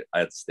this theory. I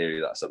had this theory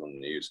that I said on the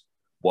news.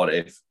 What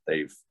if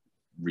they've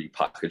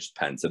repackaged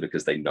Penta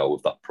because they know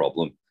of that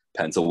problem?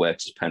 Penta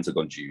works as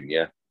Pentagon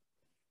Junior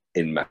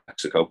in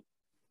Mexico.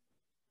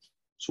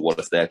 So what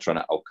if they're trying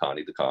to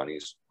out-Carney the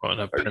Carnies? Oh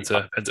no,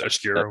 Penta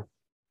Oscuro.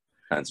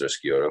 Penta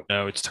Oscuro.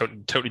 No, it's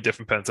totally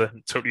different Penta.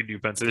 Totally new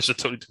Penta. This is a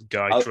totally different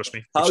guy. Trust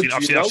me.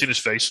 I've seen his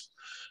face.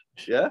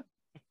 Yeah.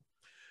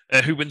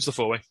 Who wins the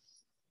four-way?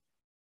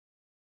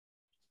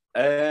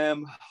 I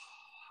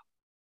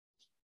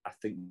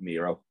think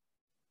Miro.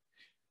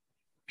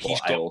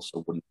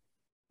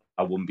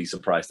 I wouldn't be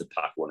surprised if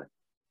Pac won it.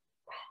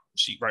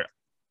 See, right.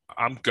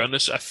 I'm gonna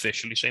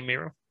officially say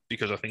Miro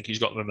because I think he's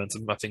got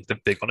momentum. I think they're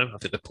big on him. I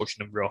think they're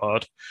pushing him real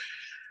hard.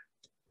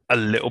 A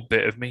little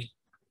bit of me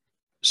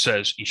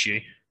says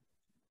Ishii.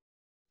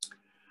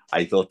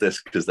 I thought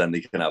this because then they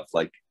can have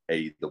like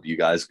AEW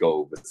guys go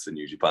over to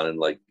New Japan and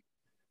like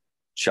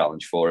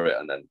challenge for it,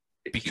 and then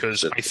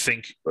because I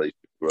think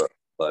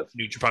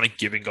New Japan are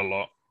giving a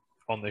lot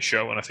on this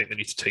show, and I think they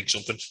need to take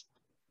something.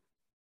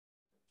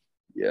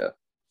 Yeah.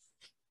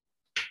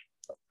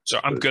 So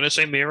I'm gonna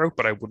say Miro,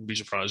 but I wouldn't be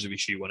surprised if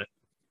Ishii won it.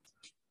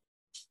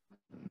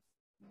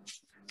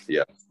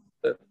 Yeah.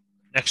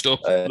 Next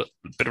up, a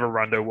bit of a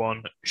rando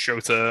one: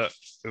 Shota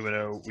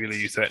Umino, Wheeler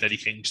Yuta, and Eddie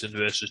Kingston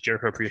versus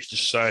Jericho Appreciation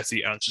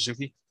Society and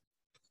Suzuki.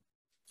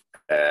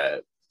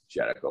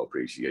 Jericho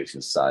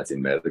Appreciation Society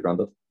and Murder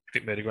Grandad. I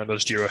think Murder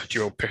Grandad's Jiro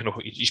picking up.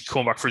 He's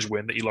coming back for his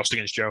win that he lost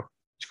against Joe.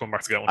 He's coming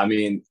back to get one. I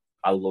mean,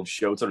 I love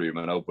Shota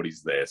Umino, but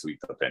he's there to eat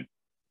the pin.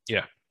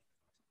 Yeah.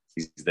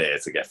 He's there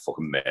to get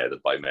fucking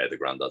murdered by Murder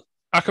Grandad.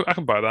 I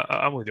can buy that.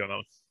 I'm with you on that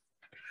one.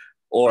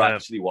 Or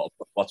actually,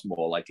 what's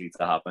more likely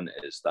to happen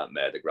is that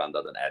Murder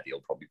Grandad and Eddie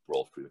will probably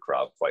brawl through the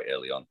crowd quite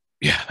early on.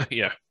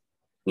 Yeah.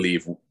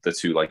 Leave the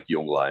two like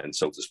young lions,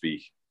 so to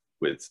speak,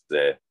 with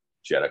the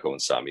Jericho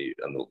and Sammy,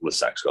 and the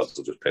Sex Gods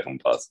will just pick them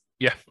apart.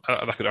 Yeah,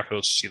 I could also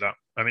see that.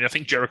 I mean, I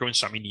think Jericho and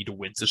Sammy need a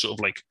win to sort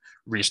of like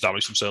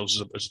reestablish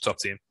themselves as a top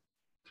team.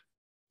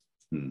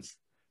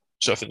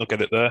 So I think they'll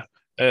get it there.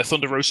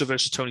 Thunder Rosa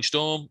versus Toni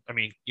Storm. I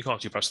mean, you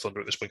can't do past Thunder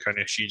at this point, can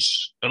you?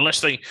 She's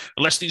unless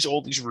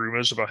all these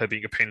rumors about her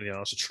being a pain in the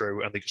ass are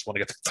true, and they just want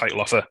to get the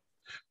title off her.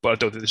 But I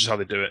don't think this is how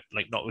they do it.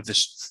 Like, not with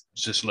this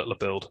little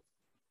build.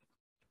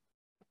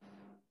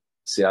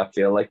 See, I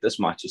feel like this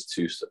match is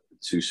too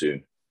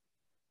soon.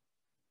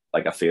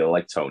 Like, I feel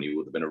like Toni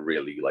would have been a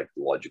really like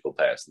logical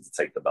person to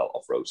take the belt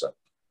off Rosa.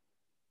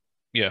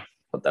 Yeah,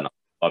 but then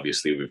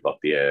obviously we've got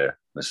the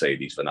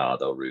Mercedes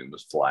Venado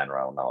rumors flying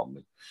around now, haven't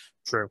we?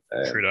 True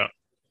that.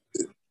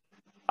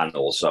 And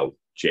also,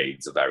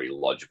 Jade's a very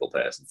logical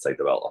person to take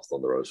the belt off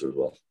Thunder Rosa as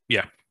well.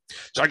 Yeah,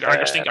 so I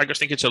just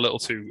think it's a little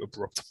too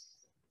abrupt.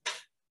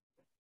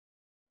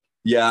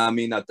 Yeah, I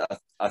mean,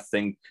 I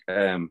think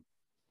the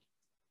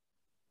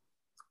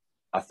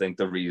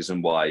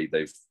reason why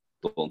they've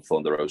done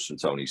Thunder Rosa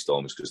and Toni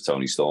Storm is because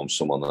Toni Storm's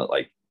someone that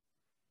like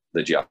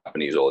the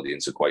Japanese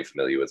audience are quite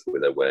familiar with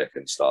her work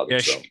and Stardom.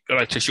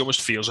 Yeah, she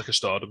almost feels like a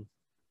Stardom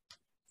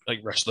like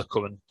wrestler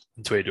coming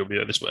into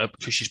AEW at this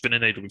because she's been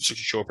in AEW for such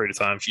a short period of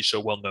time. She's so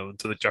well known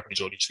to the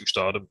Japanese audience through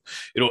Stardom.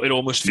 It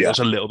almost feels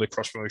a little bit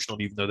cross promotional,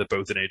 even though they're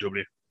both in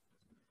AEW.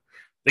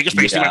 They just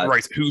basically went,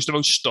 right, who's the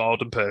most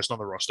Stardom person on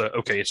the roster?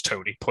 Okay, it's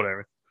Toni. Put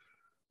her in.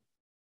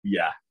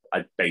 Yeah,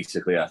 I think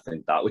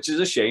that, which is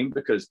a shame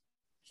because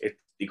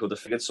he could have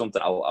figured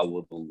something out. I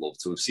would love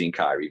to have seen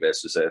Kairi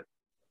versus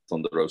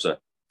Thunder Rosa.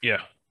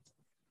 Yeah.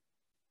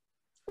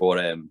 Or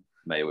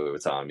Mayweather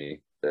Watami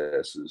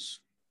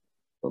versus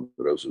Thunder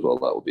Rosa as well.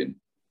 That would be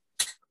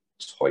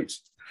tight.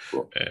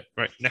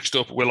 Right. Next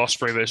up, Will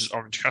Ospreay versus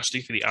Orange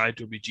Cassidy for the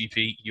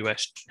IWGP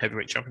US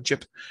Heavyweight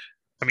Championship.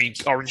 I mean,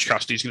 Orange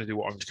Cassidy's going to do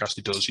what Orange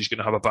Cassidy does. He's going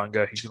to have a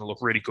banger. He's going to look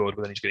really good,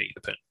 but then he's going to eat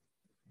the pin.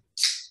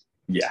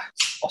 Yeah,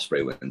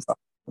 Ospreay wins that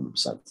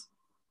 100%.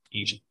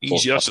 Easy.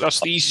 That's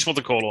the easiest one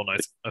to call all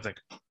night, I think.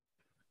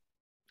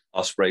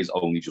 Ospreay's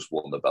only just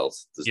won the belt.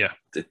 Does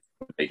it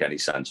make any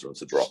sense for him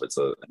to drop it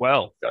to...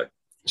 Well,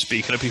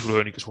 speaking of people who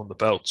only just won the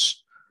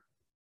belts,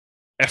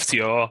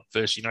 FTR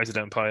versus United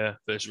Empire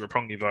versus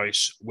Roppongi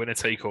Vice, winner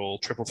take all,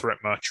 triple threat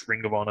match,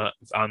 Ring of Honor,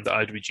 and the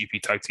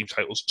IWGP Tag Team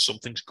titles.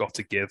 Something's got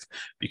to give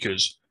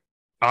because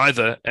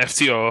either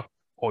FTR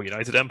or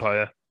United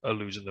Empire are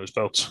losing those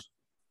belts.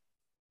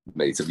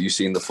 Mate, have you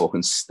seen the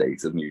fucking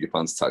state of New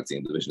Japan's tag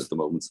team division at the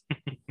moment?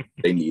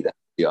 They need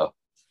FTR.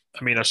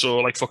 I mean, I saw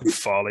like fucking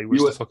Farley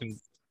was the fucking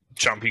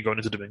champion going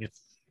into Dominion.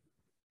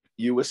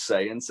 You were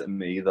saying to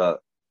me that,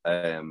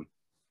 and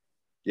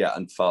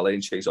Farley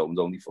and Chase Owens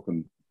only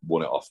fucking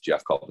won it off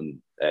Jeff Cobb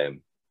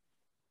and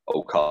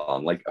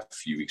O'Khan like a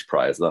few weeks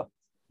prior to that.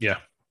 Yeah.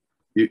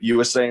 You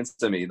were saying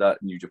to me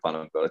that New Japan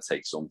have got to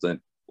take something.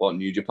 What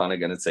New Japan are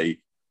going to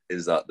take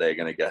is that they're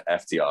going to get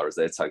FTR as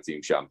their tag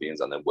team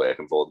champions and then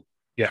working for them.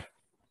 Yeah.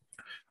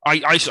 I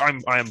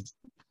am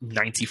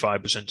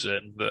 95%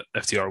 certain that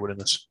FTR are winning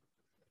this.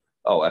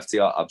 Oh,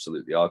 FTR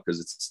absolutely are, because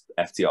it's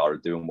FTR are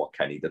doing what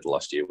Kenny did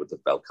last year with the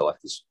belt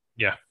collectors.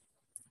 Yeah.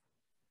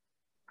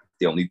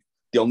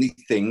 The only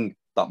thing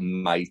that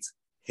might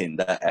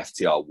hinder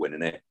FTR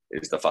winning it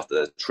is the fact that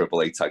they're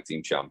AAA tag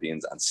team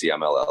champions, and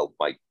CMLL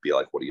might be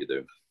like, "What are you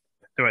doing?"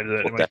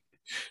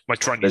 Might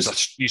try and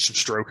use some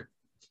stroke.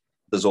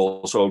 There's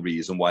also a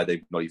reason why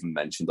they've not even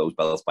mentioned those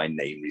belts by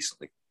name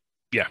recently.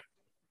 Yeah.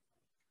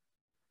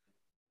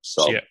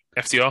 So yeah,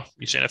 FTR.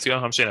 You saying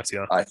FTR? I'm saying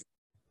FTR.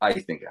 I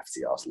think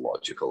FTR is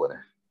logical in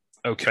it.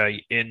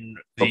 Okay, in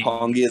the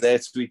Roppongi there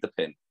to eat the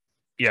pin.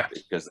 Yeah,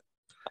 because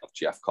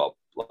Jeff Cobb,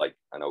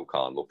 and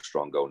O'Khan look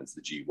strong going into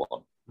the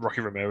G1.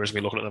 Rocky Romero is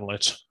going to be looking at them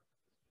lights.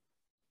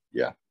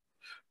 Yeah.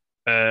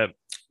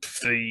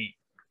 The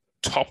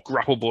Top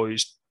Grapple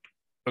Boys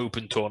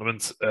Open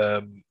Tournament,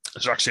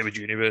 Zack Sabre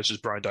Jr. versus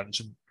Bryan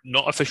Danielson.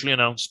 Not officially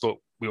announced, but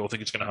we all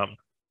think it's going to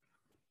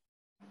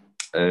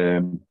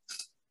happen.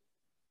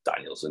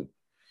 Danielson.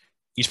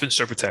 He's been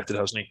so protected,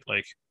 hasn't he?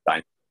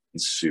 Danielson's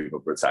super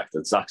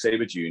protected. Zack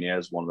Sabre Jr.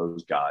 is one of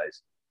those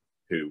guys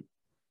who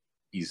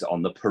he's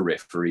on the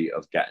periphery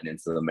of getting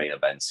into the main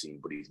event scene,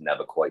 but he's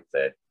never quite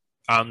there.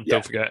 And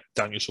don't forget,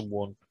 Danielson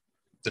won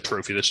the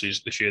trophy this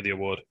year, the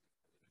award.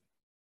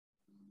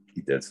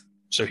 He did.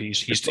 So he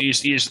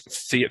is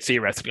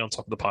theoretically on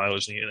top of the pile,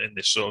 isn't he, in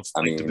this sort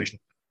of division?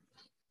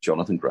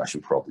 Jonathan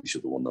Gresham probably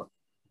should have won that.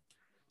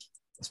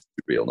 Let's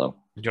be real now.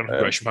 Jonathan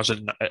Gresham has a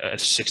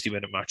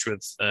 60-minute match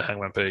with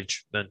Hangman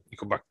Page. Then you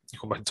come back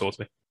and talk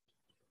to me.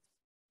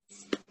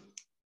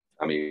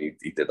 I mean,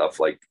 he did have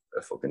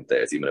a fucking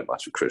 30-minute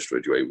match with Chris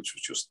Ridgway, which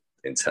was just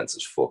intense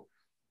as fuck.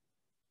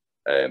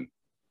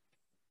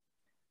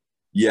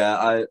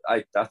 Yeah,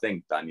 I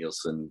think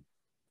Danielson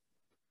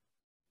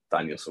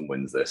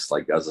wins this.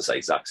 As I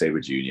say, Zack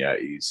Sabre Jr.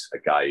 He's a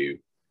guy who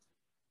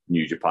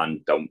New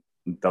Japan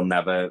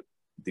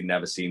they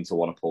never seem to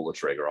want to pull the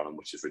trigger on him,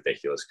 which is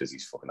ridiculous because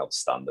he's fucking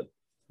outstanding.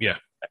 Yeah,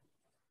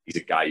 he's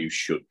a guy who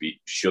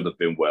should have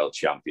been world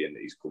champion.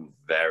 He's come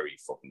very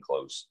fucking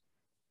close,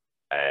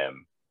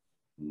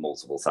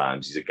 multiple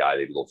times. He's a guy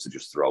they'd love to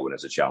just throw in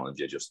as a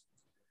challenger, just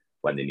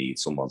when they need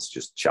someone to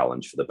just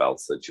challenge for the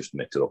belt, to just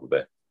mix it up a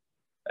bit.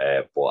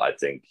 But I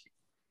think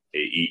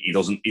he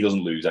doesn't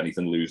lose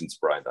anything losing to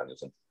Bryan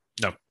Danielson.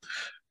 No.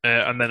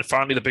 And then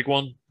finally, the big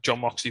one: Jon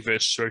Moxley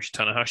versus Hiroshi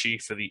Tanahashi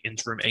for the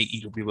interim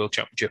AEW World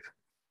Championship.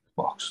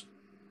 Mox,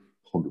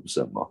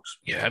 100% Mox.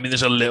 Yeah, I mean,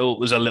 there's a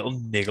little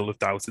niggle of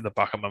doubt in the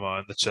back of my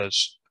mind that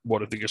says,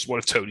 what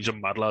if Tony's a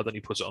mad lad and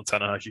he puts it on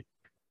Tanahashi?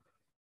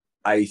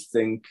 I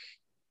think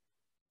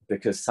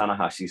because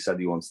Tanahashi said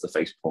he wants to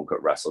face Punk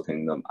at Wrestle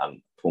Kingdom,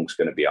 and Punk's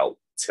going to be out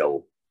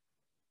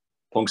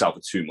Punk's out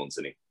for 2 months,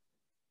 isn't he?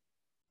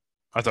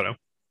 I don't know.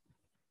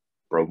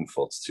 Broken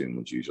foot's 2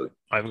 months usually.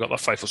 I haven't got that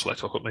Fightful Select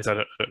hook up, mate. I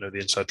don't know the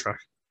inside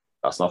track.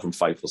 That's not from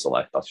Fightful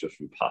Select. That's just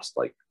from past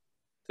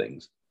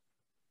things.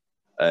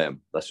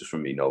 That's just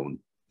from me known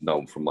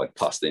from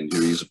past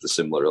injuries of the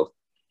similar ilk.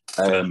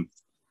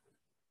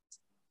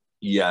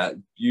 Yeah,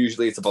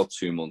 usually it's about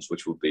 2 months,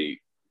 which would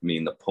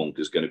mean that Punk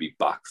is going to be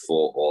back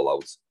for All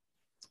Out,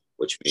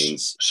 which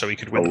means so he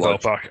could win the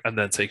belt back and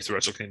then take it to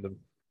Wrestle Kingdom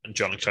and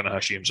Jon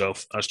Tanahashi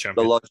himself as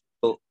champion.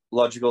 The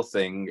logical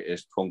thing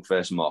is Punk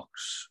versus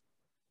Mox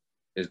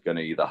is going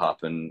to either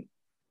happen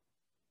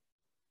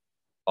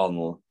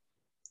on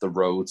the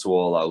road to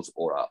All Out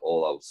or at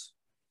All Out.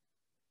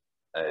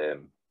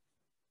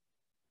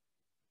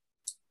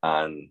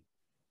 And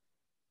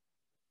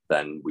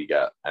then we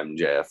get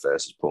MJF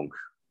versus Punk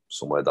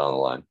somewhere down the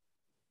line.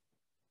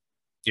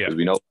 Yeah,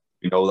 because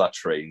we know that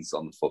train's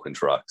on the fucking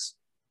tracks.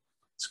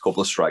 It's a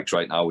couple of strikes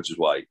right now, which is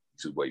why you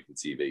should wait for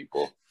TV.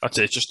 But that's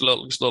it. Just a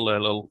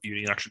little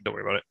union action. Don't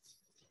worry about it.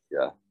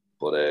 Yeah,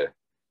 but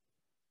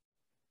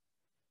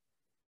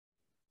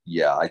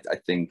yeah, I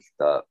think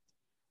that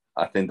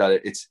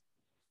it's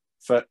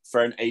for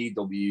an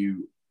AEW.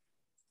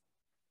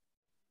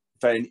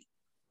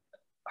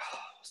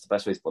 What's the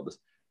best way to put this?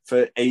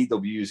 For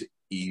AEW's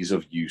ease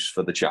of use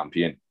for the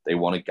champion, they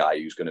want a guy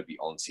who's going to be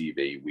on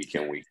TV week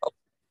in, week out.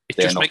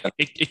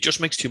 It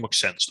just makes too much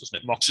sense, doesn't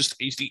it? Mox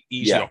is the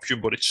easy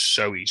option, but it's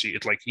so easy.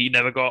 It's he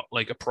never got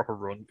a proper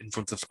run in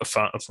front of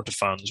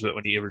fans, but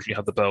when he originally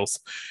had the belt,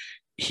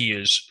 he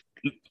is.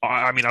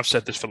 I mean, I've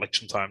said this for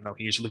some time now.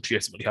 He is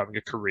legitimately having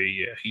a career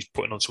year. He's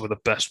putting on some of the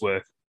best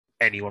work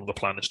anyone on the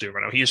planet is doing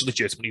right now. He is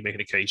legitimately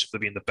making a case for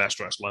being the best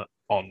wrestler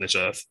on this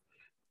earth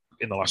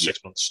in the last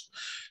 6 months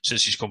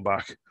since he's come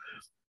back.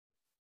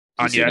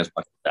 Have you seen his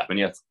match with Deppen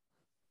yet?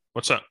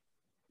 What's that? Have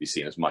you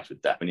seen his match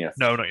with Deppen yet?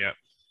 No, not yet.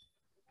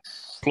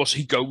 Plus,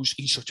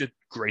 he's such a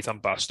great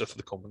ambassador for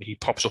the company. He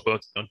pops up on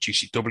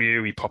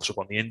GCW, he pops up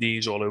on the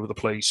indies all over the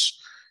place.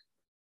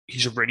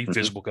 He's a really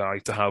visible guy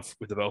to have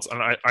with the belt.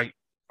 And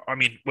I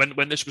mean,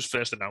 when this was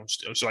first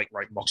announced, it was right,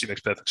 Moxley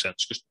makes perfect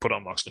sense. Just put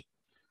on Moxley.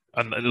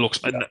 And it looks,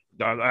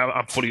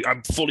 I'm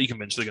fully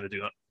convinced they're going to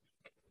do that.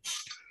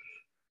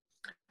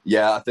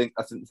 Yeah, I think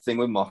the thing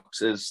with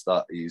Mox is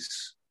that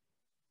he's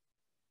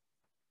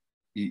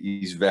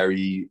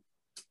very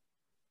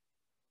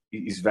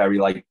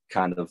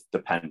kind of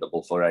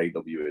dependable for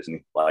AEW, isn't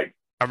he? I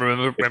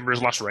remember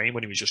his last reign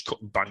when he was just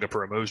cutting banger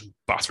promos and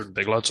battering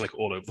big lads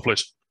all over the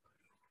place.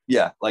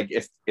 Yeah, like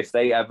if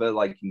they ever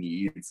like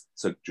need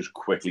to just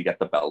quickly get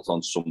the belt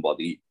on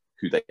somebody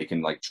who they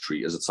can like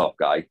treat as a top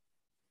guy,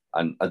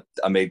 and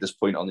I made this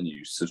point on the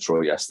news to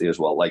Troy yesterday as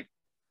well. Like,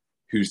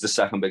 who's the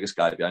second biggest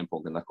guy behind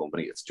Punk in that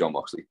company? It's Jon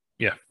Moxley.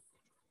 Yeah.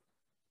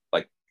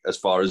 Like as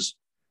far as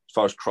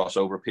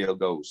crossover appeal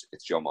goes,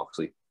 it's Jon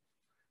Moxley.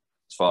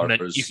 As far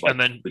and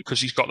then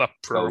because he's got that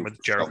program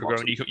with Jericho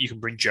going, you can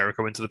bring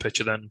Jericho into the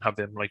picture then and have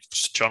him like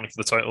challenge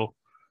for the title.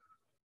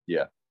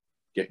 Yeah.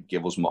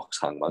 Give us Mox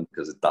Hangman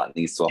because that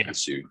needs to happen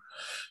soon.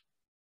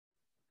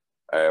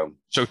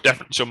 So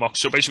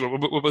basically,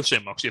 we're both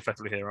saying Moxley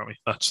effectively here, aren't we?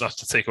 That's the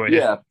takeaway.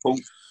 Yeah,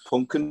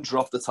 Punk can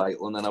drop the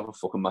title and then have a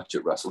fucking match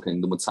at Wrestle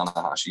Kingdom with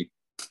Tanahashi,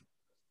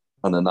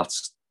 and then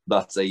that's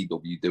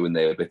AEW doing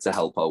their bit to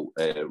help out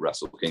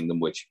Wrestle Kingdom.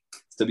 Which,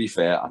 to be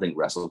fair, I think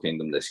Wrestle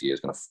Kingdom this year is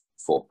going to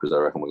fuck because I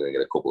reckon we're going to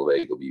get a couple of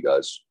AEW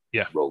guys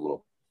rolling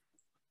up.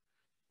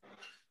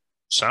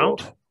 Sound.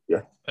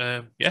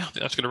 So, yeah,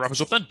 that's going to wrap us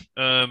up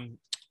then.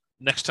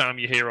 Next time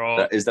you hear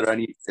our... Is there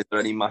any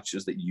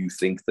matches that you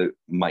think that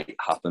might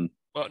happen?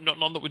 Well,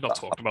 none that we've not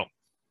talked about.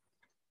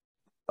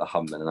 That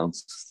haven't been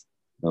announced.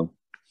 No.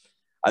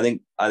 I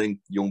think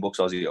Young Bucks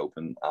Aussie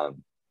Open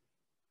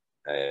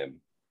and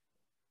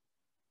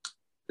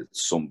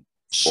something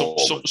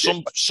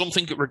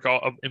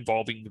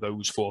involving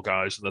those four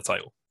guys in the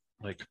title,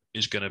 like,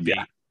 is going to be,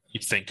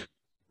 you'd think.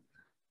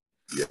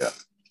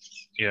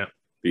 Yeah.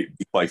 It'd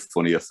be quite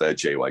funny if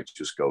Jay White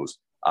just goes,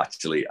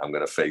 actually, I'm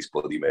going to face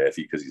Buddy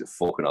Murphy because he's a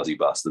fucking Aussie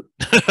bastard.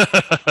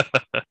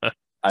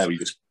 And we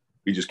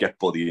just get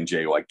Buddy and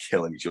Jay White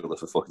killing each other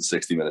for fucking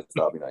 60 minutes.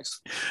 That'd be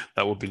nice.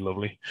 That would be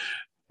lovely.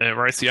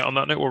 Right, so on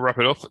that note, we'll wrap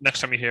it up. Next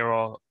time you hear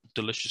our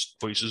delicious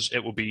voices, it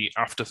will be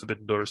after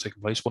Forbidden Door has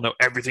taken place. We'll know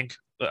everything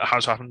that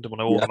has happened. We'll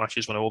know all the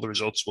matches. We'll know all the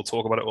results. We'll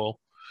talk about it all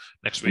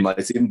next week. We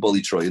might even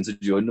bully Troy into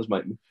joining us,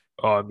 mightn't we?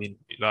 Oh, I mean,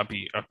 I'd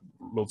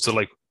love to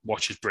like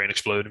watch his brain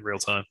explode in real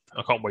time.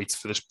 I can't wait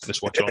for this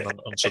watch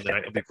on Sunday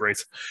night. It'll be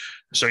great.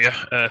 So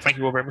yeah, thank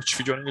you all very much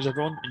for joining us,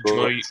 everyone.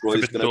 Enjoy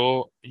Forbidden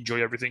Door,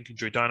 enjoy everything,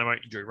 enjoy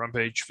Dynamite, enjoy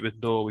Rampage, Forbidden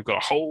Door. We've got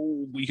a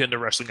whole weekend of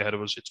wrestling ahead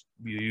of us. It's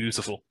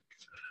beautiful.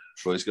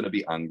 Troy's going to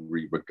be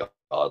angry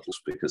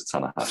regardless because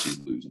Tanahashi's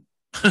losing.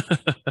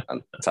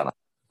 And Tanahashi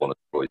one of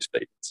Troy's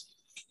favorites.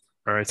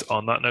 All right,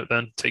 on that note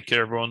then, take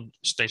care everyone,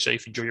 stay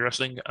safe, enjoy your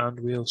wrestling, and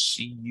we'll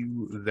see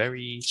you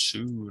very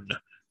soon.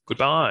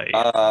 Goodbye.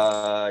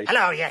 Bye.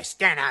 Hello, yes,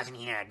 Danhausen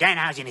here.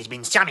 Danhausen has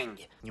been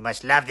summoned. You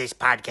must love this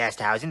podcast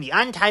housing, the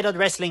Untitled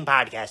Wrestling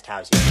Podcast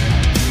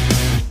housing.